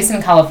closed, at least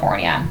in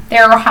California.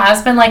 There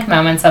has been like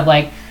moments of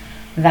like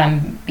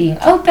them being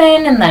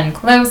open and then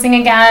closing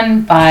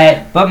again,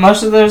 but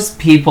most of those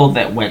people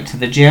that went to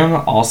the gym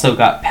also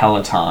got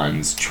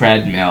Pelotons,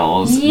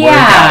 treadmills,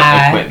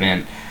 workout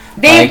equipment.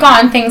 They've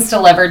gotten things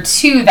delivered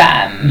to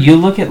them. You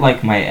look at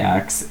like my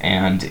ex,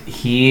 and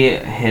he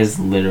has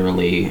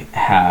literally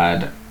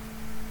had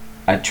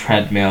a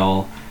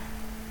treadmill,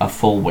 a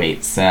full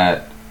weight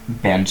set,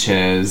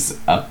 benches,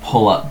 a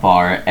pull-up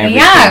bar, everything.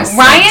 Yeah,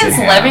 Ryan's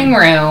living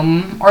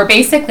room, or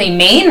basically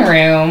main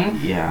room,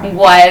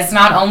 was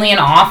not only an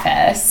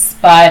office,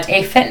 but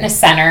a fitness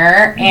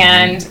center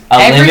and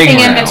everything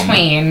in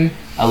between.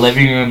 A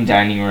living room,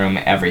 dining room,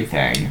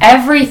 everything.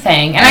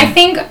 Everything. And I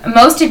think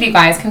most of you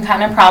guys can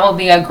kind of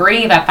probably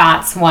agree that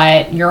that's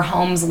what your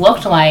homes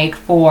looked like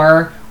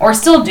or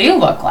still do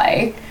look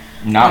like.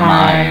 Not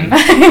mine.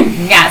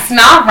 Yes,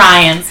 not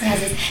Ryan's.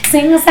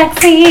 Single,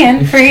 sexy,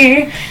 and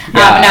free.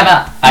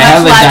 I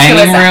have a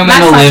dining room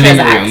and a living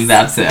room.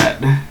 That's it.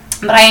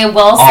 But I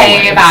will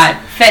say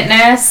that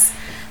fitness,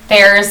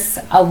 there's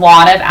a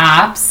lot of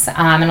apps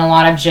and a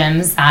lot of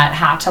gyms that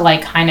had to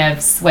like kind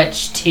of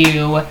switch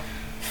to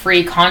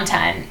free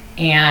content.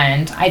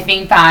 And I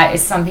think that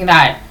is something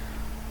that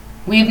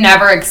we've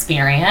never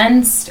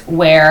experienced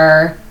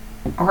or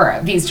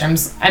these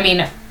gyms, I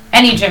mean,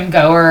 any gym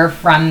goer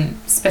from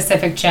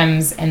specific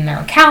gyms in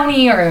their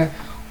county or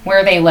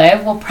where they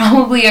live will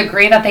probably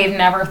agree that they've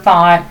never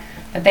thought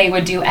that they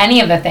would do any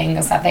of the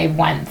things that they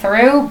went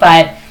through.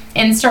 But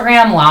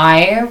Instagram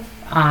Live,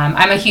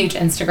 I'm a huge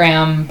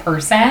Instagram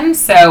person,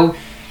 so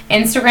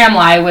Instagram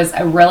Live was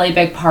a really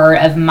big part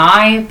of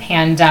my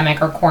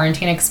pandemic or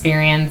quarantine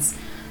experience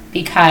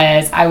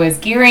because I was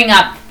gearing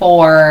up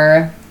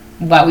for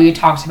what we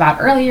talked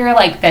about earlier,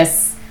 like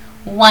this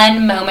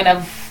one moment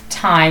of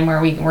time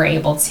where we were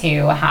able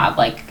to have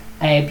like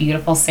a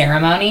beautiful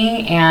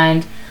ceremony,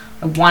 and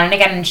I wanted to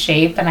get in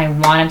shape and I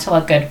wanted to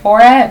look good for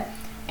it.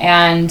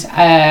 And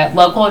a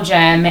local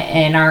gym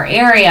in our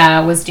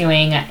area was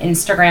doing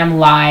Instagram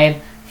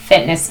Live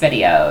fitness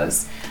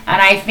videos.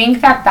 And I think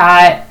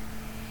that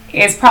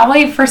is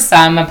probably for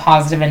some a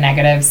positive and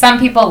negative. Some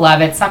people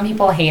love it, some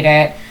people hate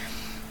it.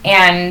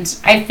 And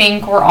I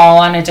think we're all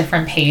on a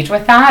different page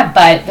with that.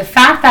 But the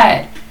fact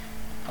that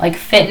like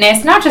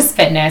fitness, not just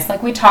fitness,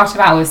 like we talked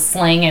about with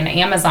Sling and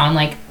Amazon,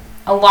 like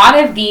a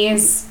lot of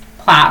these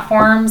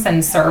platforms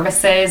and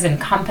services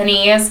and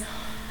companies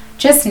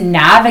just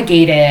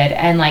navigated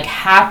and like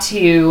had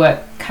to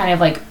kind of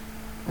like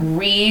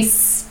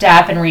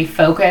re-step and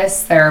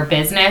refocus their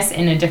business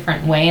in a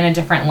different way, in a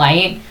different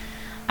light,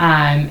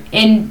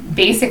 in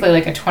basically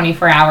like a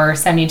 24-hour,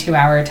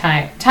 72-hour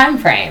time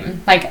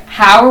frame. Like,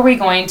 how are we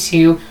going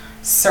to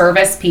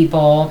service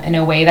people in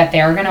a way that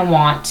they're going to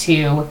want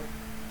to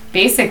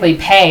basically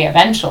pay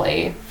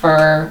eventually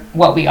for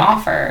what we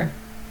offer?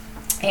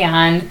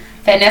 And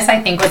fitness,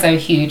 I think, was a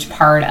huge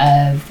part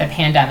of the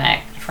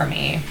pandemic for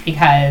me,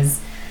 because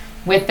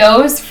with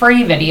those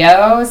free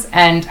videos,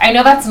 and I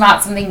know that's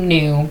not something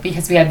new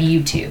because we have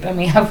YouTube and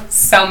we have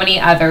so many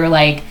other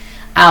like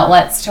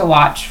outlets to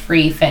watch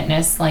free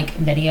fitness like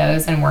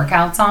videos and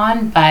workouts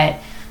on, but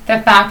the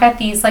fact that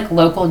these like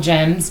local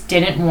gyms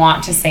didn't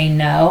want to say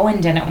no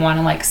and didn't want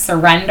to like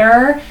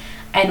surrender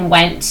and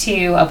went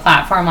to a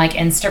platform like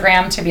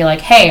Instagram to be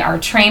like, hey, our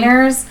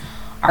trainers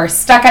are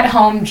stuck at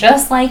home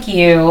just like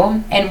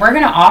you, and we're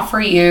going to offer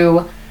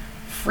you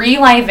free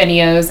live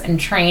videos and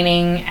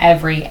training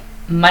every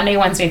Monday,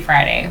 Wednesday,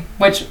 Friday,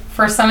 which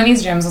for some of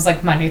these gyms was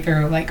like Monday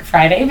through like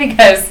Friday,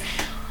 because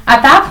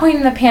at that point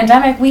in the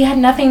pandemic, we had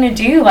nothing to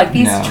do. Like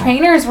these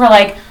trainers were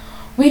like,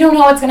 we don't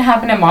know what's going to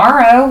happen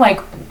tomorrow.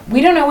 Like,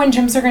 we don't know when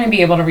gyms are going to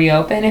be able to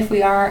reopen, if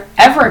we are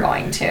ever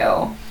going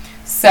to.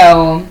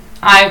 So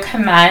I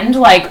commend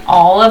like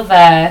all of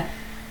the,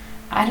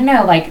 I don't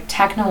know, like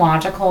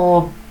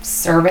technological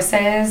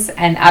services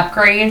and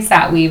upgrades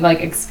that we've like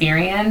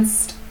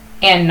experienced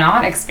and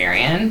not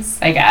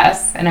experienced, I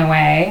guess, in a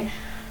way.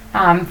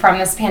 from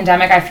this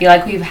pandemic. I feel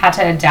like we've had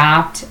to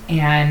adapt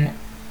and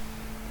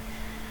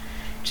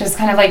just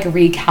kind of like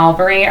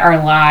recalibrate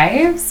our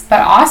lives.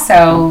 But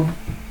also,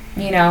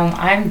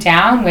 I'm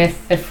down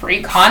with the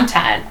free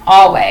content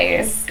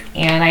always.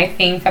 And I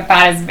think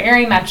that is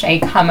very much a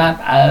come up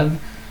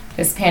of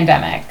this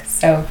pandemic.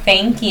 So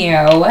thank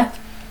you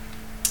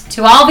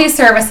to all these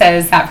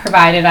services that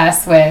provided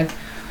us with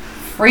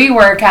free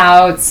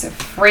workouts,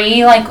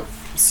 free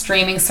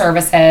streaming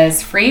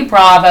services, free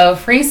Bravo,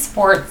 free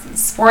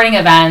sporting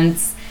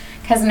events.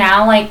 Because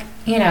now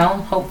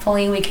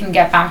hopefully we can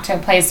get back to a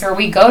place where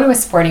we go to a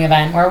sporting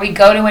event, where we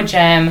go to a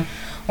gym,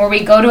 where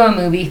we go to a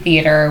movie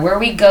theater, where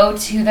we go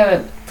to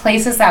the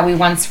places that we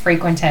once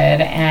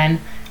frequented. And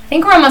I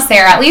think we're almost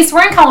there. At least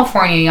we're in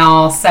California,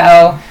 y'all.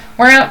 So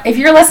if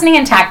you're listening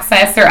in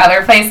Texas or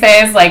other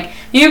places,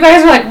 you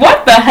guys are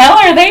what the hell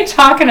are they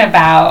talking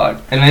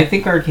about? And I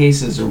think our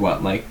cases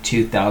are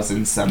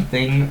 2,000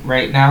 something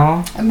right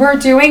now. We're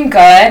doing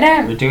good.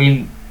 We're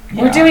doing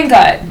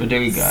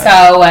good.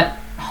 So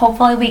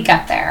hopefully we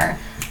get there.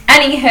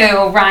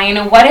 Anywho,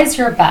 Ryan, what is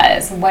your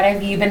buzz? What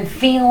have you been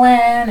feeling,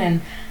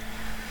 and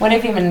what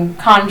have you been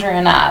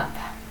conjuring up?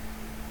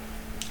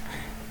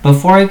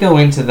 Before I go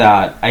into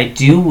that, I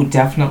do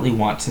definitely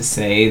want to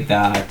say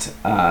that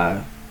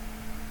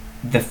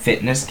the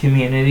fitness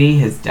community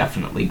has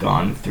definitely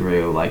gone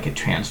through a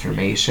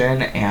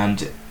transformation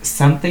and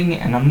something,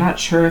 and I'm not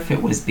sure if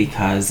it was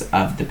because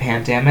of the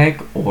pandemic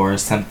or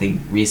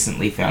something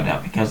recently found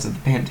out because of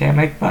the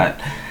pandemic, but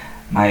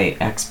my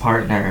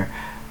ex-partner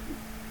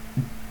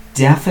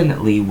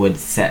definitely would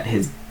set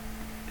his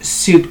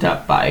souped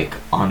up bike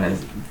on a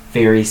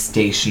very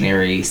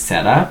stationary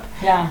setup.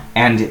 Yeah.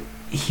 And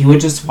he would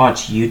just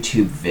watch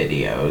YouTube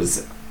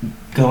videos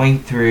going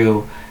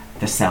through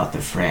the south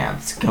of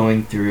France,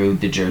 going through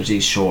the Jersey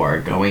Shore,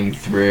 going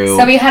through...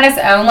 So he had his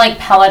own,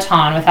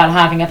 Peloton without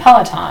having a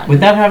Peloton.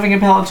 Without having a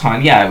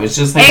Peloton, yeah. It was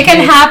just It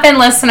can happen,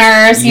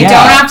 listeners. You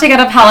don't have to get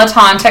a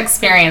Peloton to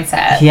experience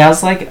it. He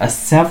has, a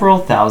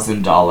several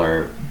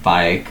 $1,000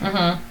 bike.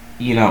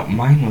 Mm-hmm.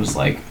 Mine was,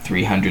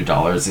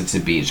 $300. It's a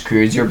beach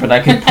cruiser, but I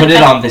could put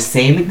it on the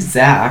same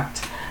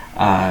exact...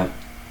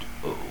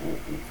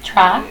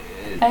 track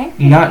thing?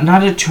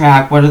 Not a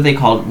track. What are they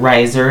called?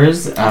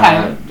 Risers.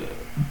 Okay.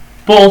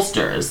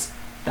 Bolsters.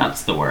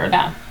 That's the word.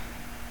 Yeah.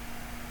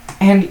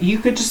 And you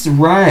could just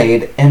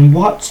ride and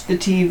watch the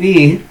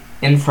TV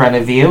in front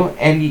of you,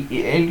 and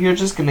you're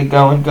just going to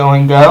go and go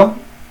and go.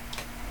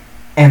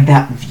 And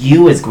that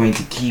view is going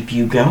to keep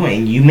you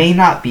going. You may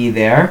not be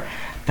there,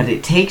 but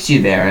it takes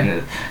you there.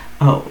 And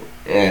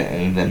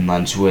and then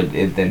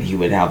then he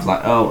would have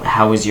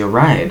how was your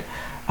ride?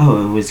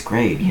 Oh, it was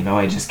great.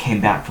 I just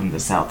came back from the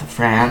south of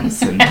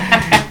France, and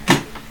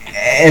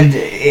and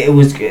it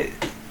was good.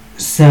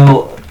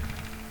 So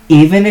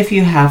even if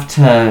you have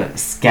to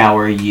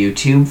scour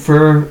YouTube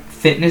for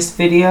fitness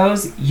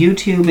videos,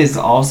 YouTube is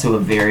also a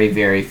very,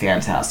 very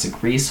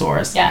fantastic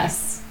resource.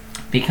 Yes.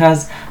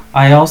 Because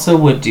I also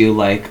would do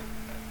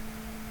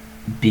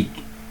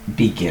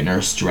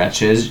beginner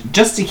stretches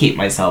just to keep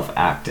myself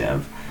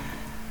active.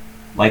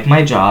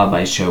 My job,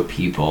 I show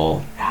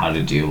people how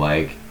to do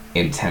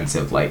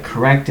intensive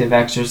corrective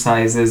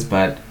exercises,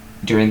 but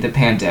during the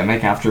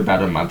pandemic, after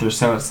about a month or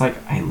so, it's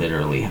I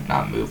literally have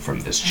not moved from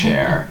this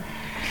chair.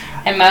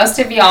 And most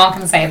of y'all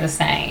can say the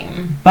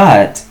same.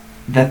 But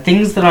the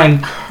things that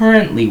I'm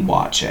currently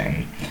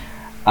watching,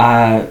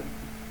 I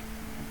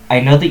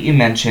know that you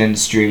mentioned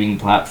streaming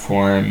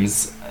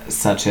platforms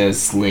such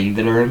as Sling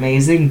that are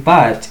amazing,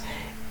 but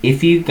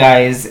if you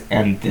guys,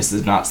 and this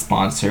is not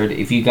sponsored,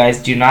 if you guys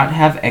do not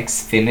have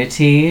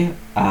Xfinity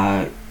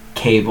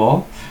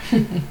cable,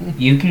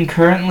 you can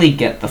currently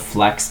get the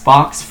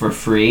Flexbox for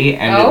free,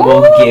 and it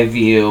will give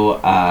you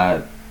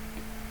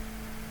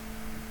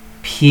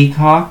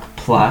Peacock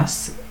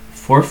Plus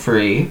for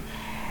free.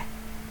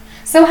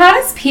 So how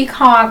does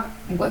Peacock,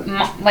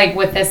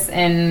 with this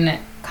in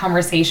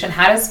conversation,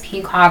 how does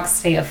Peacock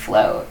stay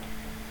afloat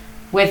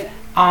with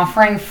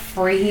offering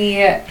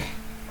free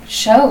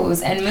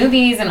shows and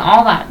movies and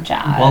all that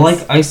jazz?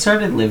 Well, I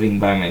started living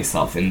by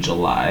myself in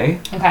July.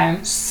 Okay.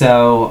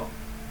 So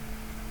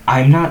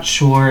I'm not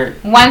sure.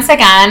 Once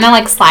again,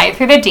 slide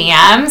through the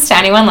DMs to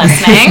anyone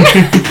listening.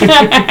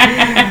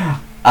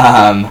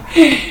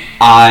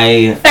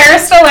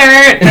 Thirst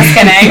alert. Just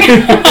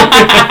kidding.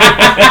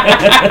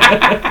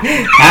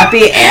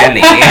 Happy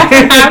Annie.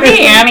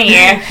 Happy Annie.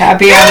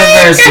 Happy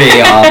anniversary,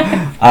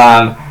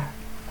 y'all.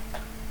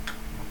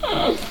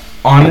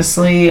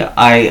 Honestly,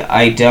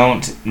 I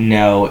don't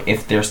know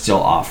if they're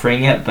still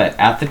offering it, but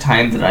at the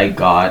time that I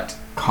got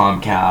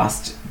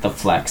Comcast, the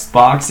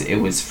Flexbox, it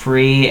was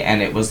free,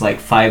 and it was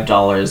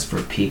 $5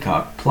 for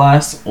Peacock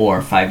Plus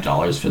or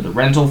 $5 for the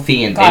rental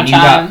fee, and then you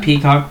got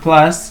Peacock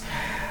Plus.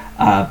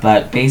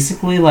 But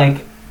basically,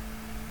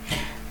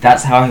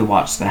 that's how I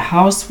watch The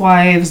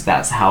Housewives.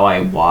 That's how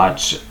I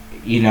watch,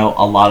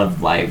 a lot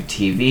of live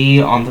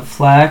TV on the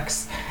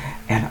Flex.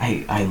 And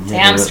I literally...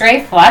 Damn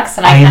straight flex,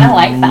 and I kind of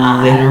like that.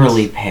 I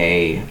literally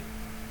pay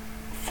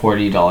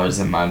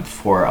 $40 a month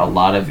for a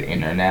lot of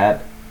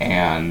internet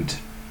and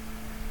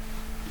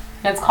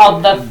It's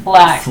called the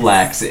Flex.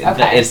 Flex.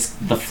 Okay. It's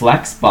the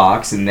Flex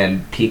box, and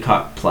then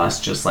Peacock Plus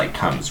just like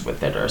comes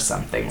with it or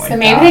something like that. So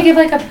maybe they give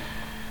like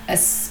a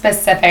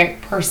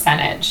specific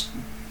percentage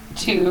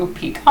to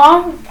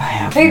Peacock. I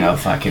have no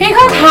fucking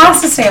Peacock clue.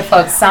 has to stay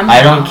afloat somehow.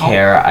 I don't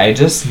care. I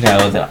just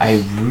know that I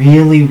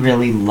really,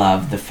 really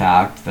love the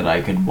fact that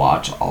I could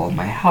watch all of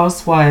my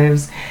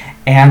Housewives,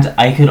 and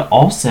I could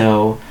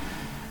also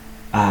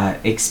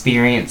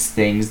experience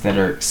things that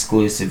are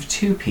exclusive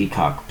to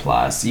Peacock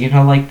Plus. You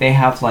know, like they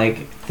have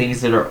like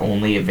things that are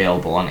only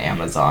available on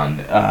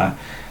Amazon.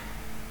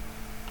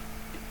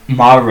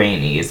 Ma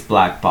Rainey's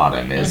Black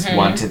Bottom is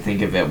one to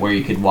think of it, where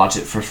you could watch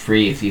it for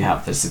free if you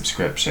have the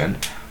subscription.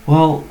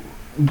 Well,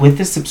 with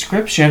the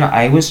subscription,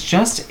 I was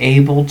just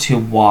able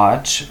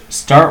to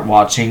start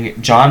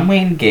watching John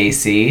Wayne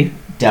Gacy,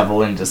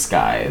 Devil in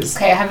Disguise.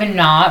 Okay, I have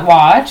not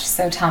watched,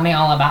 so tell me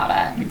all about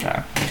it.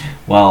 Okay.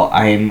 Well,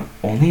 I'm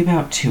only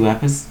about two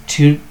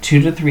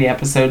to three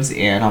episodes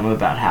in. I'm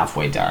about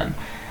halfway done.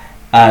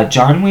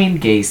 John Wayne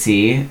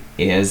Gacy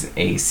is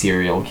a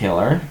serial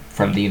killer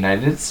from the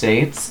United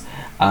States.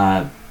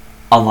 A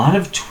lot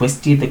of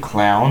Twisty the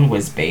Clown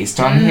was based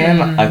on him.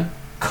 A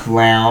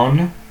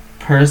clown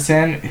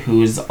person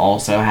who's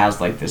also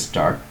has like this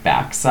dark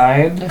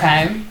backside.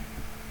 Okay.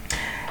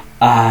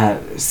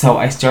 So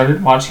I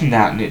started watching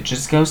that, and it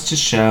just goes to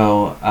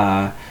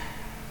show,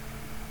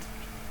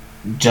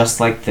 just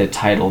like the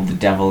title, The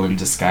Devil in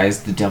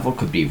Disguise, the devil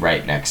could be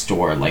right next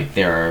door. Like,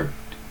 there are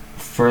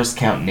first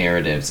count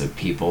narratives of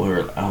people who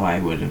are, I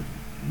would have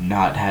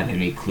not had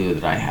any clue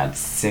that I had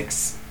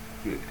 6,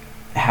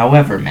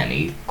 however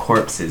many,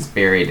 corpses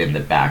buried in the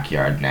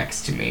backyard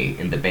next to me,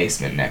 in the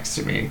basement next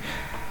to me.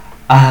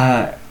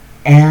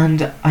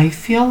 And I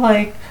feel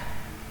like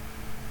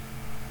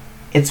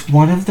it's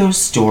one of those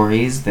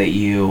stories that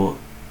you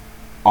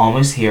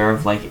almost hear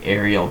of, like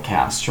Ariel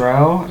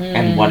Castro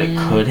and what it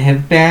could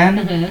have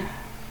been.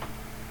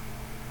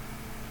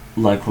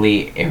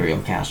 Luckily,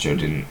 Ariel Castro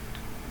didn't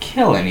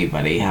kill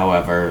anybody.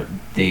 However,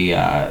 the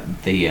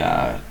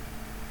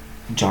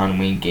John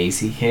Wayne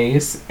Gacy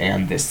case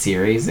and this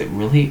series, it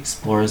really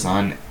explores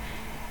on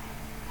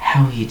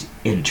how he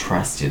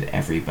entrusted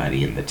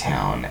everybody in the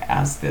town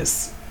as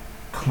this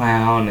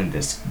clown and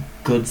this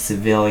good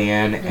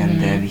civilian,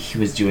 and then he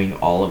was doing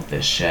all of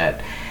this shit.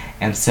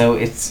 And so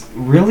it's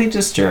really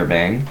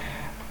disturbing,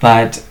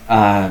 but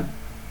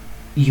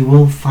you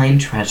will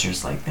find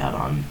treasures like that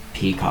on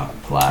Peacock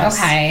Plus.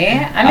 Okay,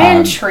 I'm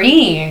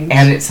intrigued.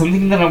 And it's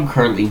something that I'm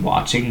currently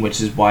watching,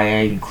 which is why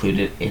I include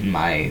it in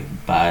my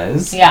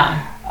buzz.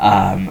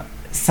 Yeah.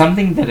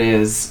 Something that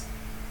is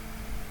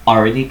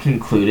already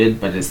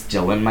concluded but is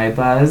still in my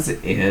buzz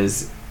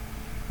is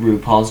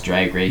RuPaul's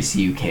Drag Race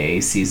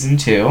UK Season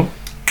 2.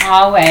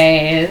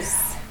 Always.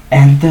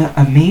 And the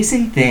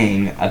amazing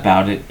thing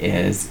about it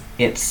is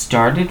it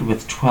started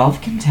with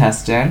 12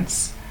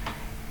 contestants.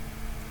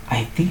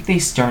 I think they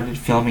started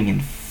filming in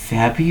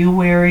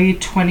February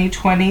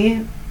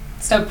 2020.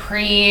 So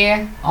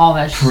all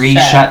this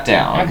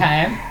Pre-shutdown.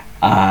 Okay.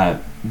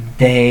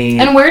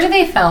 And where do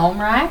they film,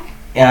 Rack?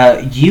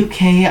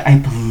 UK, I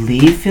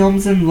believe,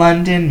 films in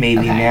London,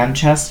 maybe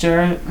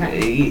Manchester,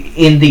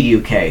 in the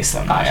UK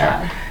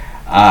somewhere.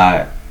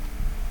 Gotcha.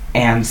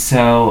 And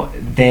so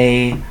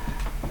they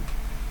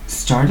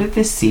started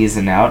this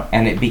season out,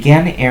 and it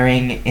began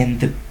airing in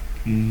the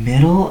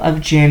middle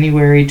of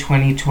January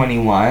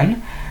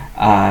 2021.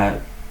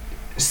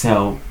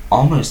 So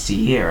almost a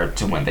year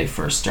to when they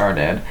first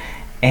started.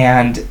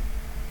 And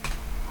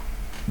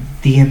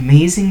the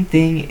amazing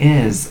thing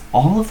is,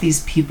 all of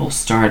these people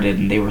started,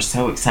 and they were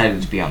so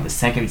excited to be on the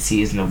second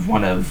season of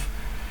one of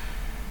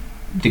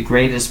the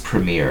greatest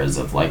premieres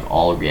of like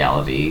all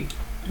reality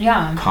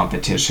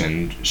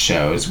competition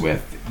shows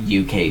with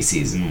UK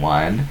Season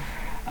 1.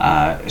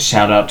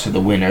 Shout out to the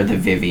winner, the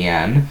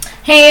Vivienne.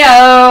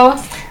 Heyo!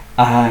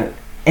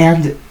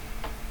 And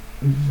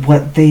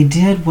what they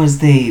did was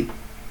they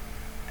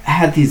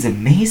had these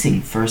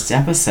amazing first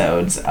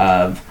episodes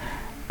of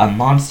a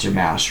Monster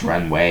Mash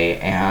runway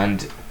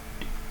and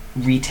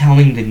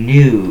retelling the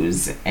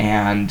news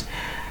and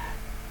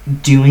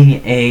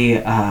doing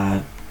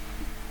a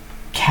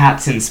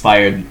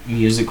Cats-inspired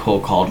musical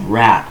called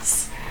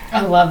Rats.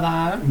 I love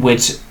that.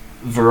 Which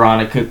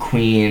Veronica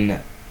Green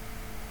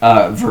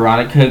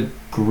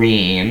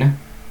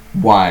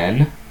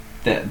won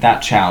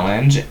that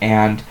challenge,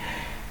 and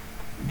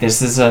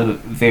this is a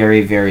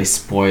very, very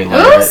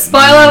spoiler.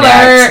 Spoiler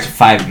next alert!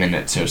 5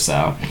 minutes or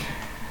so.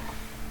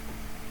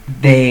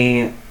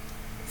 They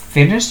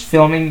finished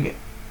filming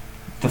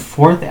the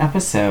 4th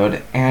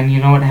episode, and you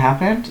know what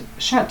happened?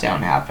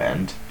 Shutdown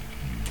happened.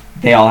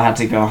 They all had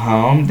to go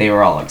home. They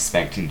were all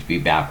expecting to be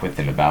back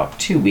within about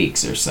 2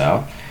 weeks or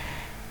so.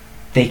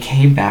 They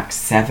came back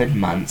 7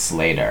 months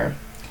later.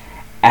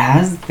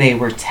 As they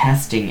were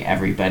testing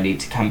everybody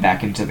to come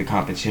back into the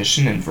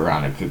competition, and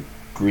Veronica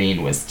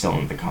Green was still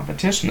in the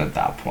competition at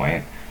that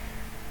point,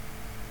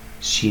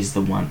 she's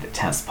the one that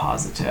tests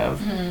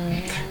positive.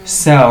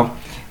 So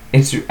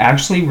It's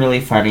actually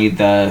really funny.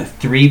 The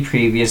 3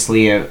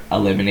 previously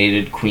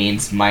eliminated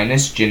queens,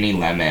 minus Ginny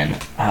Lemon.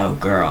 Oh,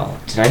 girl.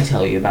 Did I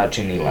tell you about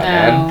Ginny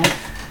Lemon?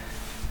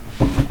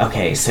 No.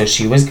 Okay, so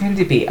she was going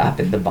to be up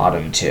in the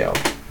bottom 2.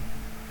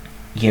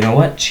 You know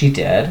what she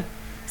did?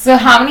 So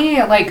how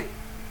many, like,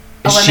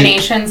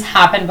 eliminations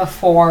happened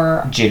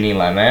before? Ginny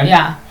Lemon?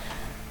 Yeah.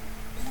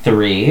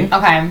 3.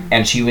 Okay.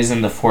 And she was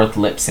in the 4th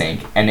lip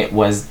sync. And it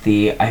was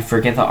I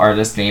forget the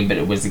artist name, but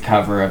it was the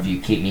cover of You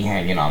Keep Me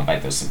Hanging On by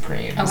the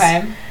Supremes.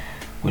 Okay.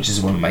 Which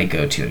is one of my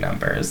go-to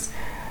numbers.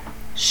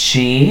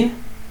 She,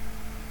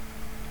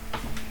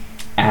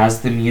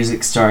 as the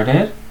music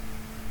started,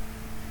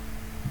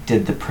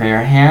 did the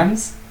prayer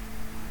hands,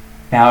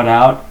 bowed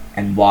out,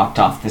 and walked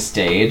off the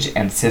stage,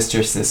 and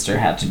Sister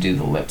had to do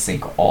the lip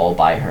sync all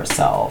by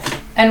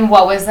herself. And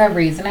what was the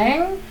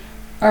reasoning?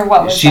 Or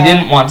what was She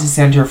didn't want to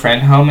send her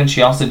friend home, and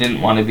she also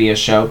didn't want to be a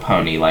show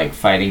pony, like,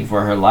 fighting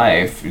for her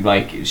life.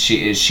 Like,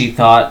 she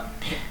thought,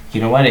 you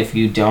know what, if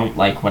you don't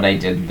like what I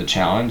did in the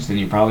challenge, then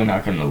you're probably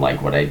not going to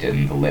like what I did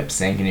in the lip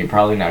sync, and you're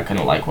probably not going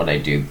to like what I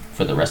do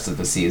for the rest of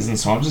the season,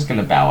 so I'm just going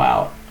to bow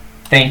out.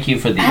 Thank you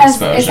for the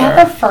exposure. Is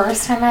that the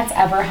first time that's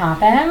ever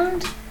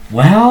happened?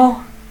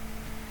 Well,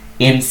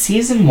 in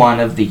season 1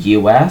 of the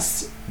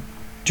U.S.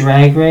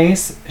 Drag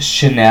Race,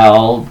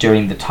 Chanel,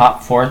 during the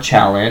top 4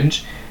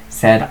 challenge,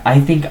 said, I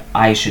think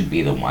I should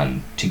be the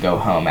one to go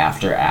home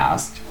after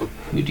asked,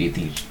 who do you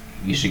think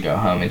you should go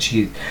home? And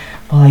she,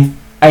 well,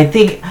 I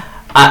think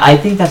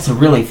that's a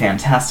really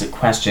fantastic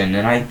question,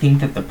 and I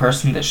think that the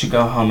person that should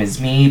go home is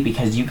me,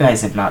 because you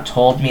guys have not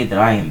told me that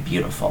I am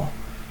beautiful.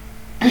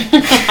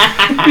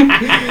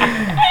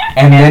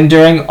 And then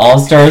during All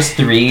Stars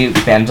 3,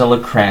 Ben de la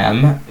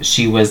Creme,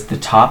 she was the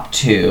top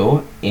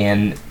 2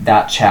 in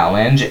that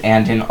challenge,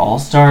 and in All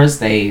Stars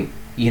they,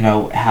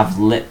 have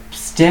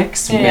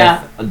lipsticks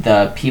with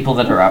the people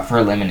that are up for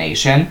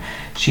elimination.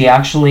 She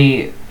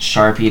actually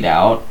Sharpied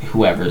out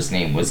whoever's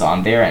name was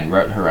on there and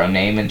wrote her own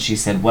name, and she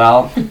said,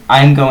 well,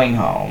 I'm going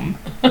home.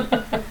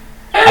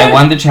 I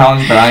won the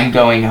challenge, but I'm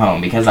going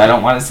home because I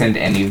don't want to send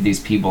any of these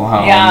people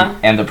home. Yeah.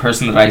 And the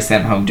person that I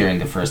sent home during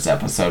the first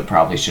episode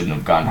probably shouldn't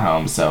have gone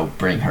home, so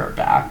bring her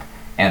back.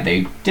 And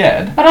they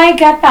did. But I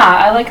get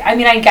that.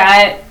 I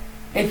get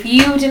if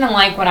you didn't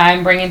like what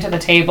I'm bringing to the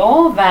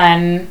table,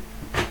 then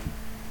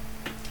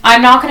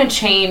I'm not going to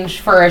change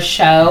for a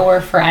show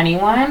or for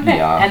anyone.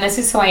 Yeah. And this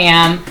is who I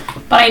am.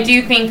 But I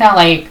do think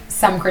that,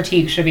 some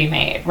critique should be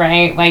made,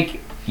 right?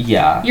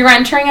 Yeah. You're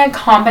entering a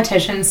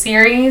competition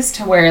series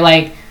to where,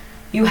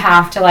 you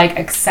have to,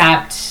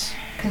 accept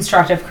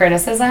constructive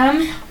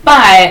criticism.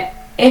 But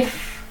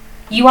if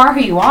you are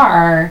who you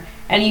are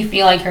and you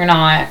feel like you're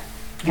not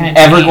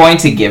going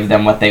to give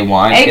them what they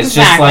want, exactly. It's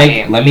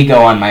just let me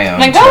go on my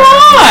own terms. Go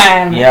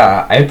on!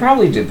 Yeah, I'd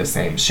probably do the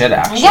same shit,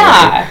 actually.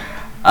 Yeah.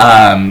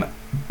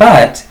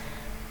 But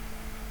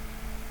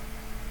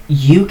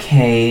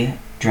UK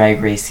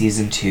Drag Race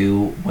Season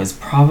 2 was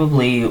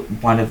probably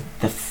one of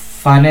the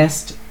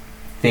funnest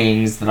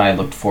things that I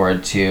looked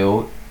forward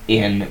to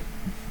in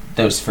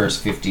those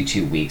first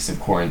 52 weeks of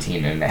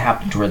quarantine, and it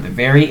happened toward the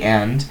very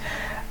end.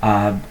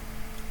 The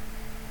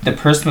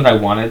person that I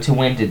wanted to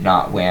win did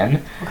not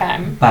win,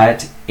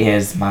 but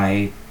is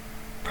my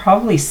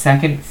probably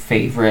second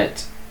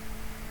favorite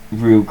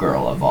Rue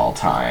girl of all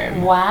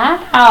time.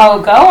 Wow,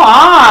 go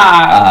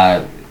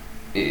on!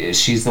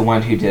 She's the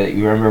one who did.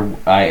 You remember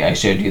I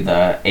showed you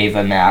the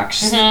Ava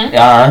Max? Mm-hmm.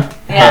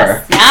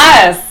 Her.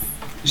 Yes.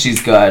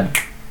 She's good.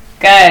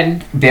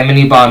 Good.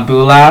 Bimini Bon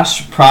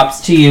Boulash,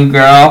 props to you,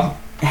 girl.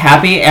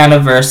 Happy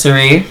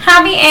anniversary.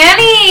 Happy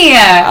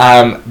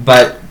Annie!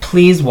 But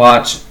please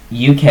watch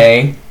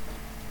UK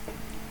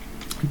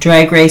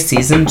Drag Race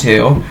Season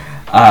 2.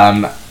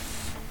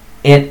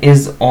 It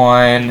is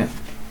on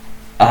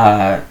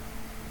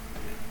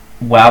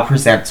WoW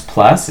Presents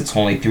Plus. It's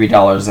only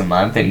 $3 a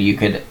month, and you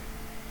could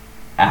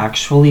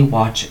actually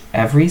watch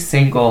every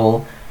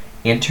single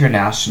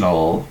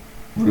international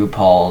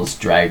RuPaul's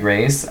Drag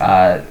Race.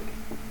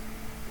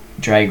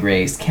 Drag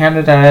Race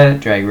Canada,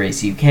 Drag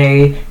Race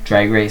UK,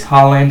 Drag Race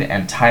Holland,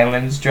 and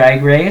Thailand's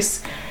Drag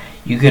Race.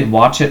 You could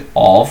watch it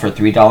all for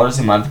 $3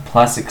 a month,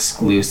 plus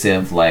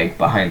exclusive,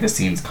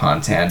 behind-the-scenes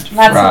content.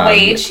 That's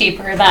way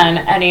cheaper than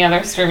any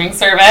other streaming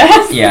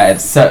service. Yeah,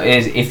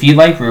 if you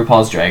like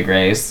RuPaul's Drag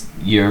Race,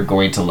 you're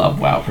going to love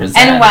WoW Presents.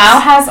 And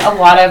WoW has a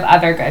lot of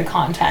other good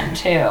content,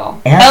 too.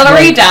 And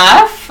Hilary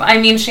Duff,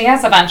 she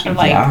has a bunch of,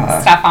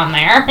 stuff on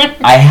there.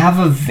 I have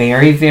a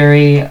very,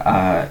 very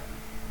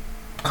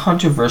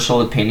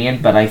controversial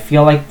opinion, but I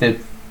feel like the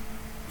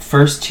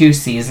first 2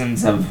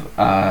 seasons of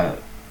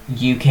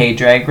UK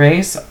Drag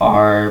Race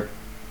are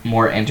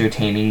more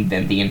entertaining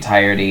than the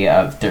entirety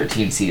of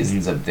 13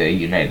 seasons of the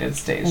United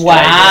States Drag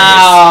Race.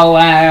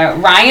 Wow.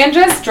 Ryan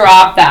just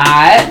dropped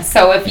that.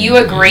 So if you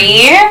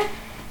agree,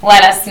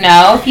 let us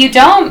know. If you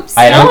don't,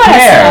 still I don't let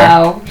care. us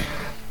know.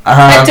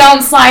 But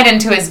don't slide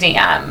into his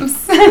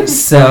DMs.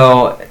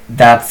 So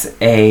that's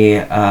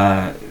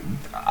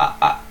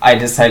I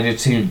decided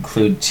to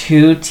include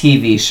 2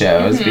 TV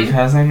shows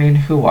because,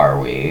 who are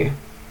we?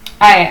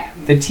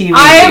 the TV.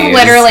 I've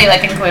literally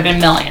like included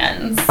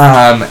millions.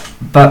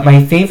 But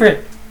my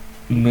favorite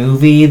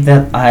movie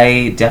that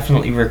I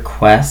definitely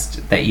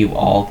request that you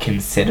all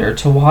consider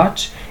to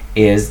watch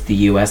is The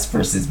U.S.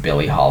 versus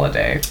Billie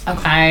Holiday.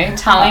 Okay,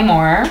 tell me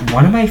more.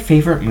 One of my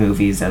favorite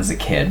movies as a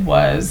kid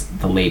was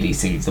The Lady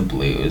Sings the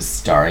Blues,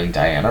 starring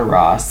Diana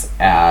Ross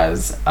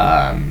as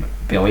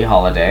Billie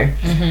Holiday.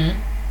 Mm-hmm.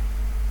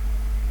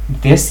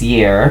 This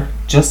year,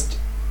 just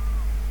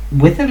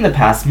within the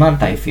past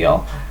month, I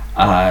feel,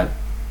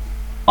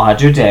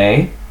 Audra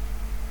Day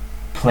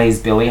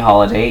plays Billie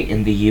Holiday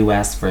in The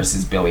U.S.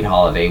 versus Billie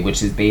Holiday,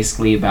 which is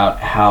basically about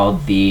how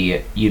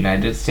the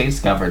United States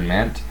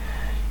government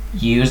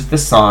used the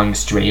song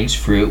Strange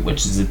Fruit,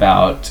 which is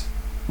about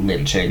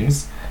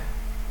lynchings,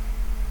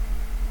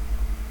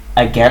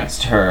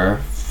 against her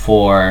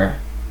for...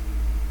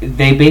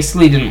 They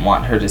basically didn't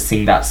want her to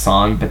sing that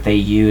song, but they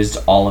used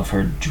all of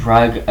her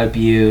drug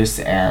abuse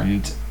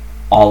and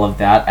all of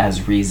that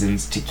as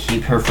reasons to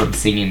keep her from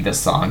singing the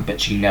song, but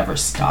she never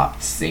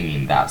stopped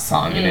singing that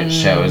song, and it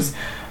shows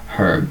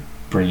her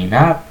bringing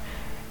up.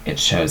 It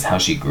shows how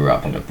she grew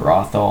up in a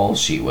brothel.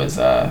 She was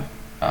not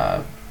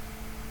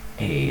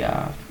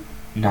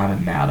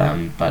a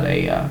madam,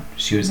 but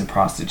she was a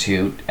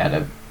prostitute at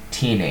a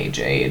teenage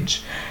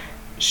age.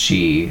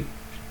 She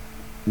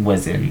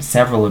was in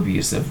several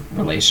abusive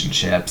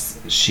relationships.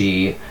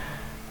 She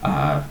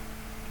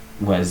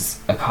was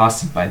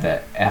accosted by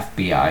the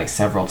FBI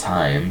several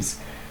times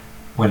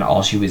when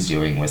all she was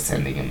doing was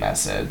sending a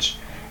message.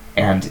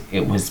 And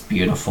it was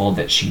beautiful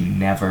that she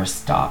never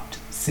stopped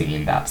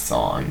singing that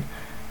song.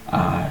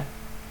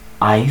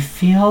 I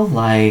feel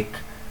like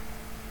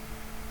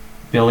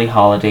Billie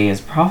Holiday is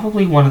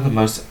probably one of the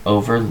most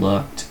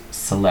overlooked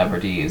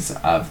celebrities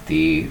of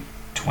the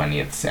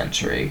 20th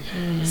century.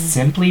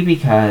 Simply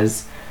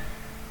because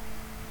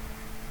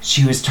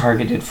she was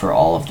targeted for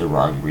all of the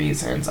wrong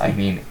reasons. I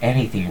mean,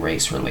 anything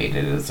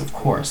race-related is, of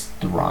course,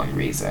 the wrong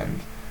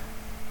reason.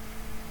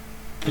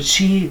 But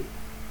she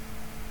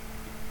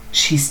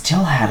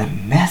still had a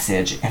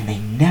message, and they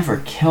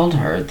never killed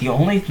her. The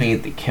only thing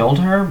that killed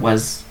her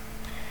was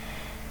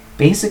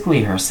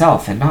basically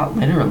herself, and not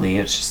literally.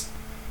 It's just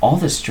all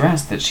the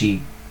stress that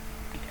she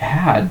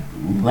had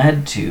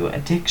led to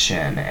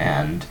addiction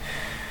and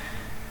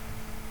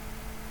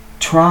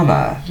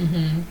trauma.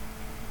 Mm-hmm.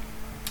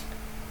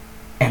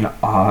 And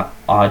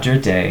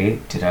Audra Day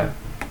did a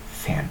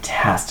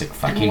fantastic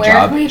fucking Where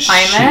job. can we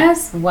find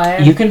this?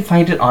 What? You can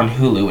find it on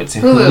Hulu. It's a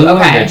Hulu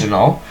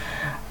original.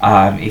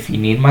 If you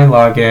need my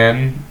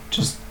login,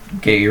 just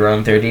get your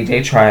own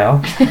 30-day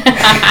trial.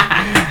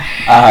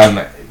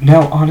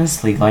 No,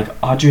 honestly, like,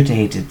 Audra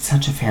Day did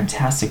such a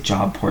fantastic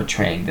job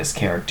portraying this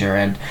character,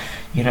 and,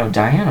 you know,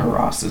 Diana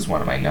Ross is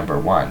one of my number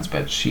ones,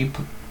 but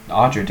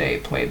Audra Day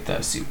played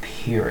the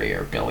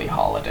superior Billie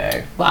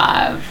Holiday.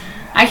 Love.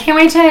 I can't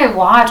wait to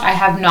watch. I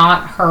have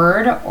not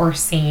heard or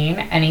seen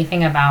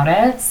anything about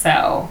it,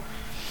 so...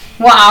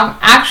 Well,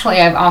 actually,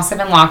 I've also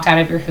been locked out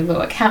of your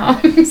Hulu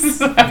account,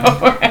 so...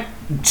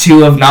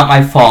 Two of not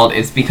my fault.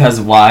 It's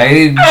because why?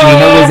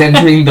 Gina was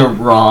entering the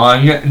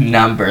wrong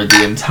number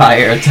the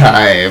entire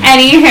time.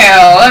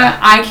 Anywho,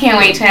 I can't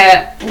wait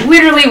to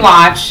literally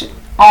watch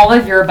all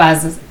of your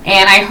buzzes,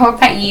 and I hope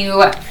that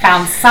you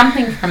found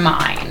something from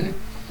mine.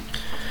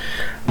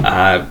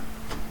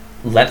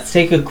 Let's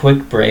take a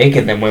quick break,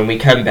 and then when we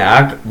come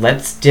back,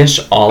 let's dish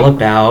all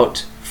about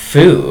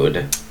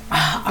food.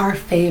 Our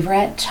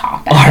favorite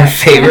topic. Our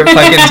favorite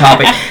fucking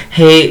topic.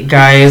 Hey,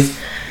 guys.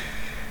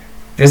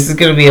 This is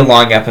going to be a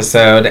long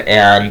episode,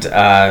 and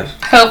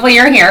hopefully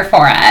you're here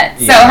for it.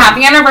 So,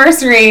 happy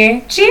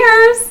anniversary.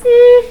 Cheers.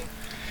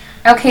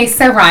 Okay,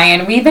 so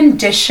Ryan, we've been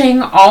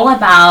dishing all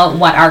about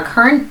what our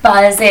current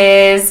buzz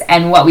is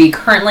and what we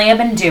currently have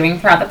been doing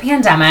throughout the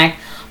pandemic,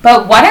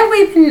 but what have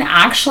we been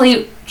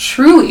actually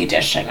truly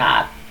dishing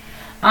up?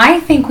 I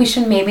think we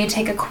should maybe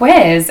take a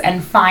quiz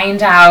and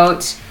find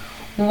out,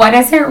 what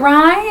is it,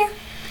 Ryan?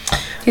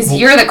 Because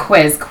you're the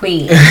quiz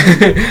queen.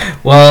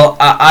 Well,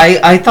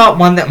 I thought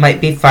one that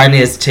might be fun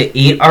is to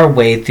eat our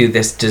way through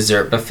this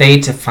dessert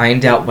buffet to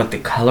find out what the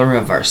color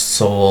of our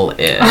soul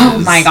is.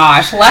 Oh my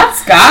gosh,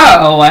 let's go.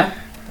 All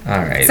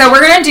right. So we're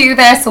going to do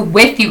this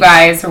with you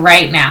guys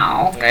right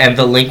now. And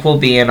the link will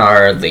be in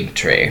our link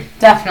tree.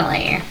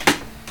 Definitely.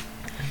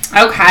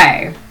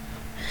 Okay.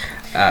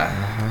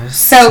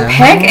 So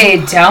pick a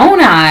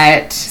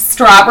donut.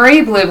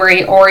 Strawberry,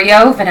 blueberry,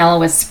 Oreo, vanilla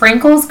with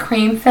sprinkles,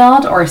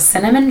 cream-filled, or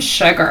cinnamon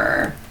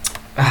sugar.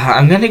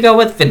 I'm going to go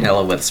with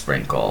vanilla with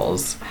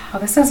sprinkles. Oh,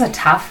 this is a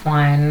tough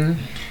one.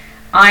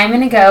 I'm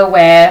going to go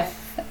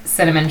with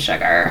cinnamon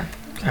sugar.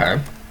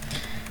 Okay.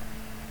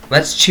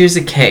 Let's choose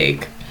a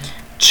cake.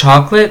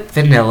 Chocolate,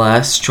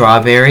 vanilla,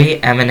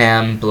 strawberry,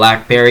 M&M,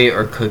 blackberry,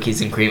 or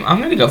cookies and cream. I'm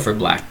going to go for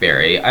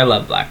blackberry. I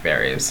love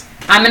blackberries.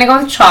 I'm going to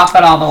go with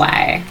chocolate all the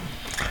way.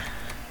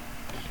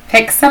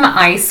 Pick some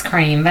ice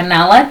cream.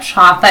 Vanilla,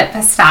 chocolate,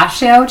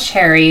 pistachio,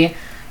 cherry,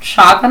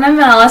 chocolate and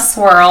vanilla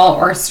swirl,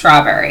 or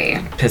strawberry.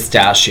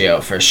 Pistachio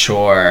for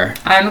sure.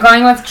 I'm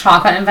going with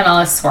chocolate and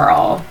vanilla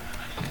swirl.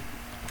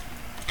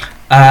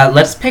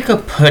 Let's pick a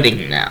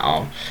pudding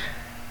now.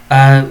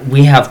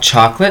 We have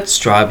chocolate,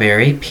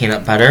 strawberry,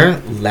 peanut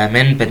butter,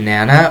 lemon,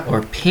 banana,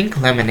 or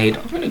pink lemonade.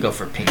 I'm going to go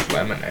for pink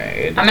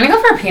lemonade. I'm going to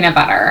go for peanut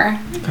butter.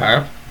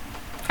 Okay.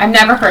 I've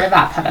never heard of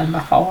that pudding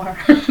before.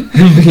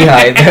 Me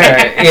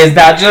either. Is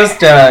that just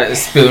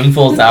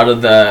spoonfuls out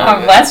of the...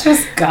 Oh, let's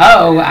just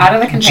go out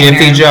of the container.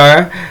 Jiffy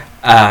jar.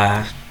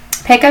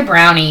 Pick a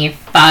brownie.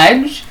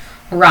 Fudge,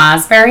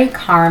 raspberry,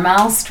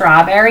 caramel,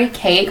 strawberry,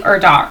 cake, or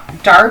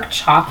dark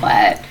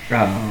chocolate.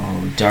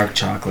 Oh, dark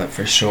chocolate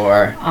for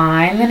sure.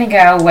 I'm going to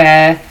go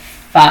with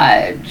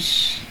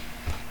fudge.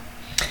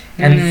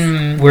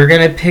 And we're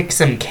going to pick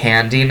some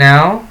candy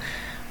now.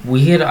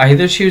 We could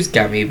either choose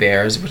gummy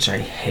bears, which I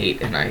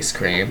hate in ice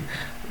cream,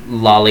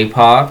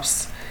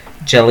 lollipops,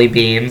 jelly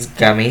beans,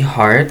 gummy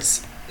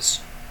hearts,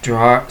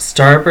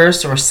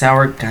 Starburst, or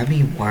sour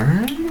gummy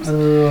worms?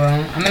 Ooh,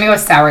 I'm going to go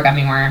with sour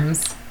gummy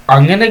worms.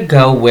 I'm going to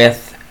go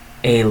with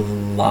a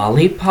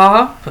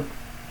lollipop,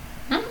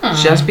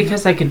 just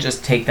because I could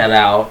just take that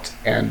out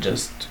and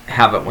just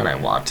have it when I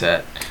want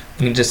it.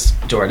 I can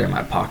just store it in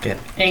my pocket.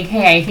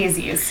 AKA, he's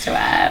used to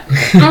it.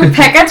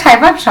 Pick a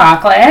type of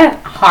chocolate.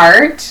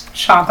 Heart,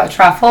 chocolate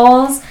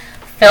truffles,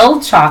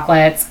 filled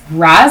chocolates,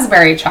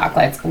 raspberry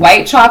chocolates,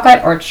 white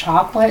chocolate, or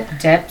chocolate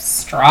dipped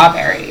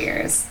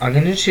strawberries. I'm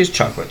going to choose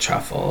chocolate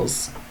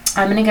truffles.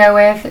 I'm going to go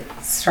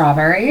with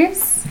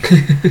strawberries.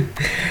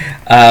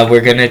 We're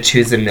going to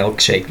choose a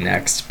milkshake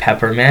next.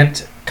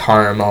 Peppermint,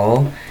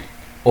 caramel,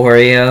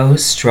 Oreo,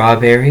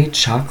 strawberry,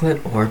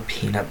 chocolate, or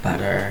peanut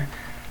butter.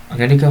 I'm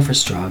going to go for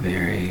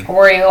strawberry.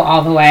 Oreo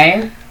all the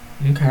way.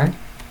 Okay.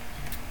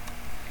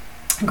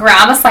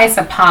 Grab a slice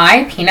of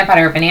pie, peanut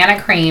butter,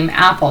 banana cream,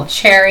 apple,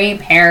 cherry,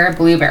 pear,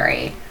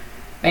 blueberry.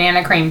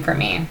 Banana cream for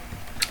me.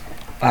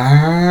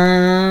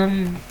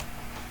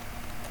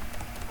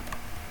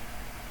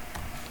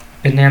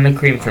 Banana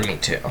cream for me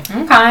too.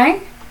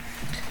 Okay.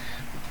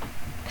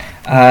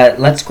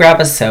 Let's grab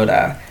a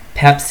soda.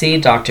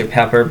 Pepsi, Dr.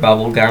 Pepper,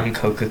 bubblegum,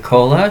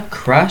 Coca-Cola,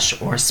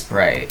 Crush, or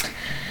Sprite.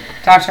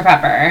 Dr.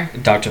 Pepper.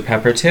 Dr.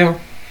 Pepper too.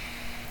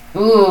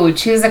 Ooh,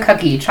 choose a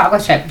cookie.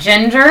 Chocolate chip.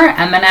 Ginger,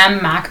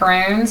 M&M,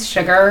 macaroons,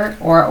 sugar,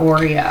 or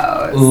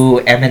Oreos. Ooh,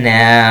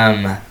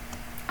 M&M.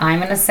 I'm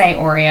going to say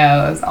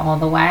Oreos all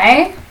the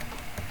way.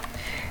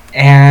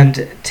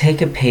 And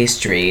take a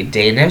pastry.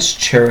 Danish,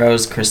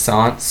 churros,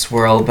 croissant,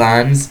 swirl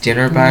buns,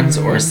 dinner buns,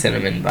 or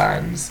cinnamon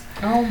buns.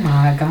 Oh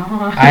my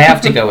god. I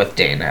have to go with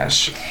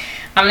Danish.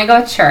 I'm going to go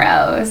with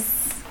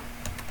churros.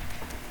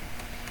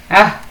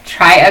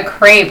 Try a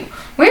crepe.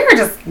 We were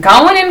just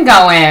going and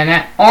going.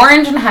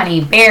 Orange and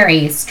honey,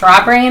 berry,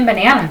 strawberry and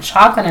banana,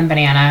 chocolate and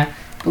banana,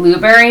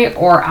 blueberry,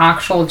 or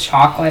actual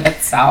chocolate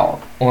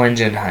itself. Orange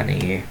and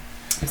honey.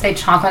 Say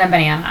chocolate and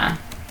banana.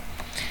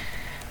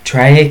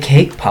 Try a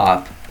cake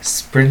pop.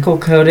 Sprinkle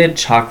coated,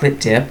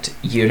 chocolate dipped,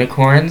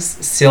 unicorns,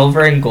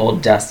 silver and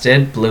gold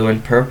dusted, blue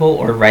and purple,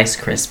 or Rice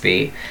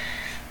Krispie.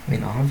 I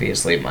mean,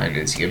 obviously mine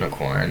is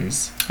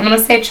unicorns. I'm going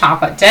to say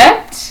chocolate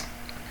dipped.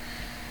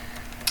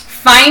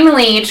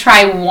 Finally,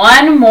 try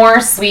one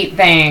more sweet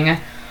thing.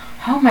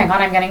 Oh my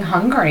god, I'm getting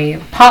hungry.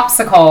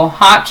 Popsicle,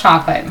 hot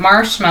chocolate,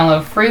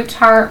 marshmallow, fruit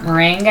tart,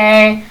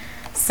 meringue,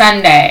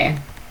 sundae,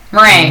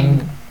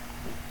 meringue.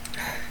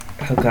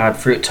 Oh god,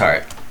 fruit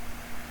tart.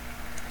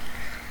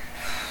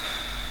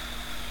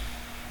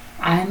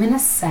 I'm going to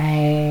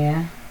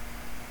say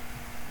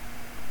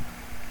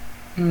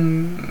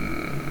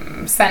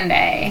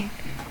sundae.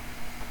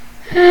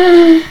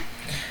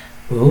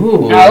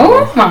 Ooh.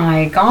 Oh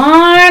my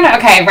god.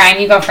 Okay,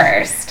 Ryan, you go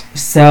first.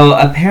 So,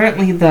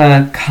 apparently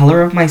the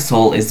color of my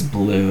soul is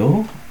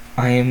blue.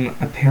 I'm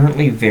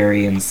apparently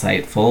very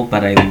insightful,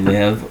 but I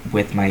live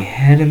with my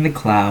head in the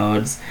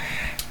clouds.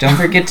 Don't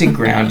forget to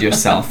ground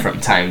yourself from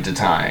time to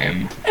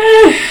time.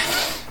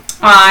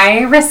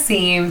 I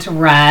received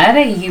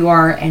red. You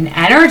are an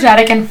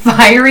energetic and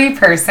fiery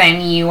person.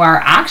 You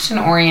are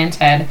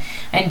action-oriented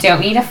and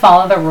don't need to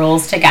follow the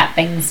rules to get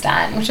things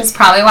done, which is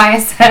probably why I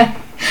said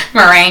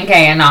meringue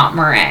and not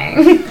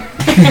meringue.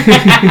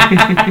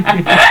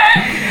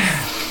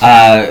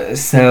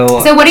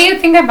 So what do you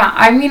think about,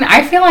 I mean,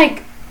 I feel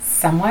like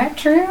somewhat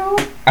true.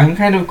 I'm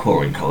kind of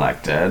cool and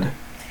collected.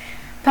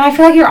 But I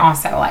feel like you're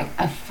also like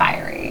a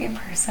fiery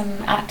person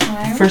at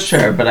times. For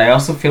sure, but I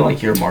also feel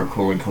like you're more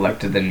cool and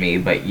collected than me,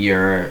 but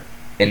your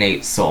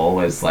innate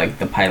soul is like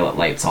the pilot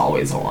light's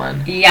always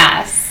on.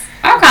 Yes.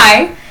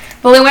 Okay.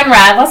 Blue and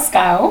red, let's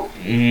go.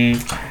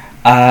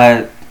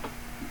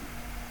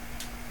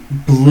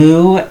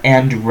 Blue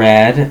and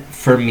red,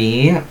 for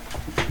me,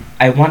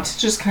 I want to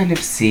just kind of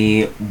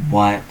see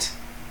what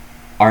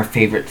our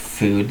favorite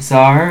foods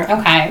are.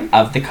 Okay.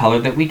 Of the color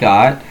that we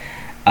got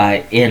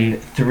in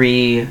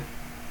 3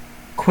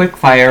 quick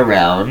fire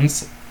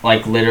rounds.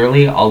 Like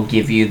literally, I'll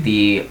give you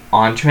the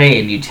entree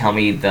and you tell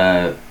me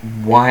the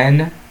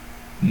one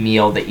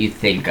meal that you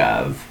think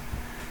of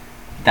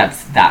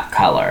that's that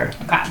color.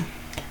 Okay.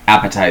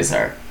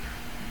 Appetizer.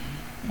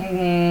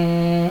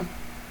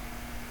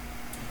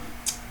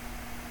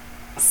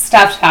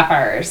 Stuffed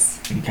peppers.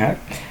 Okay.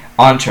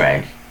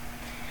 Entree.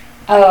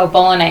 Oh,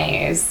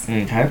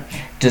 bolognese. Okay.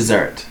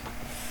 Dessert.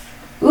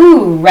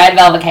 Ooh, red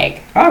velvet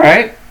cake. All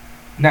right.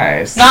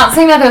 Nice. Not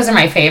saying that those are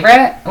my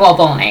favorite. Well,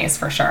 bolognese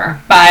for sure.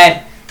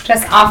 But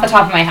just off the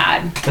top of my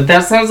head. But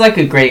that sounds like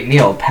a great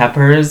meal.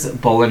 Peppers,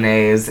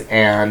 bolognese,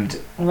 and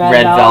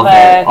red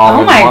velvet all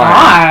oh in my one.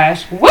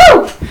 gosh.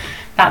 Woo!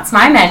 That's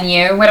my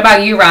menu. What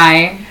about you,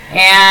 Rye?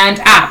 And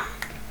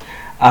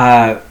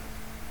app.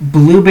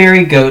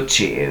 Blueberry goat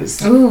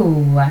cheese.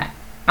 Ooh.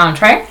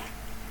 Entree?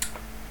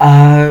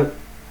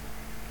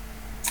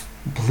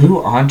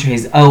 Blue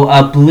entrees. Oh,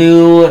 a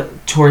blue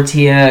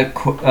tortilla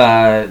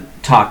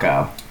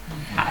taco.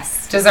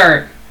 Yes.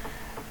 Dessert.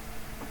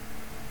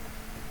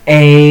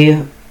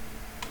 A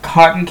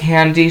cotton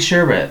candy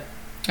sherbet.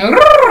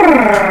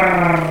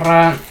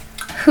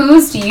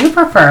 Whose do you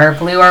prefer,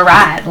 blue or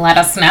red? Let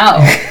us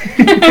know.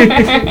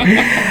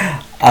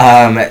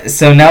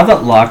 So now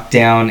that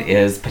lockdown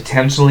is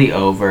potentially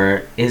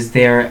over, is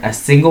there a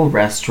single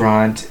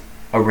restaurant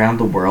around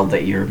the world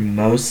that you're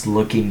most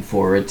looking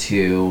forward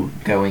to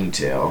going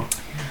to?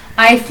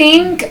 I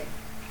think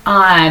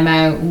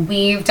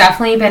we've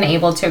definitely been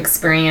able to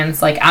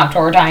experience like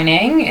outdoor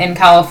dining in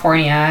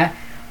California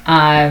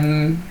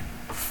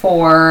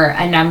for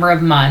a number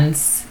of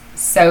months.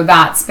 So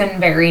that's been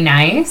very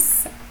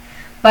nice.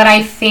 But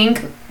I think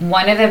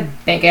one of the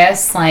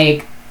biggest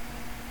like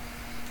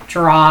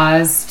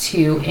draws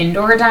to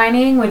indoor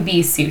dining would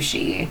be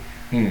sushi.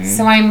 Mm-hmm.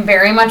 So I'm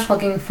very much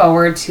looking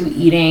forward to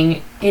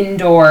eating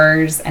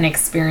indoors and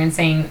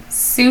experiencing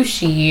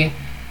sushi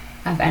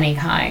of any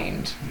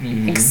kind.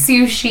 Mm-hmm. Like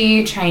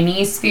sushi,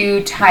 Chinese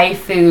food, Thai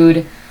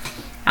food,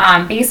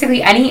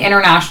 basically any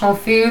international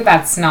food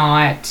that's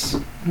not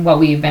what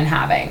we've been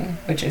having,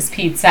 which is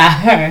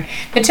pizza.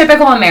 The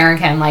typical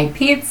American, like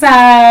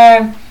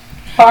pizza,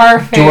 bar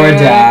food,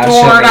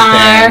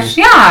 DoorDash.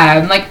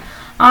 Yeah, like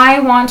I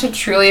want to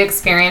truly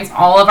experience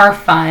all of our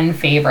fun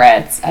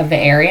favorites of the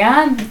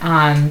area,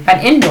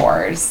 but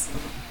indoors.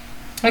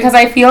 Because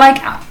I feel like,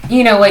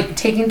 like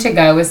taking to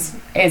go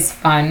is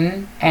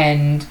fun,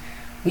 and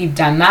we've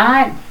done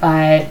that,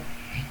 but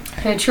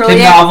to truly...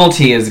 The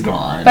novelty is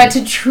gone. But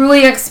to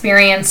truly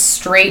experience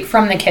straight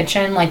from the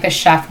kitchen like the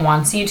chef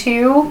wants you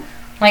to,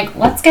 like,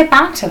 let's get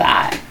back to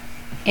that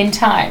in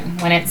time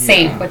when it's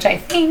safe, which I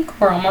think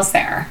we're almost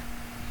there.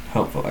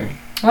 Hopefully.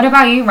 What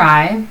about you,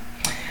 Rye?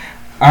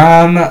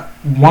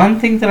 One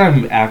thing that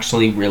I'm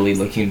actually really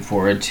looking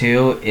forward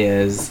to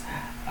is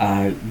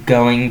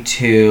going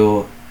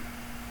to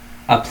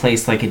a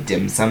place like a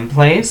dim sum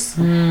place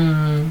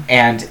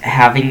and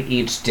having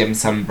each dim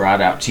sum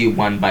brought out to you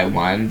one by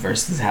one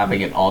versus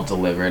having it all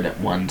delivered at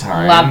one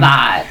time. Love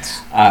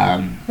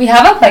that. We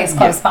have a place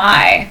close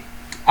by.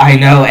 I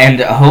know, and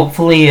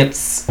hopefully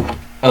it's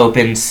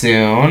open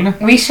soon.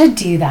 We should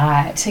do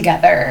that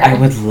together. I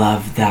would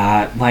love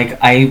that. Like,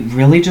 I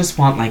really just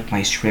want, like,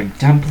 my shrimp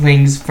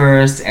dumplings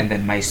first, and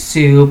then my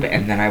soup,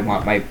 and then I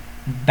want my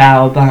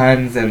bao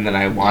buns, and then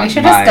I want we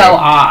should just go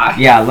off.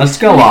 Yeah, let's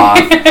go off.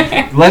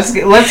 Let's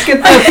get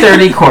the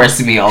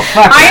 30-course meal.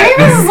 Fuck I think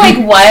this is, like,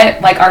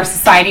 what, like, our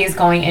society is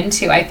going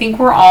into. I think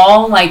we're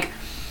all, like,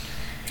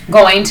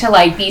 going to,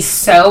 like, be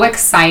so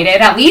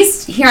excited, at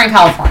least here in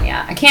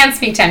California. I can't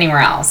speak to anywhere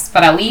else,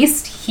 but at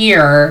least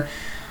here,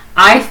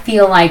 I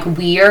feel like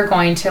we are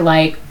going to,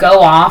 like, go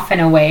off in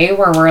a way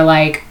where we're,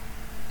 like,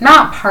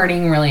 not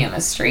partying really in the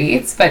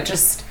streets, but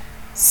just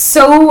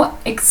so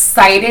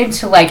excited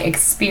to, like,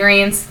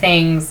 experience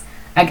things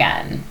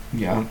again.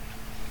 Yeah.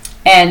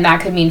 And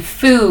that could mean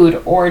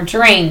food or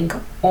drink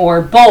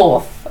or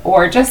both,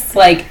 or just,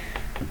 like,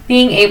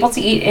 being able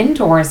to eat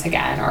indoors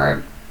again,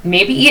 or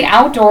maybe eat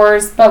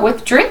outdoors but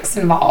with drinks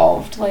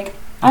involved. Like,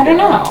 I don't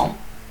know.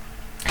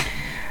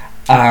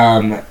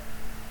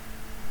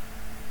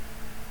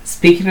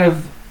 Speaking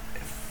of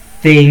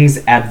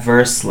things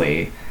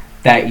adversely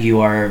that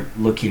you are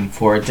looking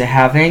forward to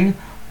having,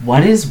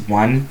 what is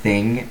one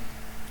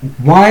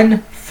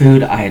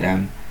food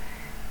item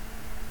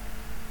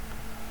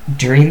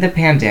during the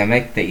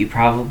pandemic that you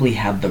probably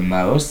had the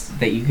most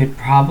that you could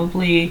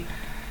probably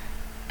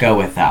go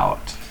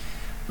without?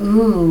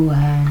 Ooh.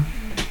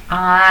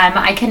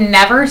 I can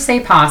never say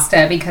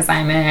pasta because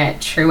I'm a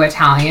true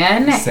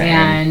Italian. Same.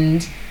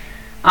 And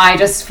I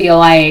just feel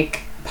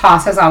like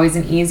pasta is always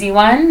an easy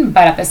one,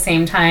 but at the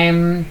same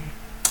time,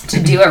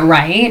 to do it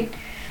right,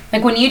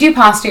 like when you do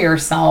pasta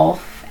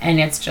yourself and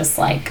it's just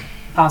like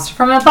pasta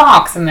from a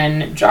box and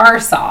then jar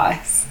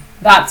sauce,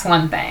 that's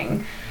one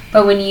thing.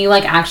 But when you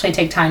like actually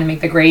take time to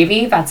make the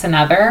gravy, that's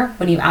another.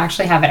 When you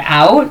actually have it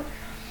out,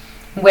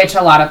 which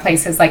a lot of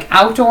places like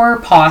outdoor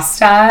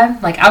pasta,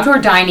 like outdoor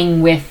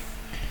dining with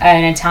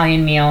an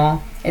Italian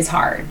meal is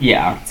hard.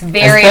 Yeah. It's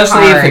very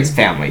especially hard. If it's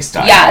family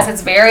style. Yes,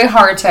 it's very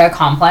hard to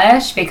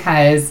accomplish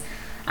because,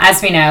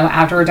 as we know,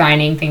 outdoor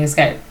dining, things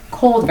get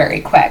cold very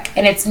quick.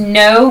 And it's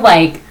no,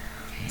 like,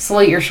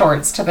 salute your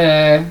shorts to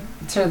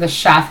the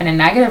chef in a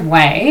negative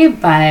way,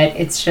 but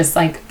it's just,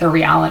 like, the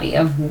reality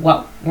of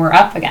what we're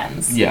up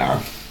against.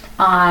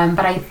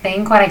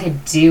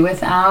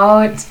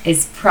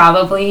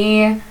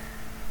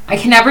 I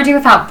can never do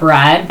without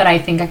bread, but I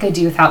think I could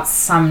do without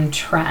some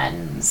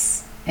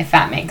trends, if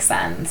that makes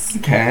sense.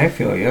 Okay, I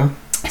feel you.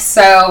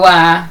 So,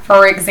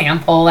 for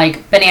example,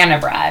 like banana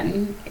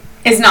bread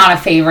is not a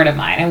favorite of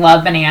mine. I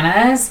love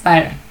bananas,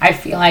 but I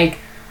feel like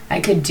I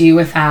could do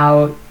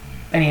without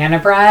banana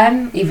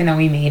bread, even though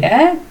we made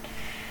it.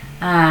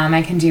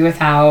 I can do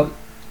without...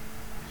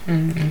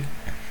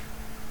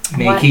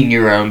 Making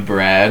your own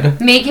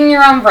bread. Making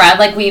your own bread,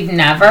 like we've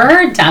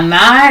never done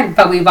that,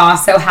 but we've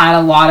also had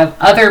a lot of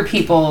other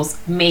people's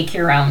make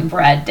your own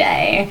bread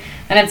day.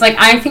 And it's like,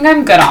 I think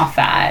I'm good off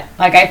that.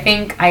 Like, I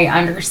think I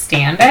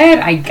understand it.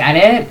 I get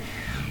it.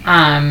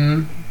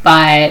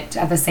 But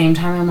at the same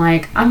time, I'm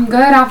like, I'm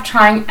good off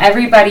trying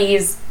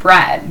everybody's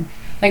bread.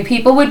 Like,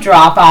 people would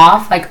drop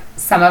off, like,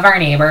 some of our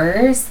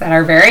neighbors that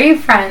are very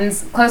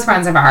close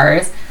friends of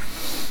ours,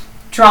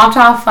 dropped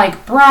off,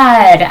 like,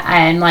 bread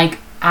and, like,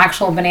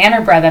 actual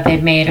banana bread that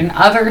they've made and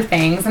other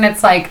things. And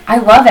it's like, I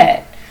love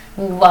it.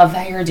 Love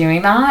that you're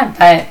doing that.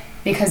 But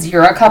because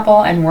you're a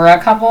couple and we're a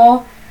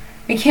couple,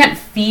 we can't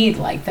feed,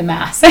 like, the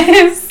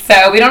masses.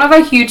 So we don't have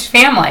a huge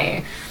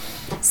family.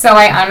 So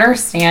I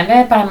understand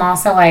it, but I'm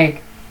also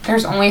like,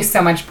 there's only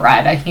so much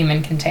bread a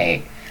human can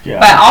take. Yeah.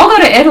 But I'll go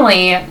to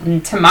Italy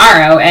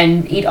tomorrow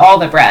and eat all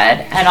the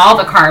bread and all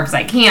the carbs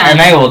I can.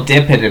 And I will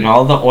dip it in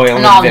all the oil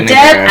and vinegar.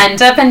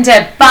 And I'll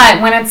dip.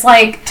 But when it's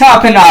like...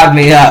 Top and odd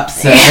me up,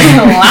 so. Load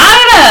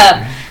it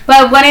up.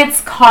 But when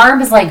it's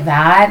carbs like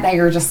that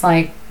you're just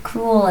like,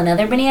 cool,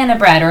 another banana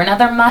bread or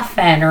another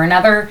muffin or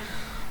another,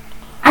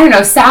 I don't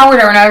know,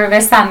 sourdough or another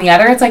this, that, and the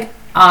other. It's like,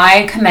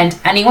 I commend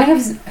anyone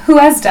who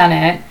has done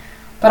it.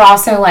 But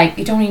also, like,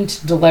 you don't need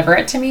to deliver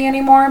it to me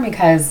anymore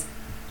because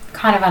I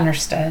kind of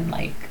understood,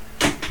 like,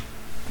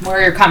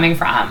 where you're coming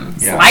from.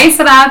 Yeah. Slice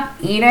it up,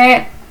 eat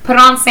it, put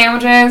it on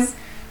sandwiches,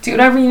 do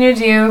whatever you need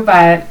to do,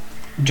 but...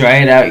 Dry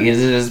it out,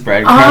 use it as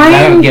breadcrumbs.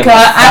 I don't give a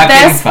fucking At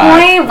this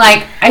point,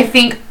 like, I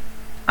think,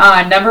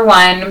 number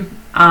one,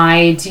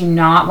 I do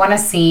not want to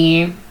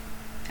see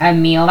a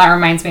meal that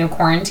reminds me of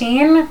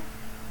quarantine.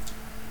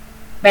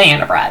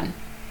 Banana bread.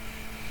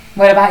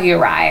 What about you,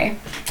 Rye?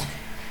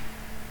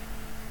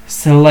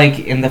 So, like,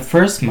 in the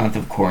first month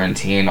of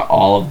quarantine,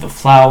 all of the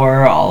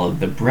flour, all of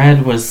the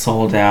bread was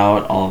sold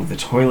out, all of the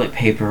toilet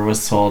paper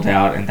was sold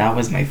out, and that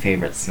was my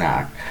favorite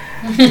snack.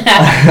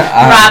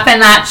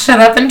 Wrapping that shit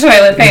up in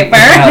toilet paper.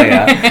 Hell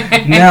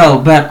yeah.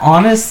 No, but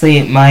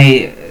honestly,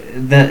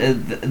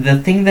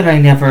 the thing that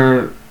I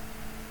never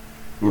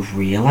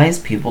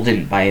realized people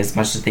didn't buy as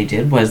much as they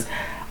did was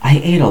I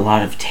ate a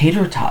lot of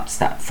tater tots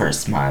that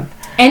first month.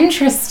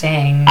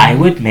 Interesting. I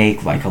would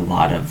make, like, a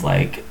lot of,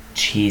 like,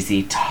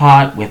 cheesy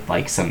tot with,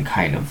 like, some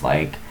kind of,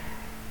 like,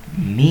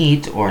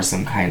 meat or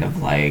some kind of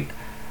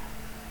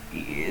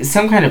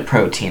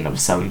protein of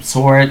some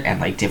sort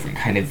and, like, different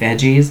kind of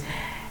veggies.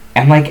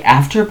 And, like,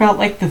 after about,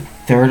 like, the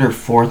third or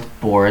fourth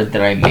board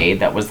that I made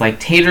that was, like,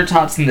 tater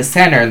tots in the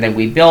center and then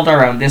we build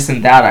our own this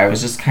and that, I was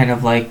just kind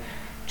of like,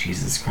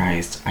 Jesus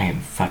Christ, I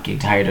am fucking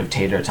tired of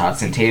tater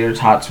tots. And tater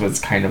tots was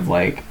kind of,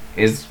 like,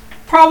 is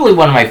probably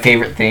one of my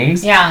favorite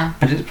things. Yeah.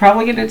 But it's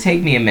probably going to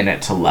take me a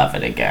minute to love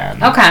it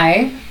again.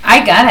 Okay.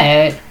 I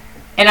get it.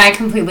 And I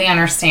completely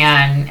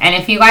understand. And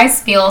if you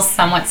guys feel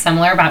somewhat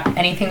similar about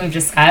anything we've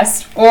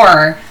discussed,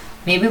 or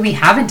maybe we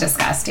haven't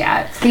discussed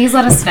yet, please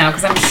let us know,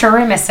 because I'm sure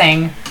we're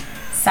missing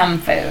some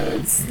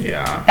foods.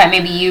 Yeah. That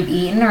maybe you've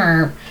eaten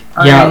or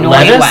are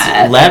annoyed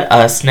with. Let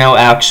us know,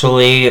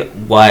 actually,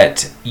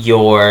 what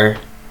your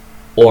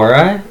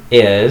aura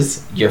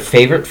is, your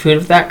favorite food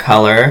of that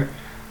color,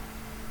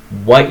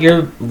 what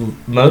you're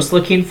most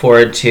looking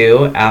forward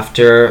to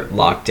after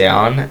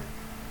lockdown,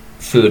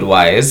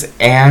 food-wise,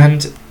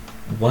 and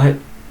what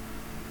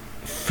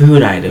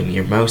food item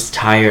you're most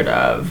tired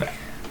of.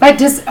 But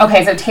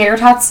so tater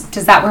tots,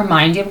 does that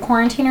remind you of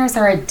quarantine, or is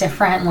there a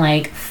different,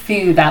 like,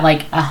 food that,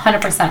 like,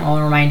 100%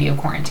 will remind you of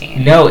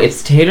quarantine? No,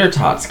 it's tater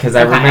tots, because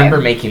I remember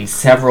making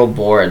several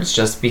boards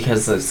just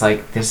because it's,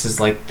 like, this is,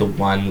 like, the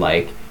one,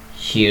 like,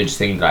 huge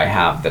thing that I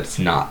have that's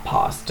not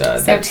pasta.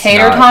 So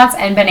tater tots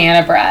and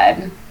banana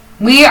bread.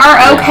 We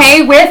are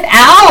okay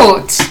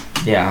without.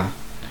 Yeah.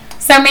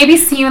 So maybe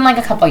see you in, like,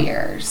 a couple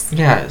years.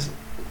 Yes.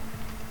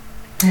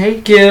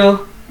 Thank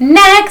you.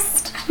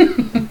 Next.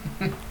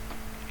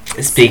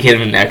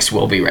 Speaking of next,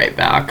 we'll be right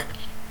back.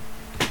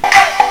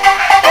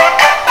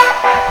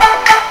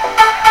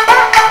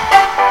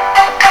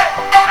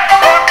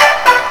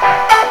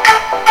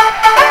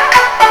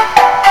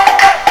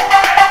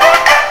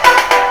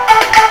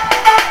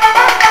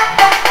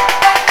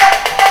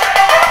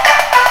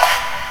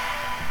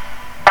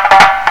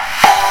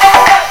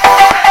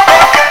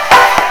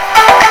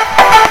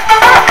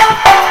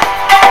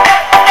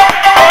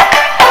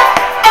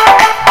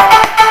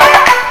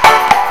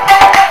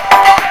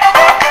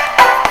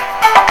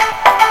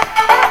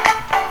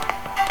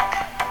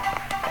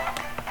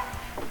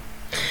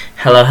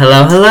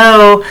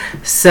 Hello.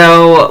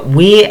 So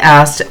we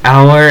asked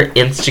our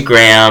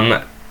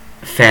Instagram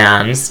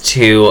fans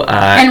to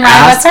and Ryan,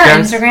 what's our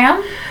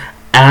Instagram?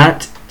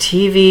 At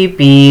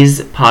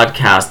TVB's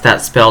podcast.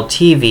 That's spelled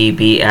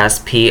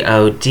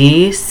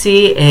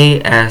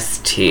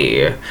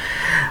TVBspodcast.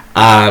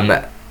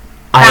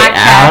 I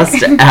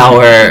asked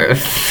our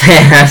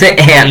fan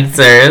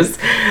answers,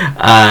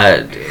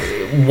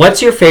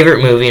 what's your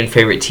favorite movie and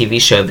favorite TV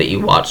show that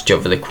you watched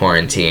over the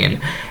quarantine?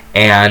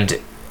 And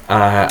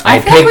I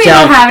feel like we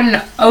had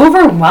an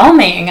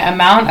overwhelming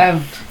amount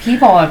of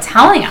people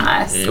telling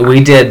us.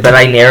 We did, but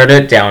I narrowed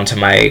it down to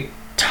my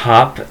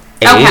top 8.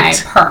 Okay,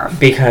 perfect.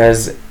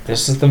 Because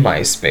this is the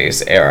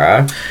MySpace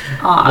era.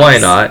 Awesome. Why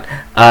not?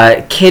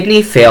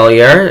 Kidney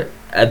Failure,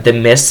 The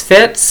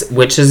Misfits,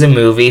 which is a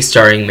movie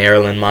starring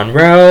Marilyn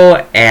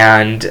Monroe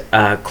and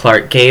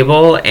Clark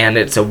Gable, and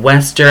it's a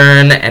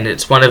Western, and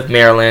it's one of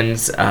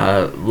Marilyn's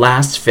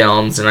last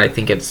films, and I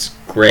think it's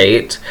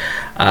great.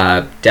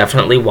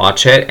 Definitely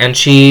watch it. And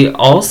she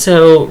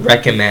also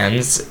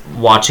recommends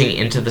watching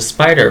Into the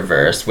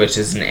Spider-Verse, which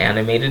is an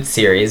animated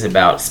series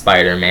about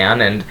Spider-Man,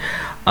 and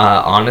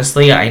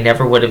honestly, I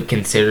never would have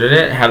considered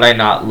it had I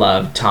not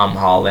loved Tom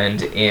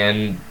Holland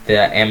in the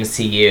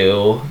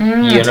MCU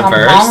universe. Tom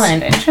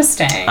Holland,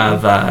 interesting.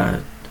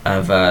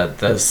 Of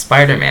the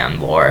Spider-Man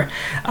lore.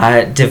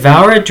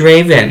 Devour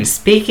Draven,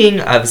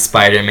 speaking of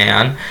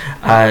Spider-Man,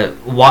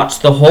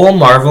 watched the whole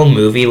Marvel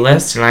movie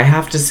list, and I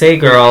have to say,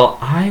 girl,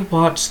 I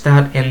watched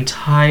that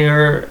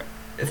entire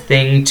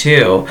thing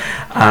too.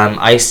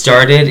 I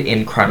started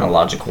in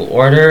chronological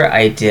order.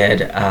 I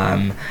did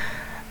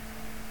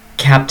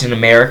Captain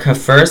America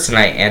first, and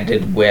I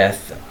ended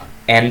with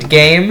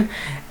Endgame.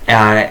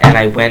 And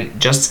I went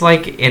just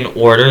like in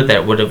order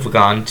that would have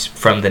gone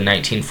from the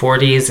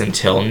 1940s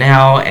until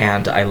now,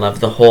 and I love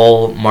the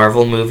whole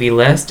Marvel movie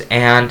list.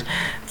 And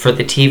for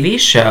the TV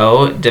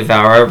show,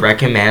 Devour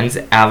recommends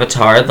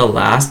Avatar: The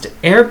Last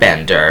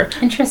Airbender.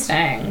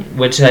 Interesting.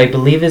 Which I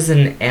believe is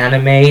an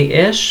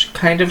anime-ish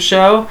kind of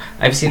show.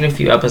 I've seen a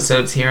few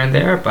episodes here and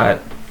there,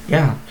 but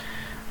yeah,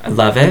 I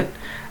love it.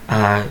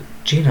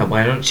 Gina,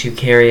 why don't you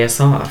carry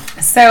us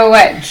off? So,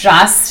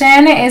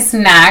 Justin is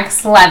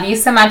next. Love you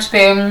so much, boo.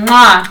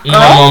 Mwah.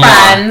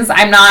 Girlfriends,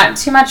 I'm not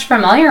too much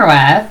familiar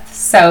with,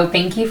 so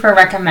thank you for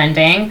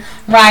recommending.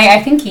 Rye,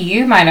 I think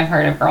you might have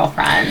heard of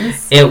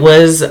Girlfriends. It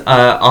was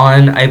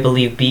on, I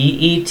believe,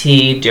 BET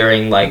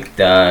during, like,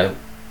 the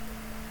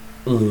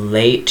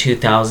late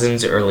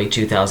 2000s, early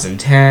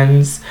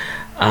 2010s.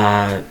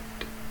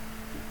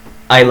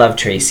 I love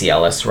Tracy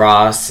Ellis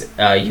Ross.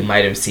 You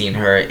might have seen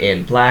her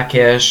in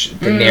Blackish.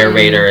 The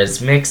narrator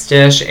is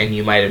Mixed-ish, and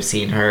you might have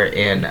seen her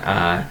in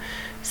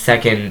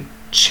Second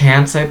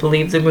Chance, I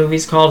believe the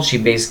movie's called. She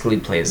basically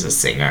plays a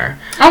singer.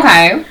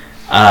 Okay.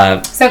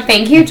 So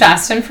thank you,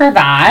 Justin, for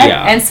that.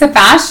 Yeah. And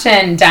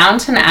Sebastian,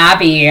 Downton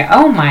Abbey.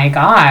 Oh my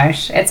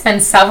gosh. It's been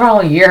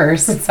several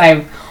years since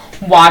I've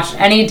watched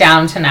any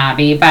Downton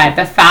Abbey. But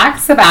the fact,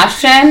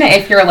 Sebastian,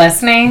 if you're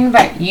listening,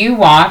 that you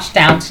watched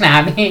Downton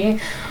Abbey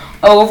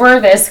over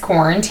this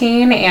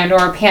quarantine and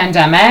or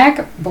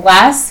pandemic,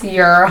 bless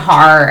your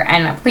heart,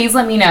 and please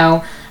let me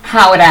know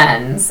how it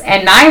ends.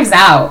 And Knives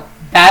Out,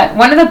 that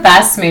one of the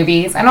best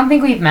movies. I don't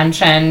think we've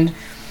mentioned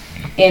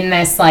in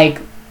this like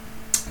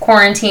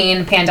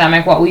quarantine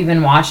pandemic what we've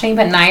been watching,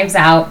 but Knives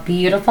Out,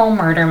 beautiful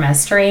murder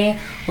mystery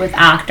with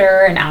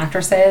actor and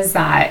actresses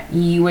that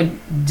you would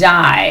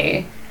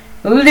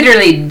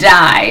literally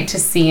die to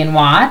see and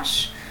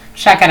watch.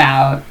 Check it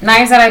out.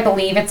 Knives Out, I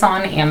believe it's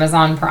on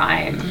Amazon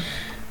Prime.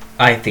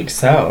 I think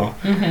so.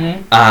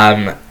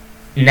 Mm-hmm.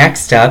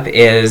 Next up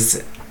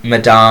is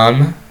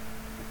Madame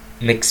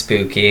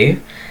McSpooky.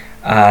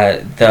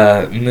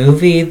 The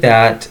movie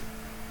that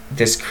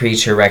this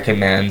creature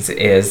recommends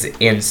is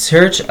In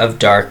Search of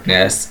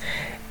Darkness,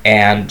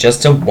 and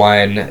just a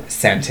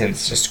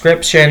one-sentence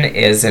description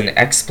is an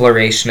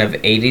exploration of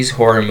 80s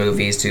horror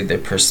movies through the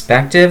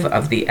perspective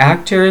of the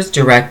actors,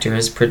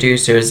 directors,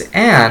 producers,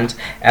 and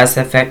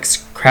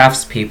SFX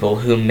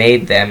craftspeople who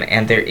made them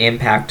and their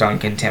impact on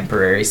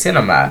contemporary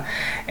cinema.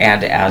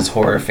 And as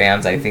horror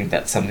fans, I think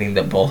that's something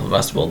that both of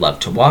us will love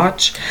to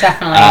watch.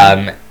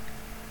 Definitely.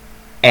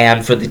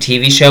 And for the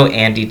TV show,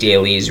 Andy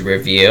Daly's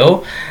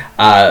review,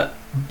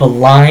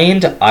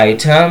 Blind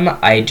Item,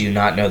 I do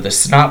not know the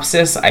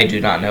synopsis, I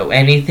do not know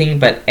anything,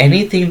 but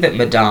anything that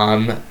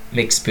Madame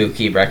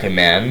McSpooky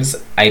recommends,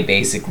 I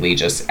basically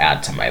just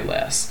add to my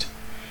list.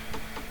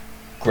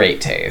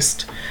 Great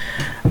taste.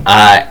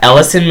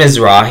 Ellison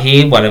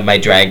Mizrahi, one of my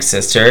drag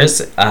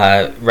sisters,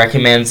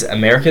 recommends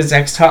America's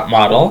Next Top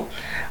Model.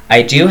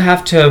 I do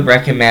have to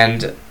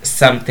recommend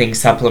something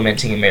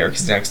supplementing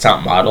America's Next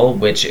Top Model,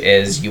 which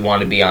is You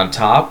Want to Be on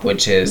Top,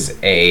 which is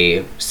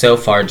a, so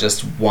far,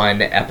 just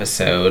one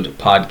episode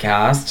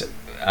podcast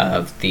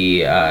of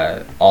the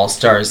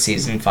All-Stars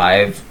Season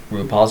 5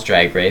 RuPaul's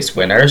Drag Race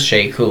winner,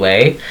 Shea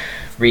Coulee,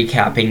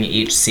 recapping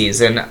each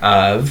season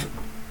of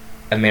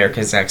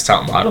America's Next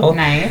Top Model.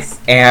 Nice.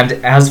 And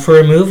as for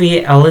a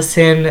movie,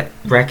 Ellison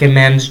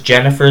recommends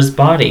Jennifer's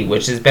Body,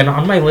 which has been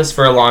on my list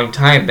for a long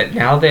time, but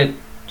now that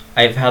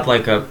I've had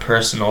like a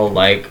personal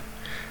like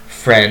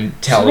friend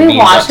telling me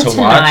what to watch.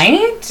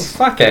 Tonight?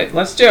 Fuck it,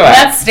 let's do it.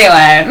 Let's do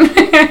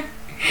it.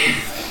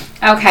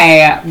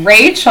 Okay,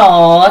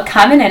 Rachel,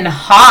 coming in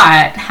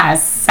hot,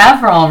 has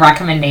several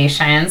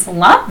recommendations.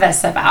 Love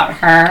this about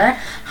her.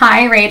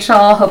 Hi,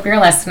 Rachel. Hope you're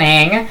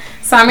listening.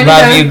 So I'm Love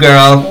gonna you,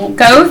 girl.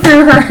 go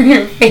through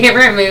her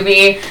favorite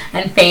movie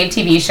and fave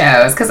TV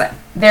shows because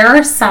there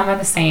are some of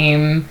the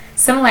same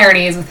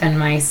similarities within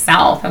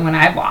myself and what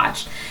I've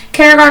watched.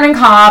 Kindergarten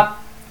Cop,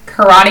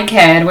 Karate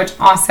Kid, which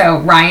also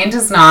Ryan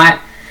does not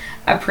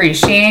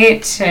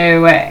appreciate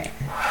to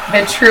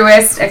the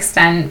truest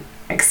extent,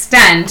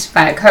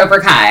 but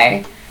Cobra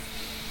Kai.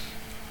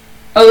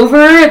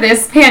 Over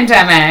this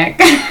pandemic,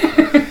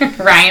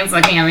 Ryan's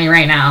looking at me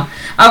right now.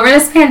 Over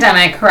this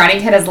pandemic, Karate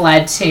Kid has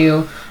led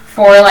to,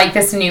 for like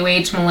this new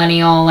age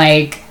millennial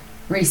like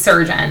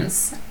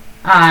resurgence,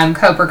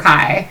 Cobra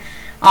Kai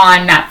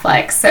on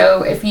Netflix.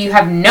 So if you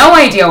have no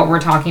idea what we're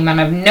talking about,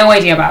 have no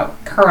idea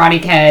about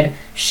Karate Kid,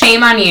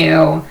 shame on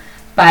you,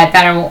 but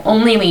that will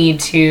only lead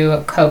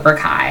to Cobra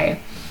Kai.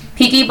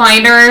 Peaky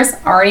Blinders,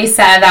 already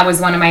said that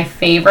was one of my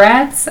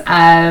favorites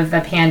of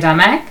the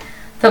pandemic.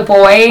 The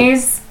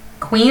Boys,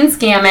 Queen's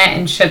Gambit,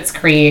 and Schitt's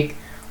Creek.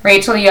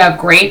 Rachel, you have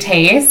great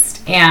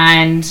taste,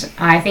 and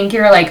I think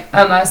you're like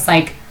almost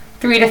like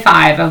 3 to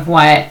 5 of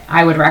what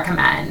I would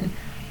recommend.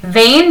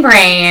 Vein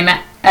Brain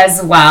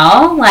as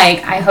well.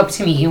 Like, I hope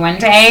to meet you one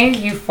day.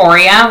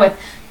 Euphoria with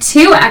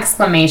 2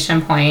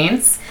 exclamation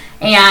points.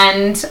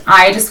 And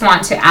I just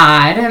want to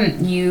add,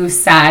 you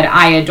said,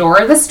 I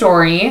adore the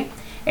story.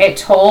 It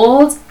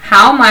told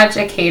how much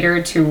it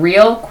catered to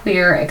real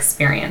queer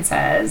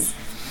experiences.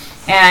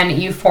 And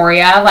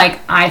Euphoria, like,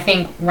 I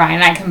think Ryan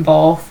and I can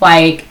both,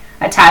 like,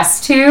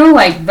 attest to,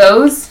 like,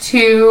 those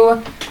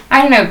 2,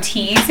 I don't know,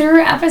 teaser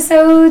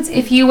episodes,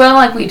 if you will,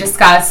 like we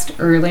discussed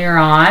earlier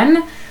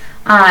on.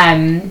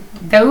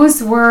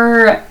 Those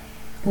were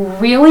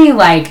really,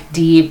 like,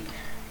 deep,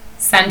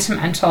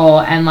 sentimental,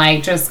 and,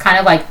 like, just kind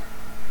of, like,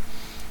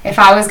 if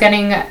I was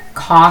getting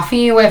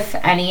coffee with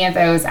any of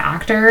those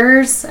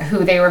actors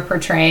who they were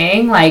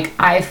portraying, like,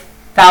 I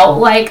felt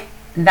like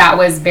that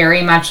was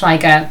very much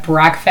like a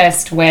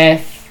breakfast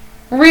with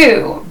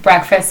Rue,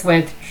 breakfast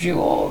with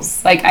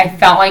Jules. Like, I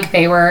felt like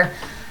they were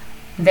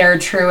their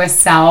truest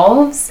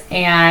selves,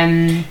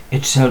 and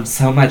it showed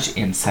so much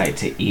insight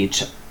to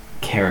each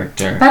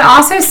character. But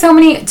also so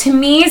many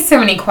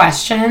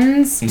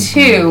questions,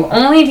 too,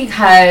 only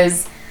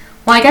because,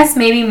 well, I guess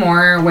maybe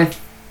more with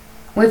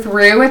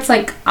Rue, it's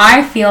like,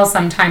 I feel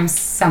sometimes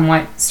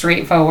somewhat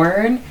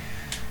straightforward.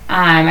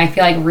 I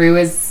feel like Rue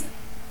is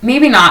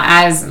maybe not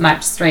as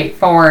much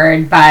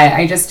straightforward, but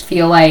I just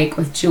feel like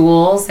with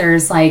Jules,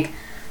 there's like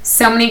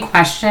so many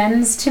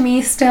questions to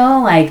me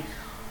still. Like,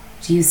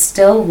 do you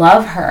still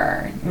love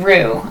her?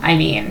 Rue, I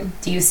mean.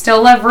 Do you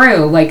still love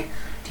Rue? Like,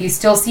 do you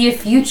still see a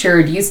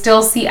future? Do you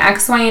still see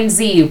X, Y, and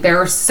Z? There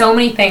are so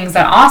many things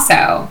that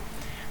also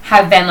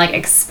have been like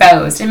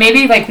exposed, and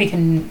maybe like we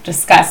can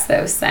discuss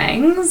those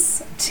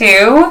things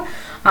too,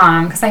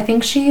 because I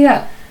think she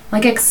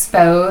like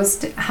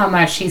exposed how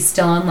much she's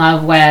still in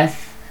love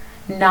with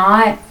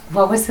not,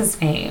 what was his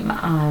name,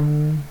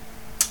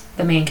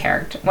 the main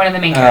character, one of the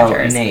main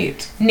characters,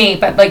 Nate,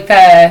 but like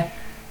the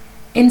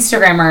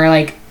Instagrammer,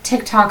 like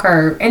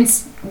TikToker,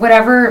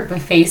 whatever, the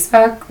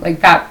Facebook,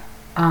 like that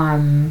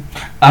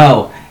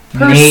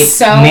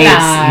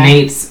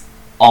Nate's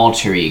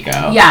alter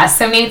ego. Yeah,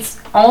 so Nate's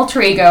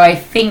alter ego, I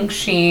think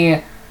she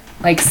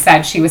like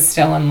said she was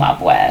still in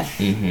love with.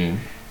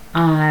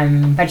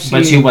 But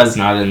she was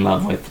not in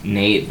love with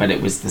Nate, but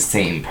it was the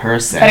same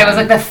person. But it was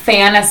like the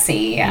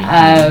fantasy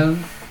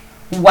of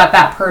what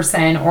that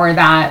person or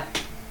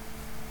that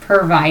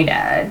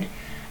provided.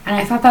 And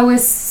I thought that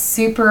was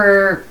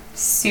super,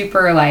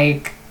 super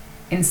like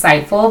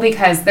insightful,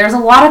 because there's a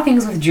lot of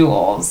things with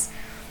Jules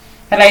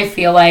that I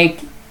feel like,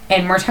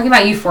 and we're talking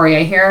about Euphoria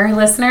here,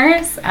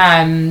 listeners,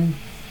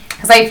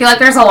 because I feel like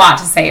there's a lot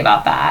to say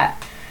about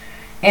that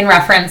in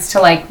reference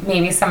to like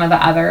maybe some of the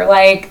other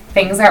like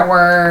things that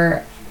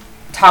were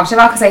talked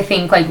about, because I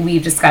think like we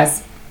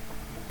discussed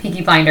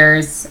Peaky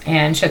Blinders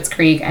and Schitt's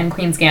Creek and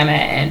Queen's Gambit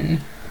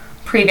in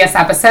previous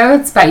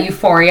episodes, but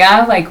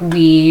Euphoria, like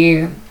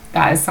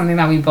that is something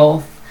that we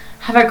both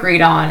have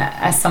agreed on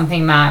as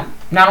something that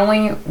not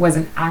only was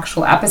an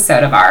actual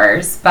episode of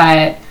ours,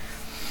 but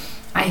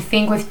I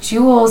think with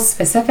Jules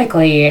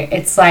specifically,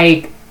 it's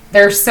like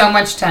there's so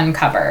much to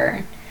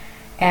uncover,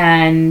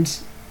 and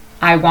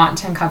I want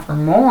to uncover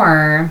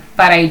more,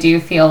 but I do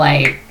feel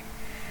like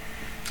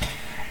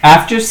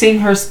after seeing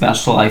her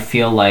special, I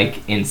feel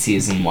like in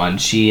season 1,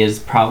 she is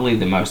probably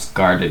the most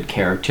guarded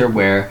character,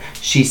 where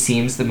she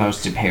seems the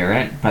most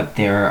apparent, but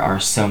there are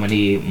so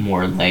many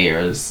more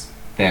layers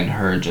than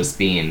her just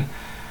being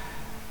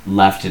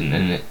left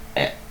in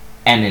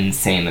an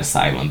insane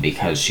asylum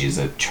because she's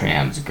a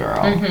trans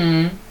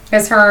girl.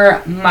 Because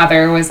her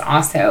mother was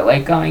also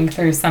like going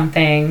through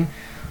something.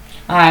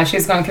 She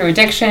was going through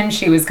addiction.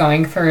 She was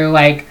going through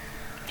like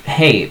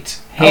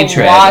hatred,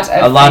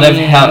 a lot of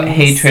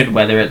hatred,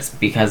 whether it's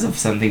because of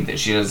something that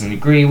she doesn't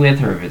agree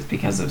with, or if it's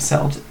because of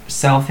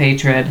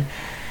self-hatred.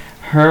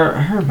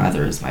 Her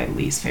mother is my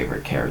least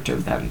favorite character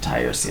of that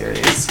entire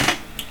series.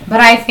 But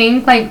I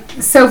think, like,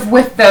 so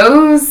with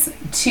those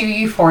 2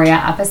 Euphoria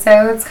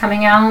episodes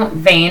coming out,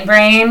 Vain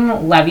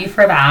Brain, love you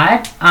for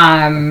that.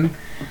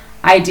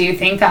 I do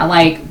think that,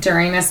 like,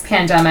 during this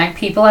pandemic,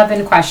 people have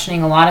been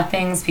questioning a lot of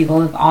things. People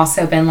have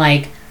also been,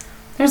 like,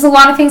 there's a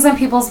lot of things on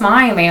people's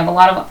mind. They have a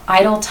lot of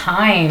idle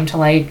time to,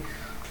 like,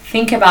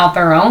 think about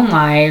their own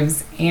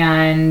lives.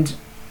 And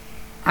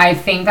I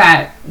think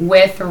that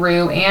with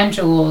Rue and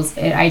Jules,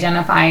 it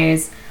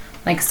identifies,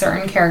 like,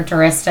 certain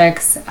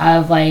characteristics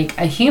of, like,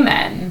 a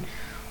human,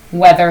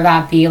 whether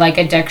that be, like,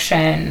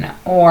 addiction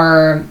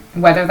or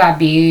whether that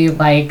be,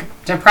 like,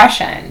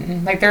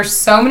 depression. Like, there's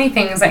so many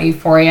things that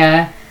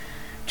Euphoria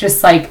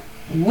just, like,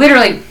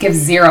 literally gives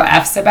 0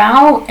 F's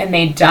about, and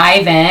they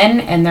dive in,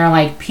 and they're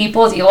like,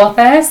 people deal with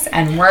this,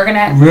 and we're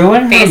gonna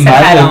ruin face her it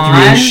head mother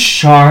on. threw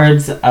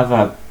shards of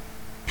a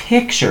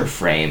picture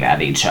frame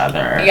at each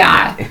other.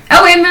 Yeah.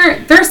 Oh,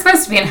 and they're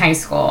supposed to be in high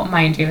school,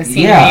 mind you,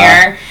 senior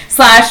Yeah. year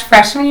 /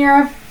 freshman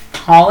year of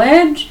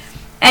college.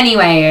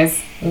 Anyways,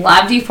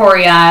 loved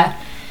Euphoria.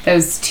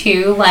 Those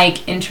 2,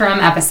 like, interim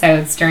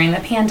episodes during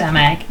the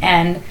pandemic.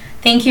 And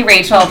thank you,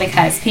 Rachel,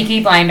 because Peaky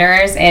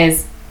Blinders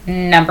is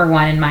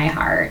 #1 in my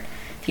heart.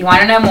 If you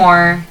want to know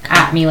more,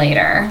 at me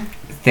later.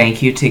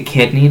 Thank you to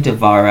Kidney,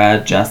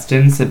 Devara,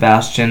 Justin,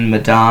 Sebastian,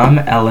 Madame,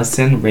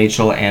 Ellison,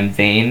 Rachel, and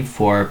Vane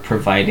for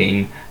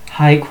providing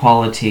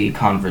high-quality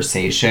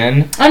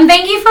conversation. And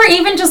thank you for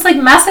even just, like,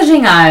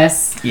 messaging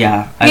us.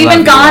 Yeah, We've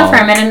been gone for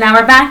a minute, and now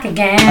we're back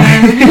again.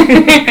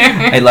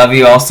 I love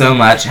you all so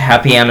much.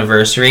 Happy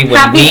anniversary. When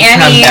Happy we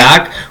come Annie.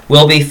 back,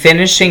 we'll be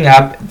finishing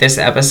up this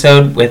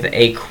episode with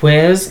a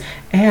quiz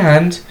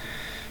and,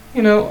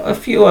 you know, a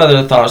few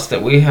other thoughts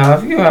that we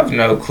have. You have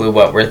no clue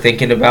what we're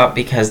thinking about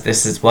because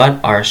this is what?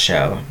 Our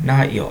show,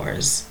 not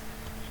yours.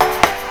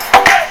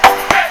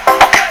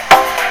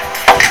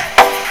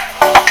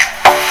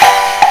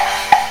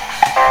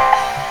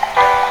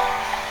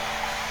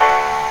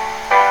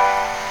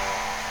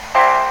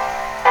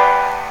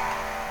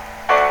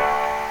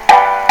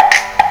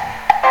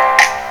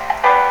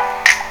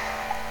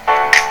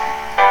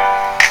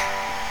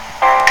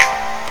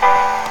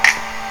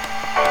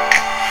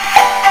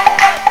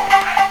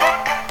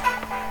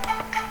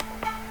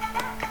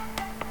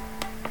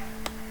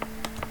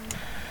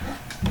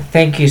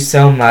 Thank you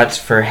so much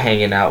for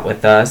hanging out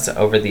with us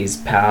over these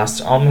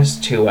past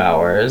almost 2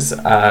 hours.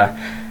 I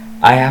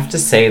have to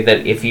say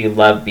that if you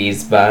love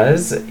Bees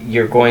Buzz,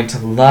 you're going to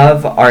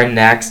love our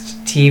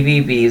next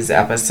TV Bees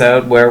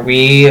episode where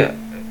we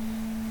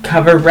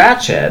cover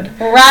Ratched.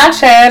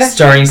 Ratched.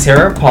 Starring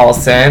Sarah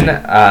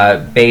Paulson,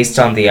 based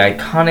on the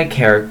iconic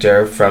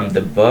character from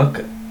the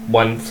book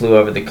One Flew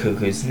Over the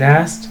Cuckoo's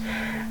Nest,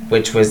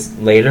 which was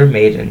later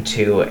made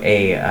into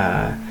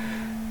a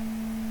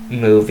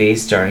movie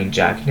starring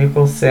Jack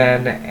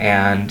Nicholson,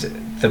 and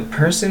the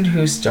person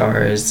who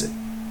stars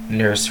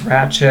Nurse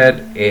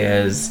Ratched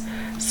is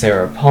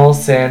Sarah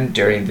Paulson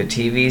during the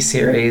TV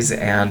series,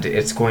 and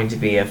it's going to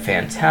be a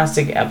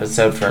fantastic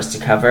episode for us to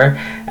cover.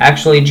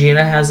 Actually,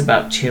 Gina has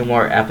about 2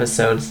 more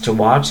episodes to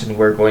watch, and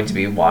we're going to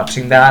be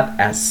watching that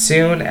as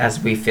soon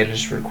as we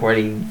finish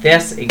recording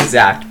this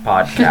exact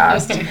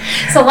podcast.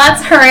 So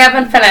let's hurry up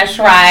and finish,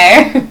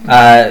 right?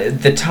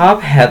 The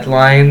top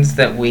headlines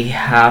that we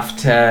have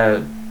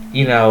to,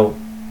 you know,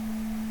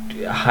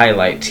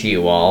 highlight to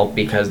you all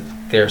because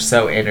they're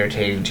so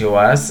entertaining to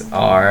us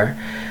are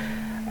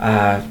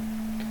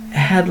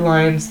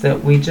headlines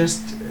that we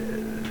just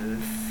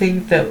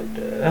think that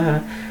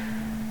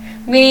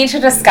we need to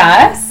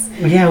discuss.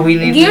 Yeah, we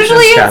need Usually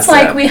to discuss it's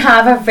like it. we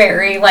have a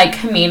very, like,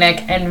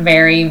 comedic and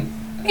very,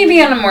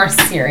 maybe on a more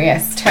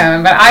serious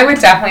tone, but I would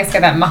definitely say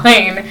that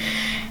mine,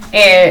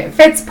 it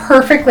fits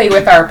perfectly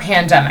with our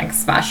pandemic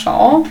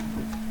special.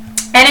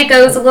 And it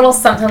goes a little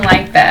something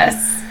like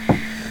this.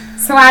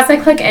 So as I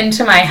click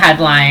into my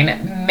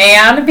headline,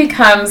 man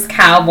becomes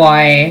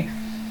cowboy,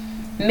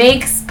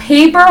 makes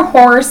paper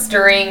horse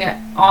during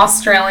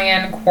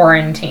Australian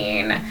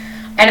quarantine.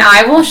 And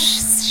I will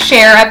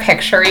share a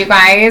picture, you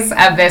guys,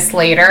 of this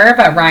later,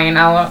 but Ryan,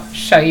 I'll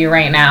show you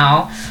right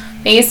now.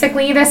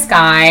 Basically, this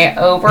guy,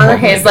 over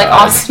his, like,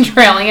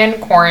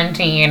 Australian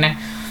quarantine,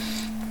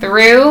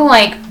 through,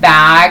 like,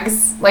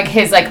 bags, like,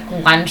 his, like,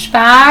 lunch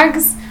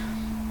bags,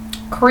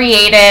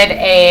 created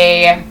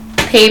a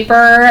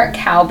paper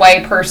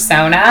cowboy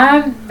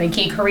persona. Like,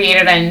 he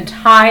created an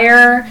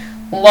entire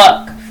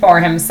look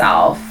for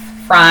himself,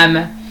 from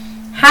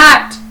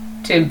hat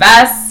to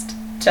vest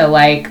to,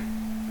 like,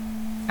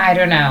 I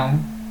don't know,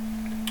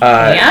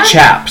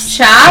 chaps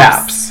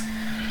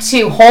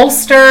to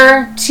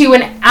holster to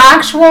an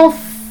actual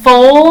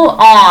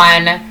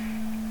full-on,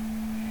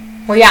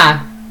 well,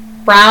 yeah,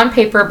 brown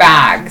paper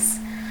bags.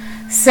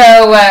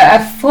 So a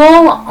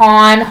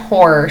full-on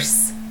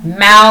horse,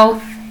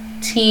 mouth,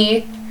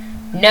 teeth,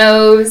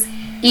 nose,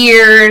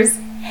 ears,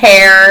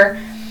 hair,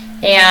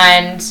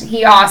 and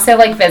he also,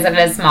 like, visited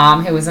his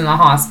mom who was in the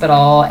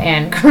hospital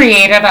and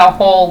created a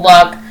whole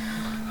look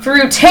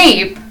through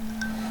tape.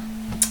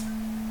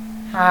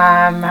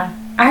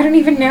 I don't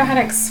even know how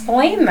to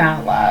explain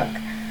that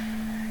look.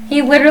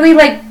 He literally,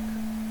 like,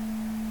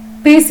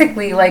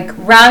 basically, like,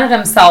 rounded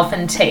himself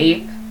in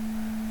tape,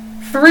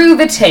 threw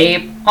the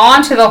tape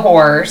onto the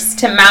horse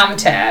to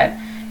mount it,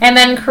 and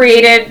then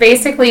created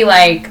basically,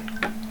 like...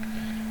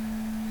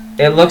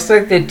 It looks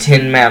like the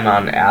Tin Man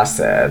on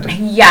acid.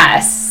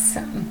 Yes,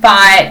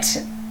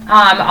 but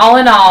all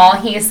in all,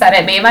 he said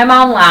it made my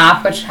mom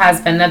laugh, which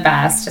has been the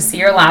best. To see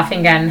her laughing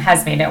again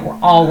has made it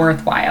all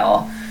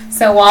worthwhile.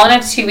 So while in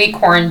a 2-week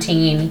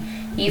quarantine,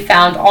 he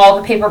found all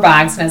the paper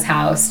bags in his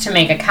house to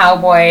make a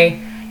cowboy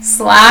 /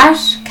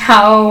 horse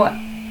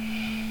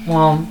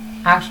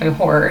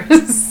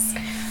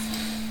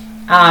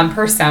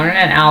persona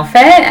and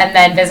outfit, and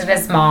then visit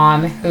his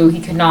mom, who he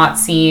could not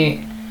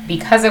see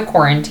because of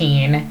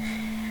quarantine.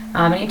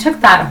 And he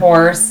took that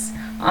horse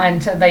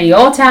onto the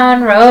old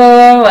town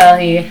road. Well,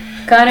 he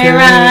couldn't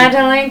ride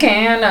till he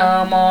can't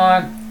no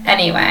more.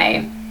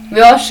 Anyway,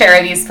 we'll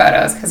share these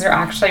photos because they're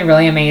actually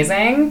really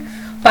amazing.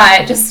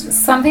 But just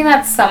something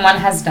that someone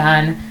has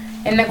done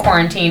in the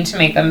quarantine to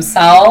make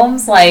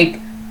themselves,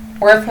 like,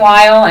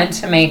 worthwhile and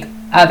to make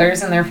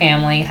others in their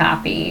family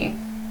happy.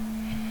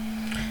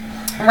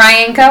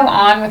 Ryan, go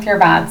on with your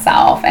bad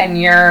self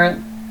and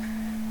your...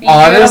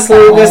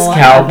 Honestly, this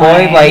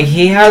cowboy, like,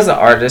 he has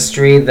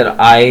artistry that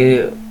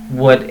I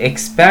would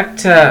expect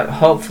to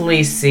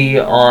hopefully see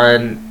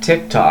on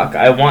TikTok.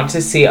 I want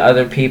to see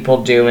other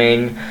people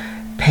doing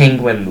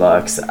penguin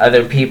looks,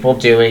 other people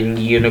doing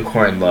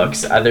unicorn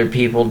looks, other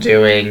people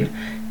doing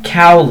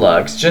cow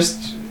looks.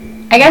 Just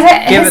I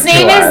guess his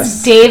name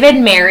is David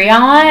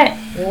Marriott.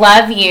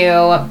 Love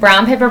you.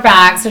 Brown paper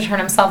bags to turn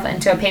himself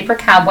into a paper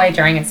cowboy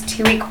during his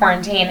 2-week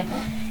quarantine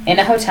in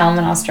a hotel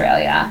in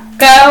Australia.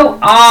 Go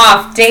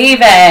off,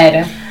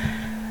 David.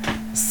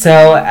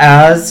 So,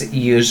 as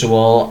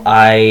usual,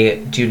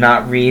 I do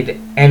not read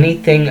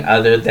anything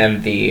other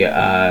than the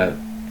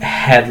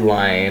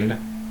headline.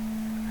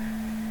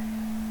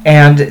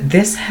 And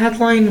this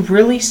headline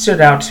really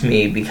stood out to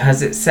me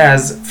because it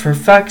says, "For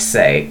fuck's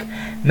sake,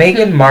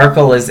 Meghan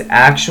Markle is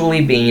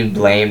actually being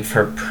blamed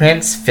for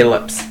Prince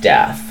Philip's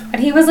death."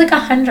 But he was like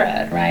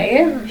 100,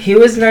 right? He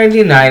was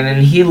 99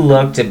 and he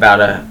looked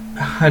about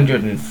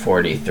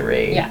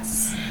 143.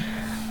 Yes.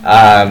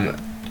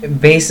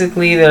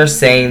 Basically, they're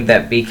saying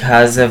that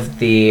because of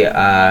the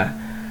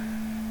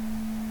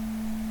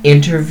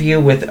interview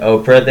with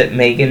Oprah that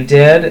Meghan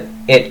did,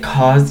 it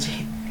caused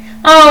him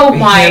a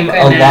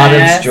lot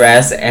of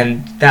stress,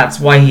 and that's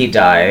why he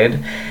died.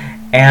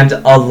 And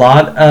a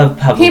lot of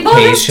publications...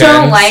 People just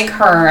don't like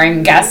her,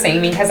 I'm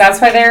guessing, because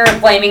that's why they're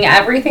blaming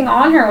everything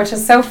on her, which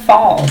is so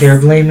false. They're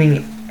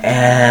blaming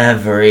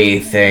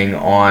everything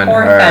on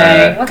Poor her.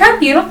 thing. Look how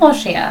beautiful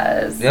she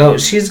is. Oh,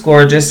 she's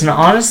gorgeous, and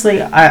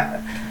honestly,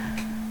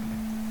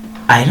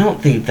 I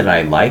don't think that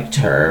I liked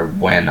her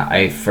when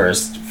I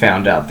first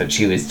found out that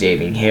she was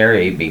dating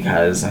Harry,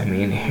 because, I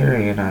mean,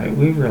 Harry and I,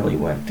 we really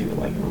went through,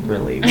 like, a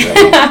really,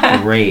 really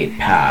great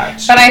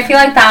patch. But I feel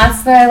like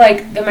that's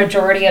the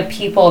majority of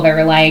people that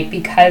are like,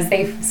 because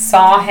they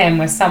saw him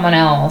with someone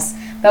else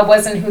that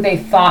wasn't who they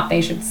thought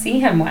they should see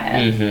him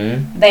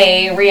with,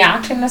 they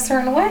react in a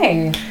certain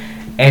way.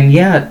 And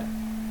yet,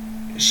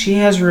 she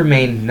has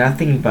remained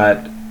nothing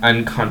but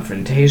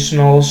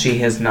unconfrontational. She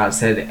has not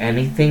said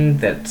anything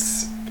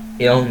that's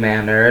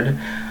ill-mannered.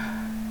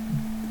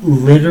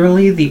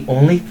 Literally, the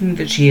only thing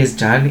that she has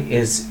done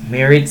is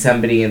married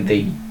somebody in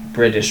the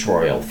British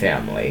royal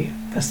family.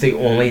 That's the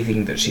only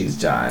thing that she's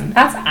done.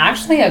 That's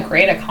actually a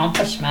great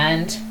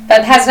accomplishment.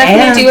 That has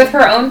nothing to do with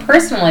her own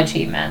personal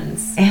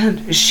achievements.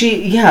 And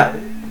she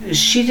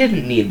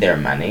didn't need their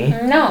money.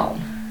 No.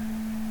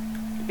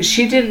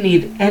 She didn't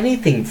need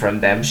anything from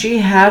them. She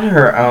had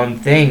her own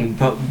thing,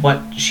 but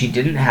what she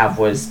didn't have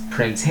was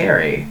Prince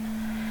Harry.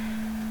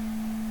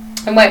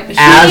 And what he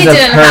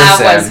didn't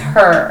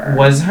have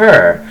was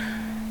her.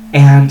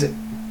 And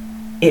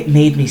it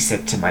made me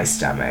sick to my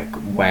stomach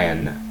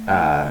when...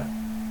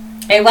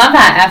 I love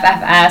that,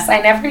 FFS.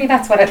 I never knew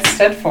that's what it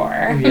stood for.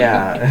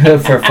 Yeah,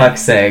 for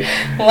fuck's sake.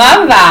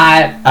 Love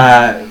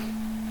that.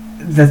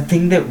 The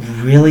thing that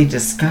really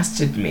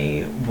disgusted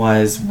me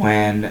was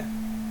when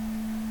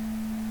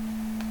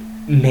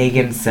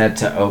Meghan said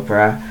to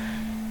Oprah,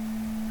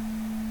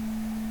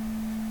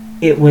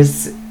 it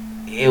was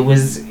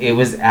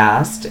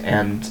asked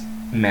and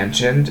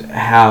mentioned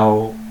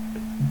how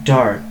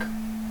dark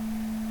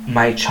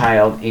my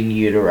child in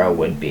utero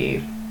would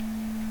be.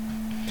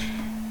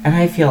 And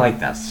I feel like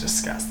that's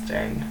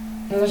disgusting.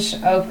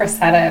 Oprah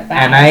said it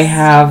best.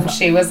 And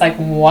she was like,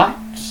 what?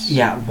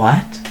 Yeah,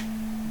 what?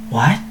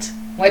 What?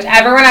 Which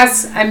everyone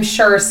has, I'm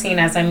sure, seen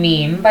as a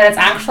meme, but it's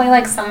actually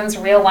like someone's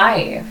real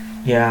life.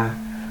 Yeah.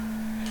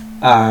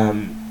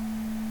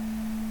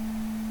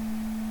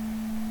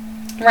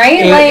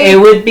 Right? It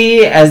would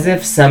be as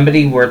if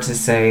somebody were to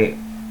say,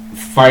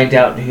 find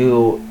out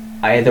who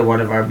either one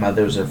of our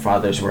mothers or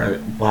fathers were.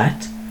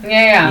 What?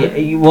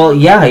 Yeah. Well,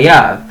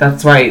 yeah.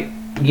 That's why,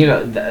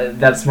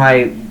 that's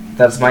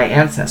my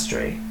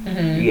ancestry.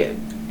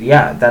 Mm-hmm.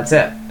 Yeah, that's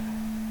it.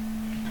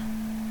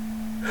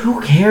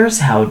 Who cares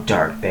how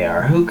dark they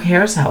are? Who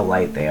cares how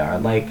light they are?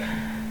 Like,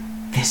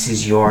 this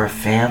is your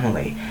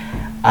family.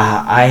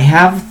 I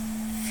have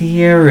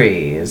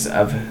theories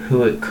of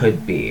who it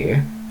could be.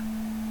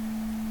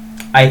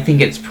 I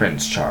think it's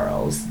Prince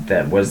Charles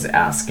that was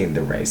asking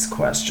the race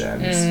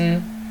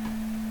questions.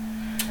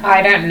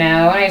 I don't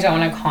know, and I don't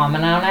want to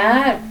comment on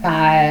it,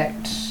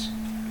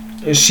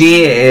 but...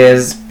 She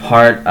is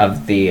part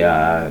of the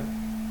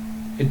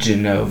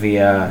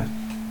Genovia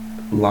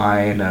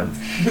line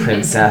of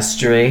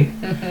princessry.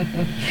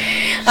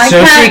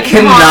 So she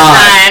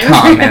cannot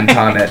comment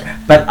on it.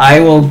 But I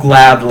will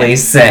gladly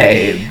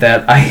say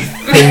that I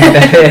think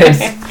that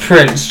it's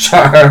Prince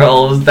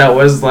Charles that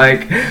was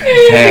like,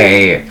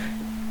 hey,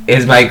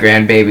 is my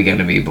grandbaby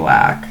gonna be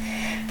black?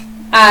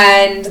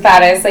 And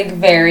that is, like,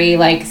 very,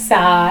 like,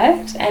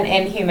 sad and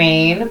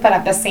inhumane, but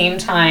at the same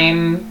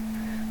time,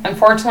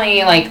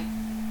 unfortunately, like,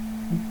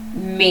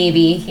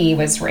 maybe he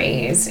was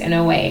raised in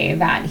a way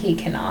that he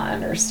cannot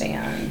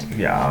understand.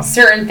 Yeah.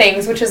 Certain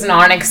things, which is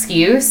not an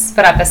excuse,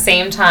 but at the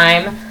same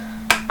time,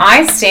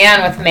 I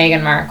stand with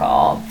Meghan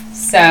Markle.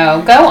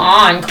 So, go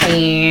on,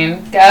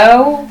 Queen.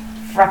 Go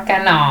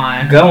frickin'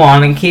 on. Go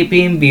on and keep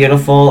being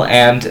beautiful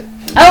and...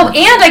 Oh,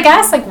 and I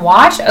guess, like,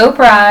 watch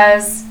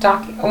Oprah's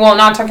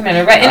not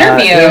documentary, but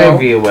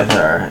interview with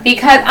her.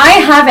 Because I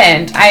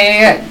haven't.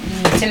 I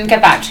didn't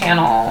get that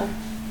channel.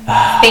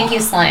 Thank you,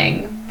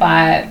 Sling.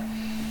 But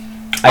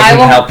I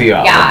can help you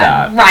out with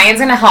that. Ryan's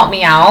going to help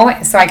me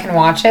out so I can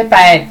watch it,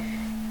 but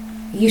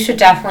you should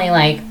definitely,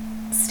 like,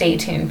 stay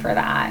tuned for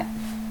that.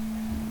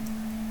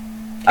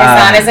 Because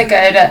that is a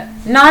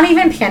good, not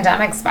even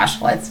pandemic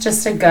special. It's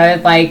just a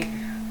good, like,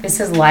 this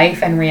is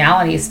life and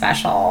reality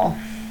special.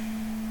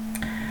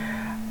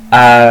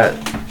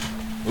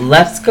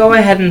 Let's go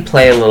ahead and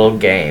play a little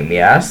game,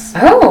 yes?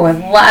 Oh, I'd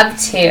love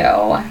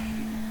to.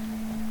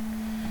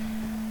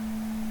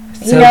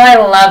 So, I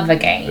love the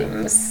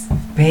games.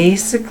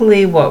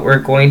 Basically, what we're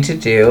going to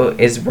do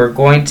is we're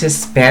going to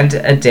spend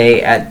a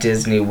day at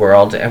Disney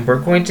World, and we're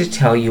going to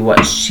tell you what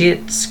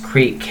Schitt's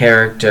Creek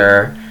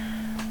character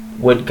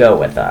would go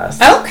with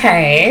us.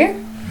 Okay.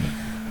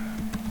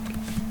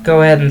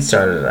 Go ahead and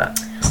start us out.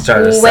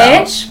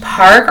 Which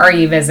park are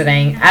you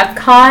visiting?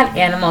 Epcot,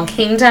 Animal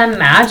Kingdom,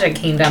 Magic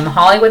Kingdom,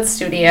 Hollywood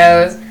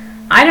Studios?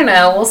 I don't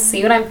know. We'll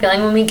see what I'm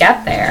feeling when we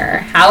get there.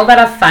 How about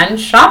a fun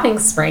shopping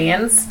spree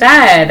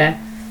instead?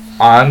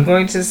 I'm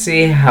going to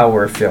see how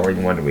we're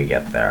feeling when we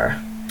get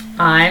there.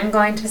 I'm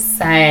going to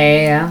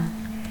say...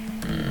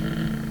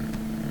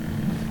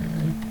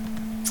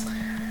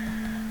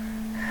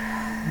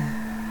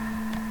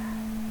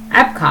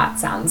 Epcot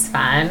sounds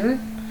fun.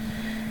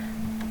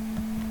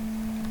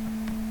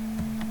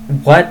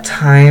 What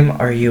time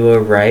are you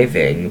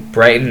arriving?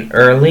 Bright and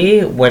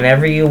early?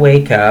 Whenever you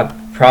wake up?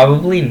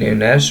 Probably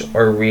noonish,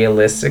 or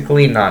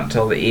realistically not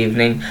until the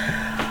evening?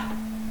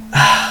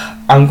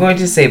 I'm going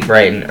to say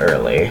bright and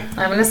early.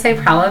 I'm going to say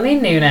probably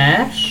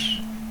noonish.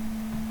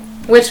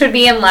 Which would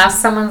be unless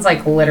someone's,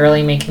 like,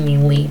 literally making me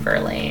leave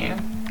early.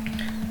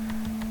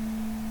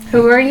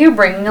 Who are you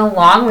bringing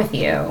along with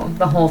you?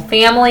 The whole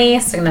family?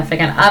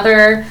 Significant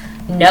other?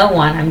 No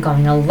one. I'm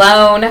going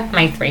alone.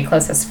 My 3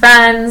 closest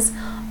friends?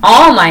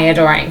 All my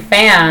adoring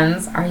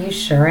fans. Are you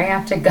sure I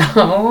have to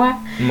go?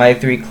 My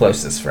 3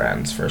 closest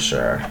friends, for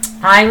sure.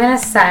 I'm going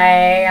to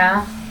say...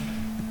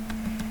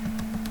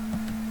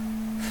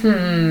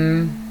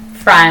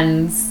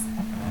 friends.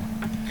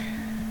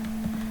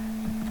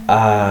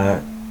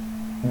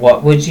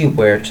 What would you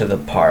wear to the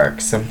park?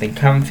 Something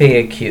comfy,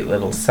 a cute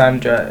little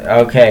sundress.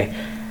 Okay.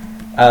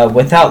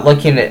 Without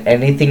looking at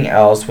anything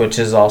else, which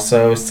is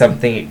also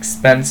something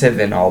expensive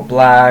in all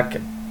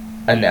black,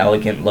 an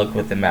elegant look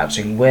with a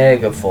matching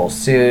wig, a full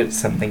suit,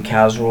 something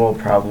casual,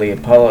 probably a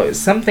polo,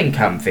 something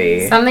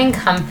comfy. Something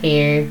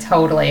comfy,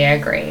 totally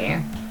agree.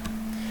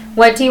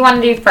 What do you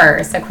want to do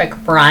first? A quick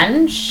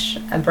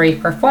brunch, a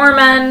brief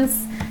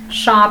performance,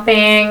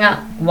 shopping,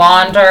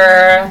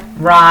 wander,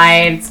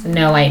 rides,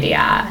 no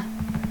idea.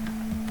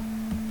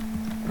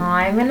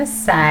 I'm going to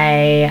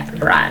say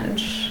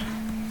brunch.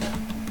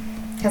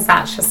 Because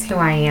that's just who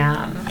I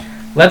am.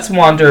 Let's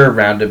wander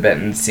around a bit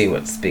and see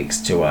what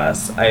speaks to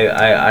us.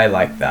 I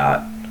like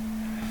that.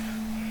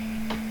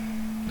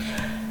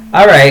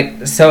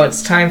 Alright, so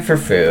it's time for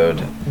food.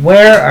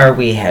 Where are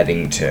we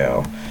heading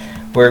to?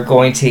 We're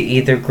going to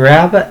either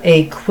grab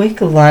a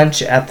quick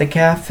lunch at the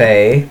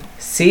cafe,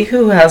 see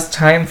who has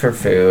time for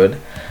food,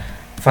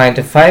 find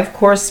a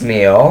 5-course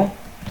meal,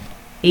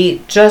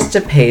 eat just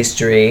a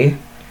pastry,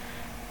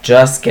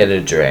 just get a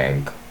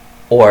drink,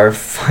 or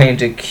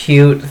find a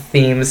cute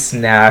themed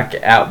snack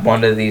at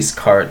one of these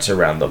carts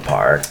around the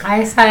park.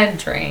 I said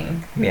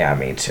drink. Yeah,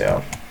 me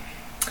too.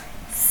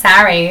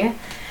 Sorry.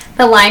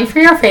 The line for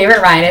your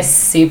favorite ride is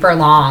super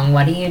long.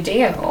 What do?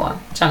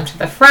 Jump to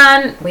the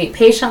front, wait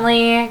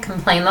patiently,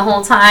 complain the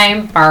whole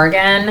time,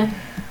 bargain,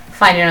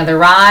 find another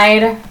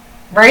ride.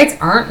 Rides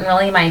aren't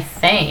really my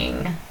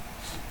thing.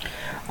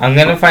 I'm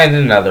going to find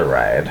another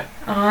ride.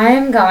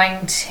 I'm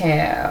going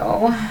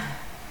to...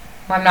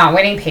 Well, I'm not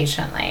waiting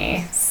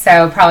patiently,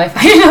 so probably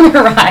find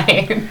another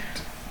ride.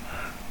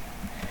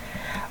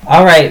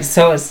 Alright,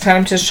 so it's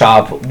time to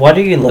shop. What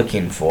are you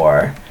looking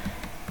for?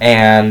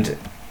 And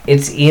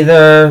it's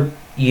either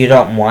You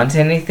don't want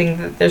anything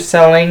that they're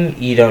selling.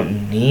 You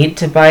don't need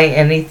to buy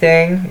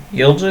anything.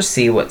 You'll just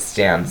see what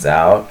stands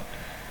out.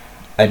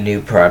 A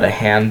new Prada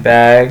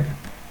handbag,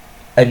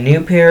 a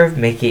new pair of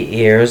Mickey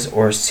ears,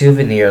 or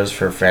souvenirs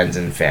for friends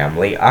and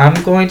family.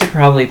 I'm going to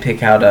probably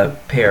pick out a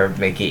pair of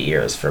Mickey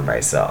ears for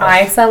myself.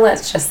 I said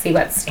let's just see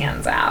what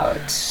stands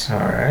out.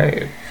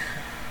 Alright.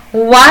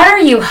 What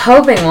are you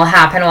hoping will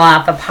happen while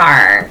at the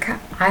park?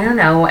 I don't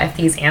know if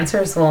these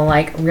answers will,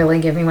 like, really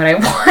give me what I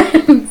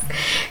want.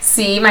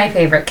 See my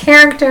favorite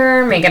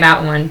character, make it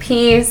out in one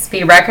piece,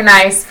 be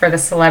recognized for the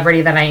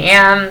celebrity that I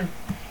am,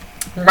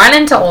 run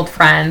into old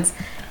friends,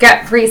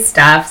 get free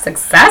stuff,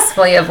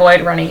 successfully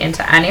avoid running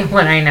into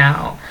anyone I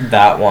know.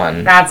 That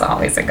one. That's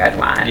always a good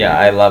one. Yeah,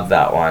 I love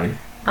that one.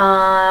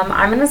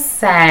 I'm going to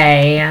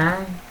say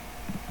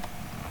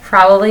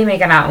probably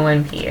make it out in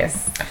one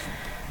piece.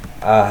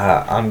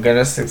 I'm going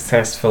to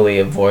successfully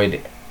avoid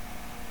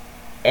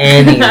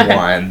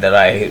anyone that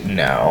I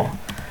know.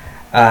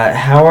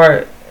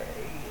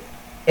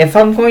 If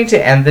I'm going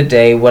to end the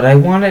day, would I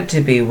want it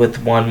to be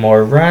with one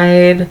more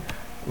ride,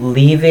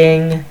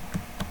 leaving,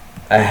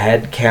 a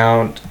head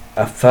count,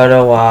 a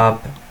photo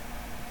op,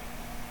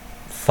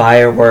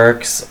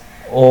 fireworks,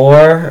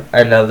 or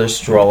another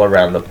stroll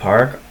around the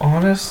park?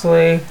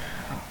 Honestly,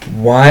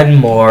 one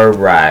more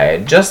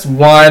ride. Just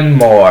one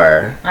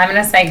more. I'm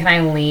going to say, can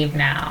I leave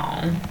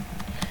now?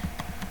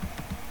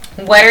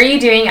 What are you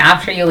doing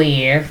after you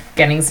leave?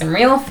 Getting some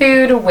real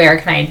food? Where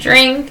can I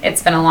drink?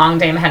 It's been a long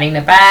day. I'm heading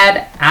to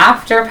bed.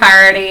 After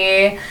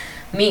party.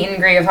 Meet and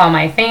greet with all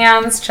my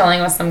fans.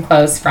 Chilling with some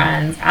close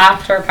friends.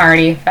 After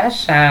party. For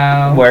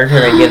show. Where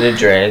can I get a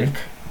drink?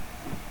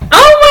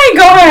 Oh my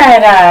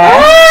god!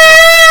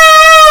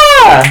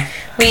 Ah!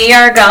 We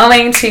are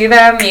going to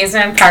the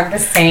amusement park, the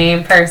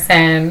same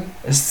person.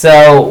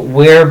 So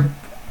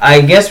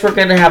I guess we're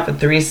gonna have a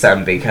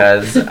threesome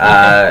because we're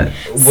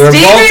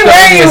Stevie, both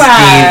going with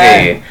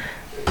at?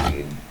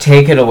 Stevie.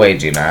 Take it away,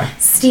 Gina.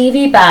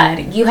 Stevie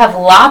Bud, you have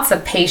lots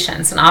of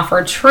patience and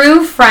offer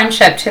true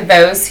friendship to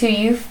those who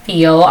you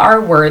feel are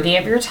worthy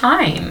of your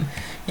time.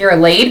 You're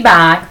laid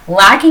back,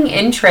 lacking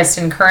interest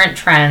in current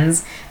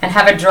trends, and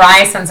have a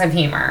dry sense of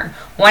humor.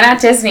 When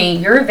at Disney,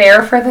 you're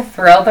there for the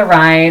thrill of the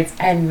rides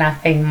and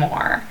nothing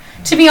more.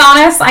 To be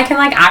honest, I can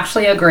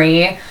actually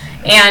agree.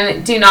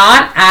 And do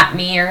not at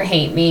me or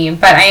hate me,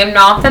 but I am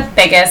not the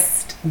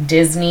biggest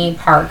Disney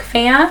park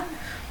fan.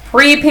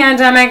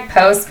 Pre-pandemic,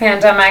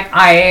 post-pandemic,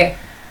 I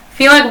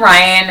feel like,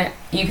 Ryan,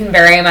 you can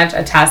very much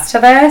attest to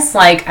this.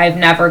 I've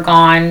never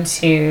gone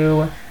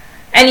to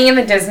any of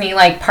the Disney,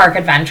 park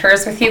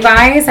adventures with you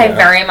guys. Yeah. I've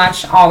very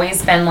much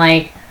always been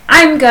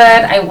I'm good,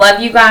 I love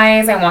you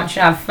guys, I want you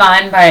to have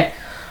fun, but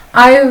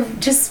I'm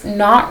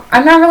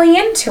not really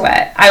into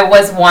it. I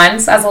was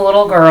once as a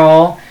little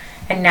girl,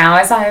 and now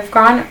as I've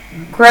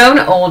grown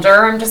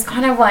older, I'm just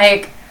kind of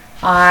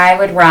I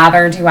would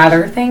rather do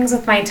other things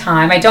with my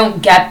time. I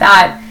don't get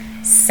that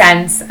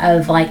sense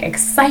of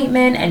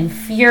excitement and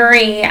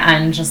fury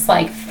and just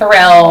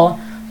thrill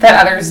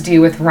that others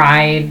do with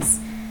rides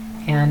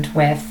and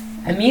with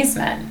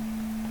amusement.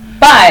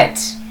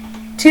 But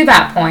to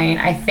that point,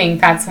 I think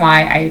that's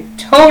why I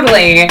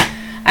totally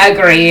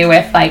agree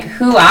with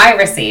who I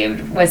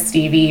received with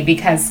Stevie,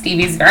 because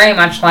Stevie's very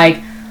much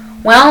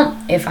well,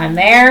 if I'm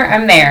there,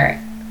 I'm there.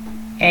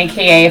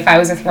 AKA if I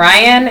was with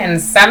Ryan and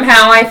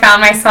somehow I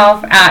found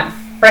myself at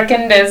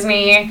frickin'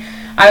 Disney,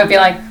 I would be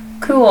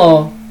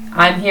cool,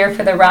 I'm here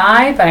for the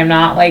ride, but I'm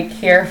not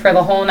here for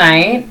the whole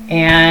night,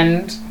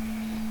 and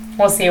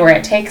we'll see where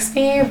it takes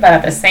me, but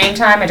at the same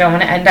time, I don't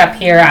want to end up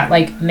here at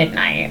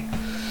midnight.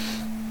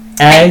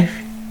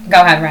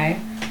 Go ahead, Ray.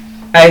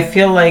 I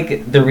feel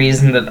the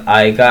reason that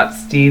I got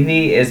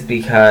Stevie is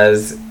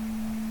because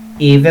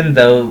even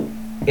though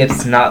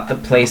it's not the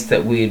place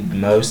that we'd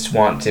most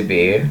want to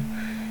be,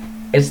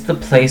 it's the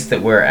place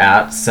that we're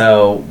at,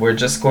 so we're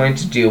just going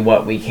to do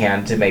what we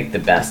can to make the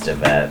best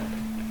of it.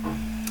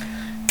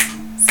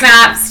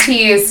 Snaps to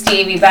you,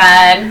 Stevie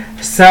Bud.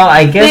 So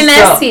I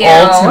guess the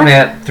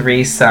ultimate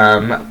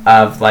threesome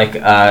of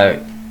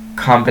a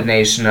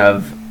combination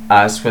of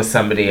us with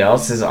somebody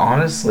else is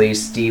honestly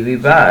Stevie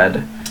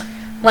Bud.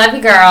 Love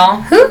you,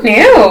 girl. Who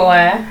knew?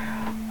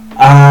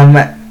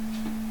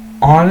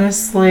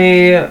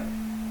 Honestly,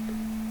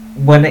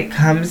 when it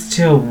comes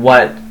to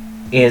what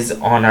is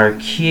on our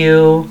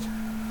queue,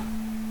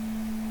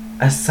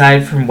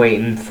 aside from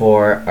waiting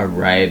for a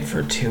ride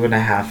for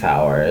 2.5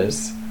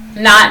 hours,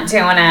 not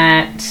doing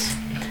it.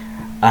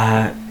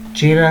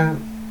 Gina,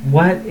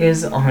 what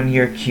is on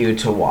your queue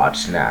to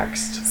watch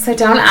next? So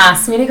don't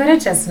ask me to go to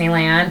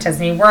Disneyland,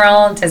 Disney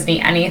World,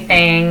 Disney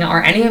anything,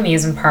 or any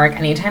amusement park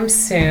anytime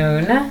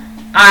soon.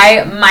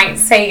 I might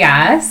say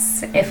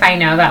yes if I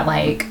know that,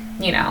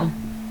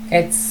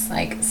 it's,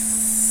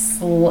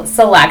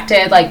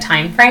 selected,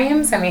 time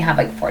frames, and we have,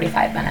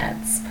 45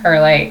 minutes per,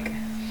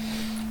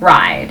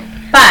 ride.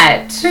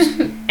 But,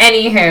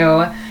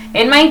 anywho,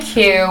 in my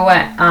queue,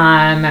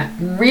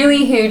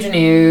 really huge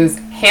news,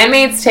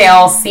 Handmaid's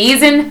Tale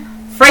Season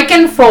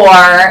freaking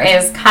 4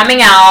 is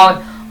coming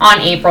out on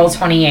April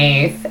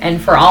 28th.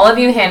 And for all of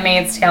you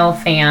Handmaid's Tale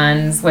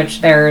fans, which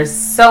there's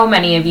so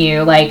many of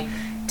you, like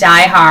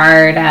Die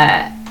Hard,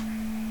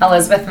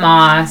 Elizabeth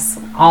Moss,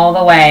 all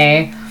the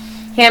way.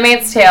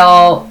 Handmaid's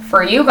Tale,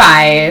 for you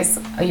guys,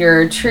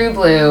 your true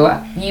blue,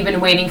 you've been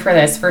waiting for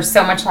this for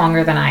so much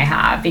longer than I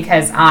have,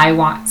 because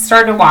I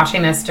started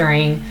watching this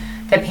during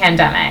the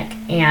pandemic,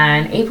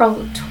 and April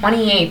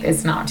 28th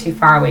is not too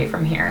far away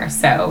from here.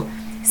 So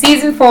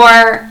season 4,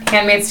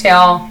 Handmaid's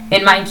Tale,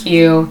 in my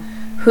queue.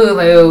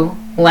 Hulu,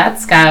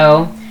 let's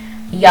go.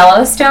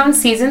 Yellowstone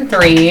season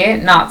 3,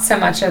 not so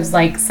much as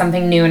like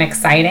something new and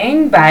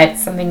exciting, but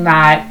something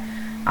that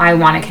I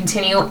want to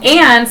continue.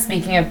 And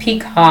speaking of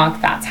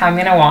Peacock, that's how I'm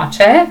going to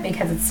watch it,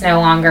 because it's no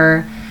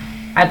longer,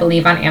 I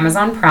believe, on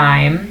Amazon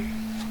Prime.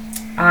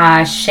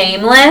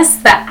 Shameless,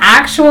 the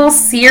actual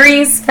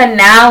series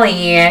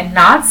finale,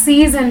 not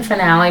season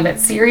finale, but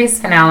series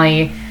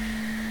finale.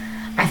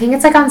 I think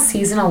it's like on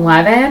season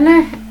 11,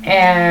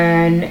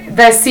 and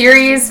the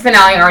series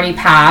finale already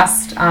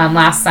passed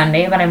last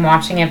Sunday, but I'm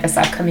watching it this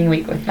upcoming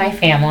week with my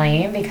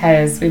family,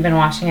 because we've been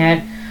watching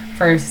it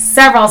for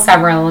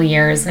several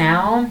years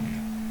now.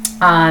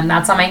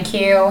 That's on my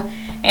queue.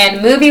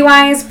 And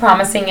movie-wise,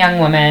 Promising Young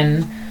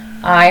Woman.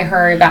 I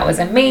heard that was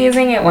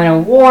amazing. It won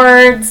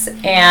awards.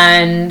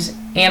 And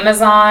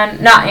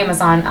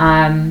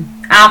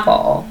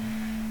Apple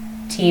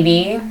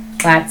TV.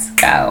 Let's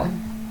go.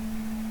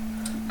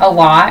 A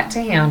lot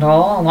to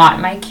handle, a lot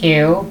in my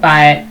queue,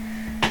 but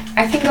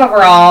I think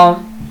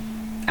overall,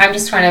 I'm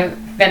just trying to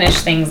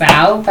finish things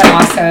out, but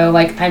also,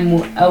 like,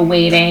 I'm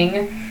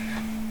awaiting,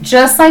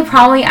 just like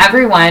probably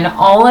everyone,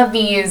 all of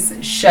these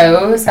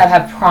shows that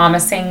have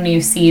promising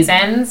new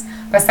seasons,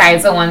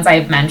 besides the ones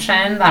I've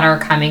mentioned that are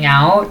coming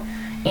out,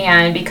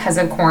 and because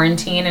of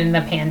quarantine and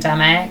the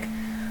pandemic,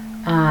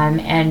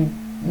 and,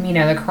 you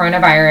know, the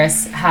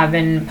coronavirus, have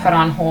been put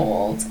on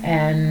hold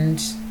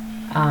and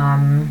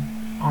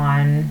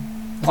on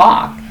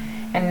lock.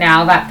 And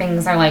now that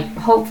things are, like,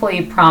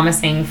 hopefully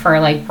promising for,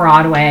 like,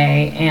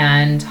 Broadway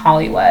and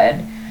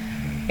Hollywood,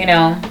 you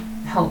know,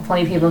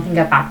 hopefully people can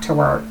get back to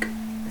work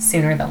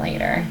sooner than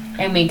later,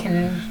 and we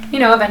can, you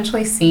know,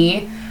 eventually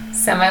see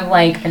some of,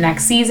 like, the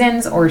next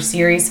seasons or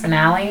series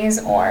finales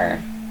or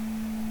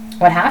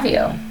what have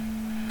you.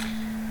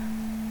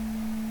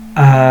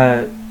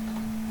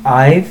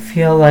 I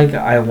feel like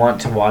I want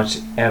to watch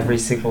every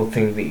single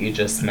thing that you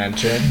just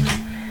mentioned.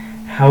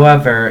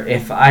 However,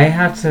 if I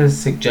had to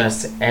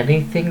suggest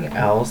anything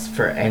else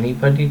for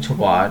anybody to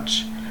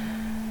watch,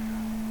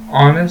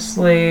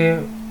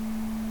 honestly,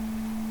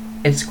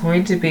 it's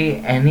going to be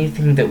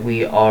anything that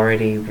we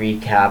already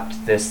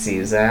recapped this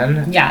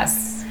season.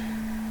 Yes.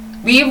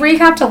 We've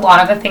recapped a lot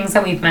of the things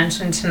that we've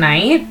mentioned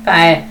tonight,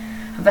 but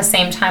at the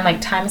same time,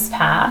 like, time's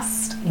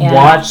passed. And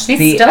watch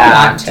we The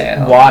Act.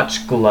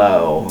 Watch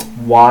Glow.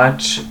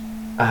 Watch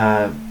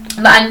The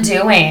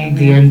Undoing.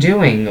 The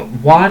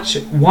Undoing. Watch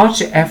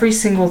every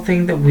single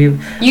thing that we've...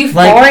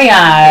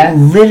 Euphoria.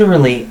 Like,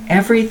 literally,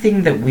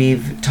 everything that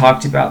we've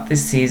talked about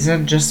this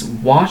season, just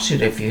watch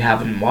it if you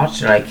haven't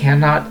watched it. I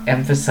cannot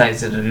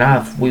emphasize it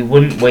enough. We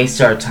wouldn't waste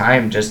our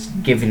time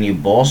just giving you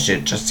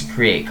bullshit just to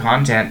create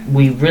content.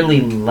 We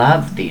really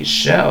love these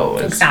shows.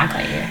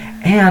 Exactly.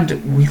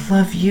 And we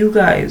love you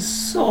guys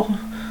so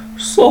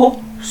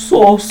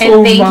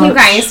and thank much. you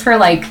guys for,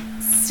 like,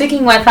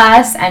 sticking with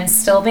us and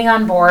still being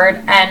on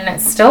board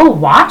and still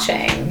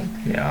watching.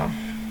 Yeah.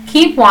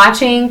 Keep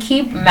watching,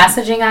 keep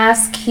messaging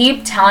us,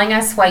 keep telling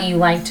us what you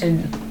like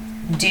to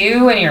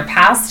do in your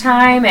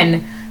pastime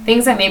and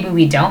things that maybe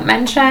we don't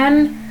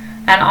mention,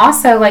 and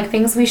also, like,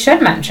 things we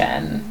should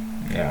mention.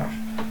 Yeah.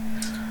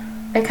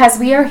 Because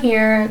we are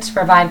here to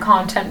provide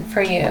content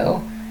for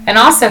you and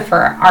also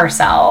for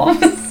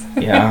ourselves.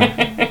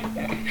 Yeah.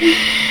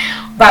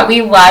 But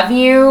we love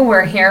you.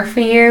 We're here for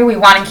you. We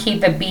want to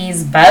keep the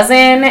bees buzzing,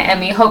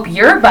 and we hope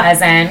you're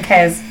buzzing,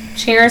 because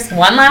cheers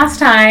one last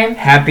time.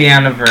 Happy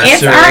anniversary.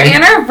 It's our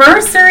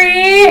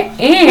anniversary,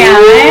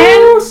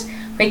 and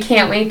we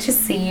can't wait to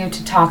see you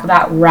to talk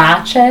about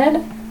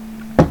Ratched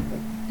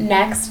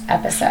next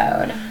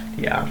episode.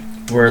 Yeah.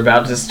 We're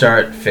about to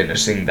start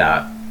finishing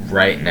that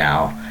right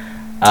now.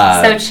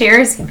 So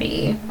cheers,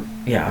 B.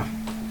 Yeah.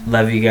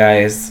 Love you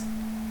guys.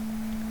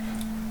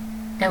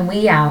 And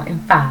we out in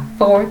 5,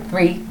 4,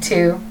 3,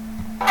 2.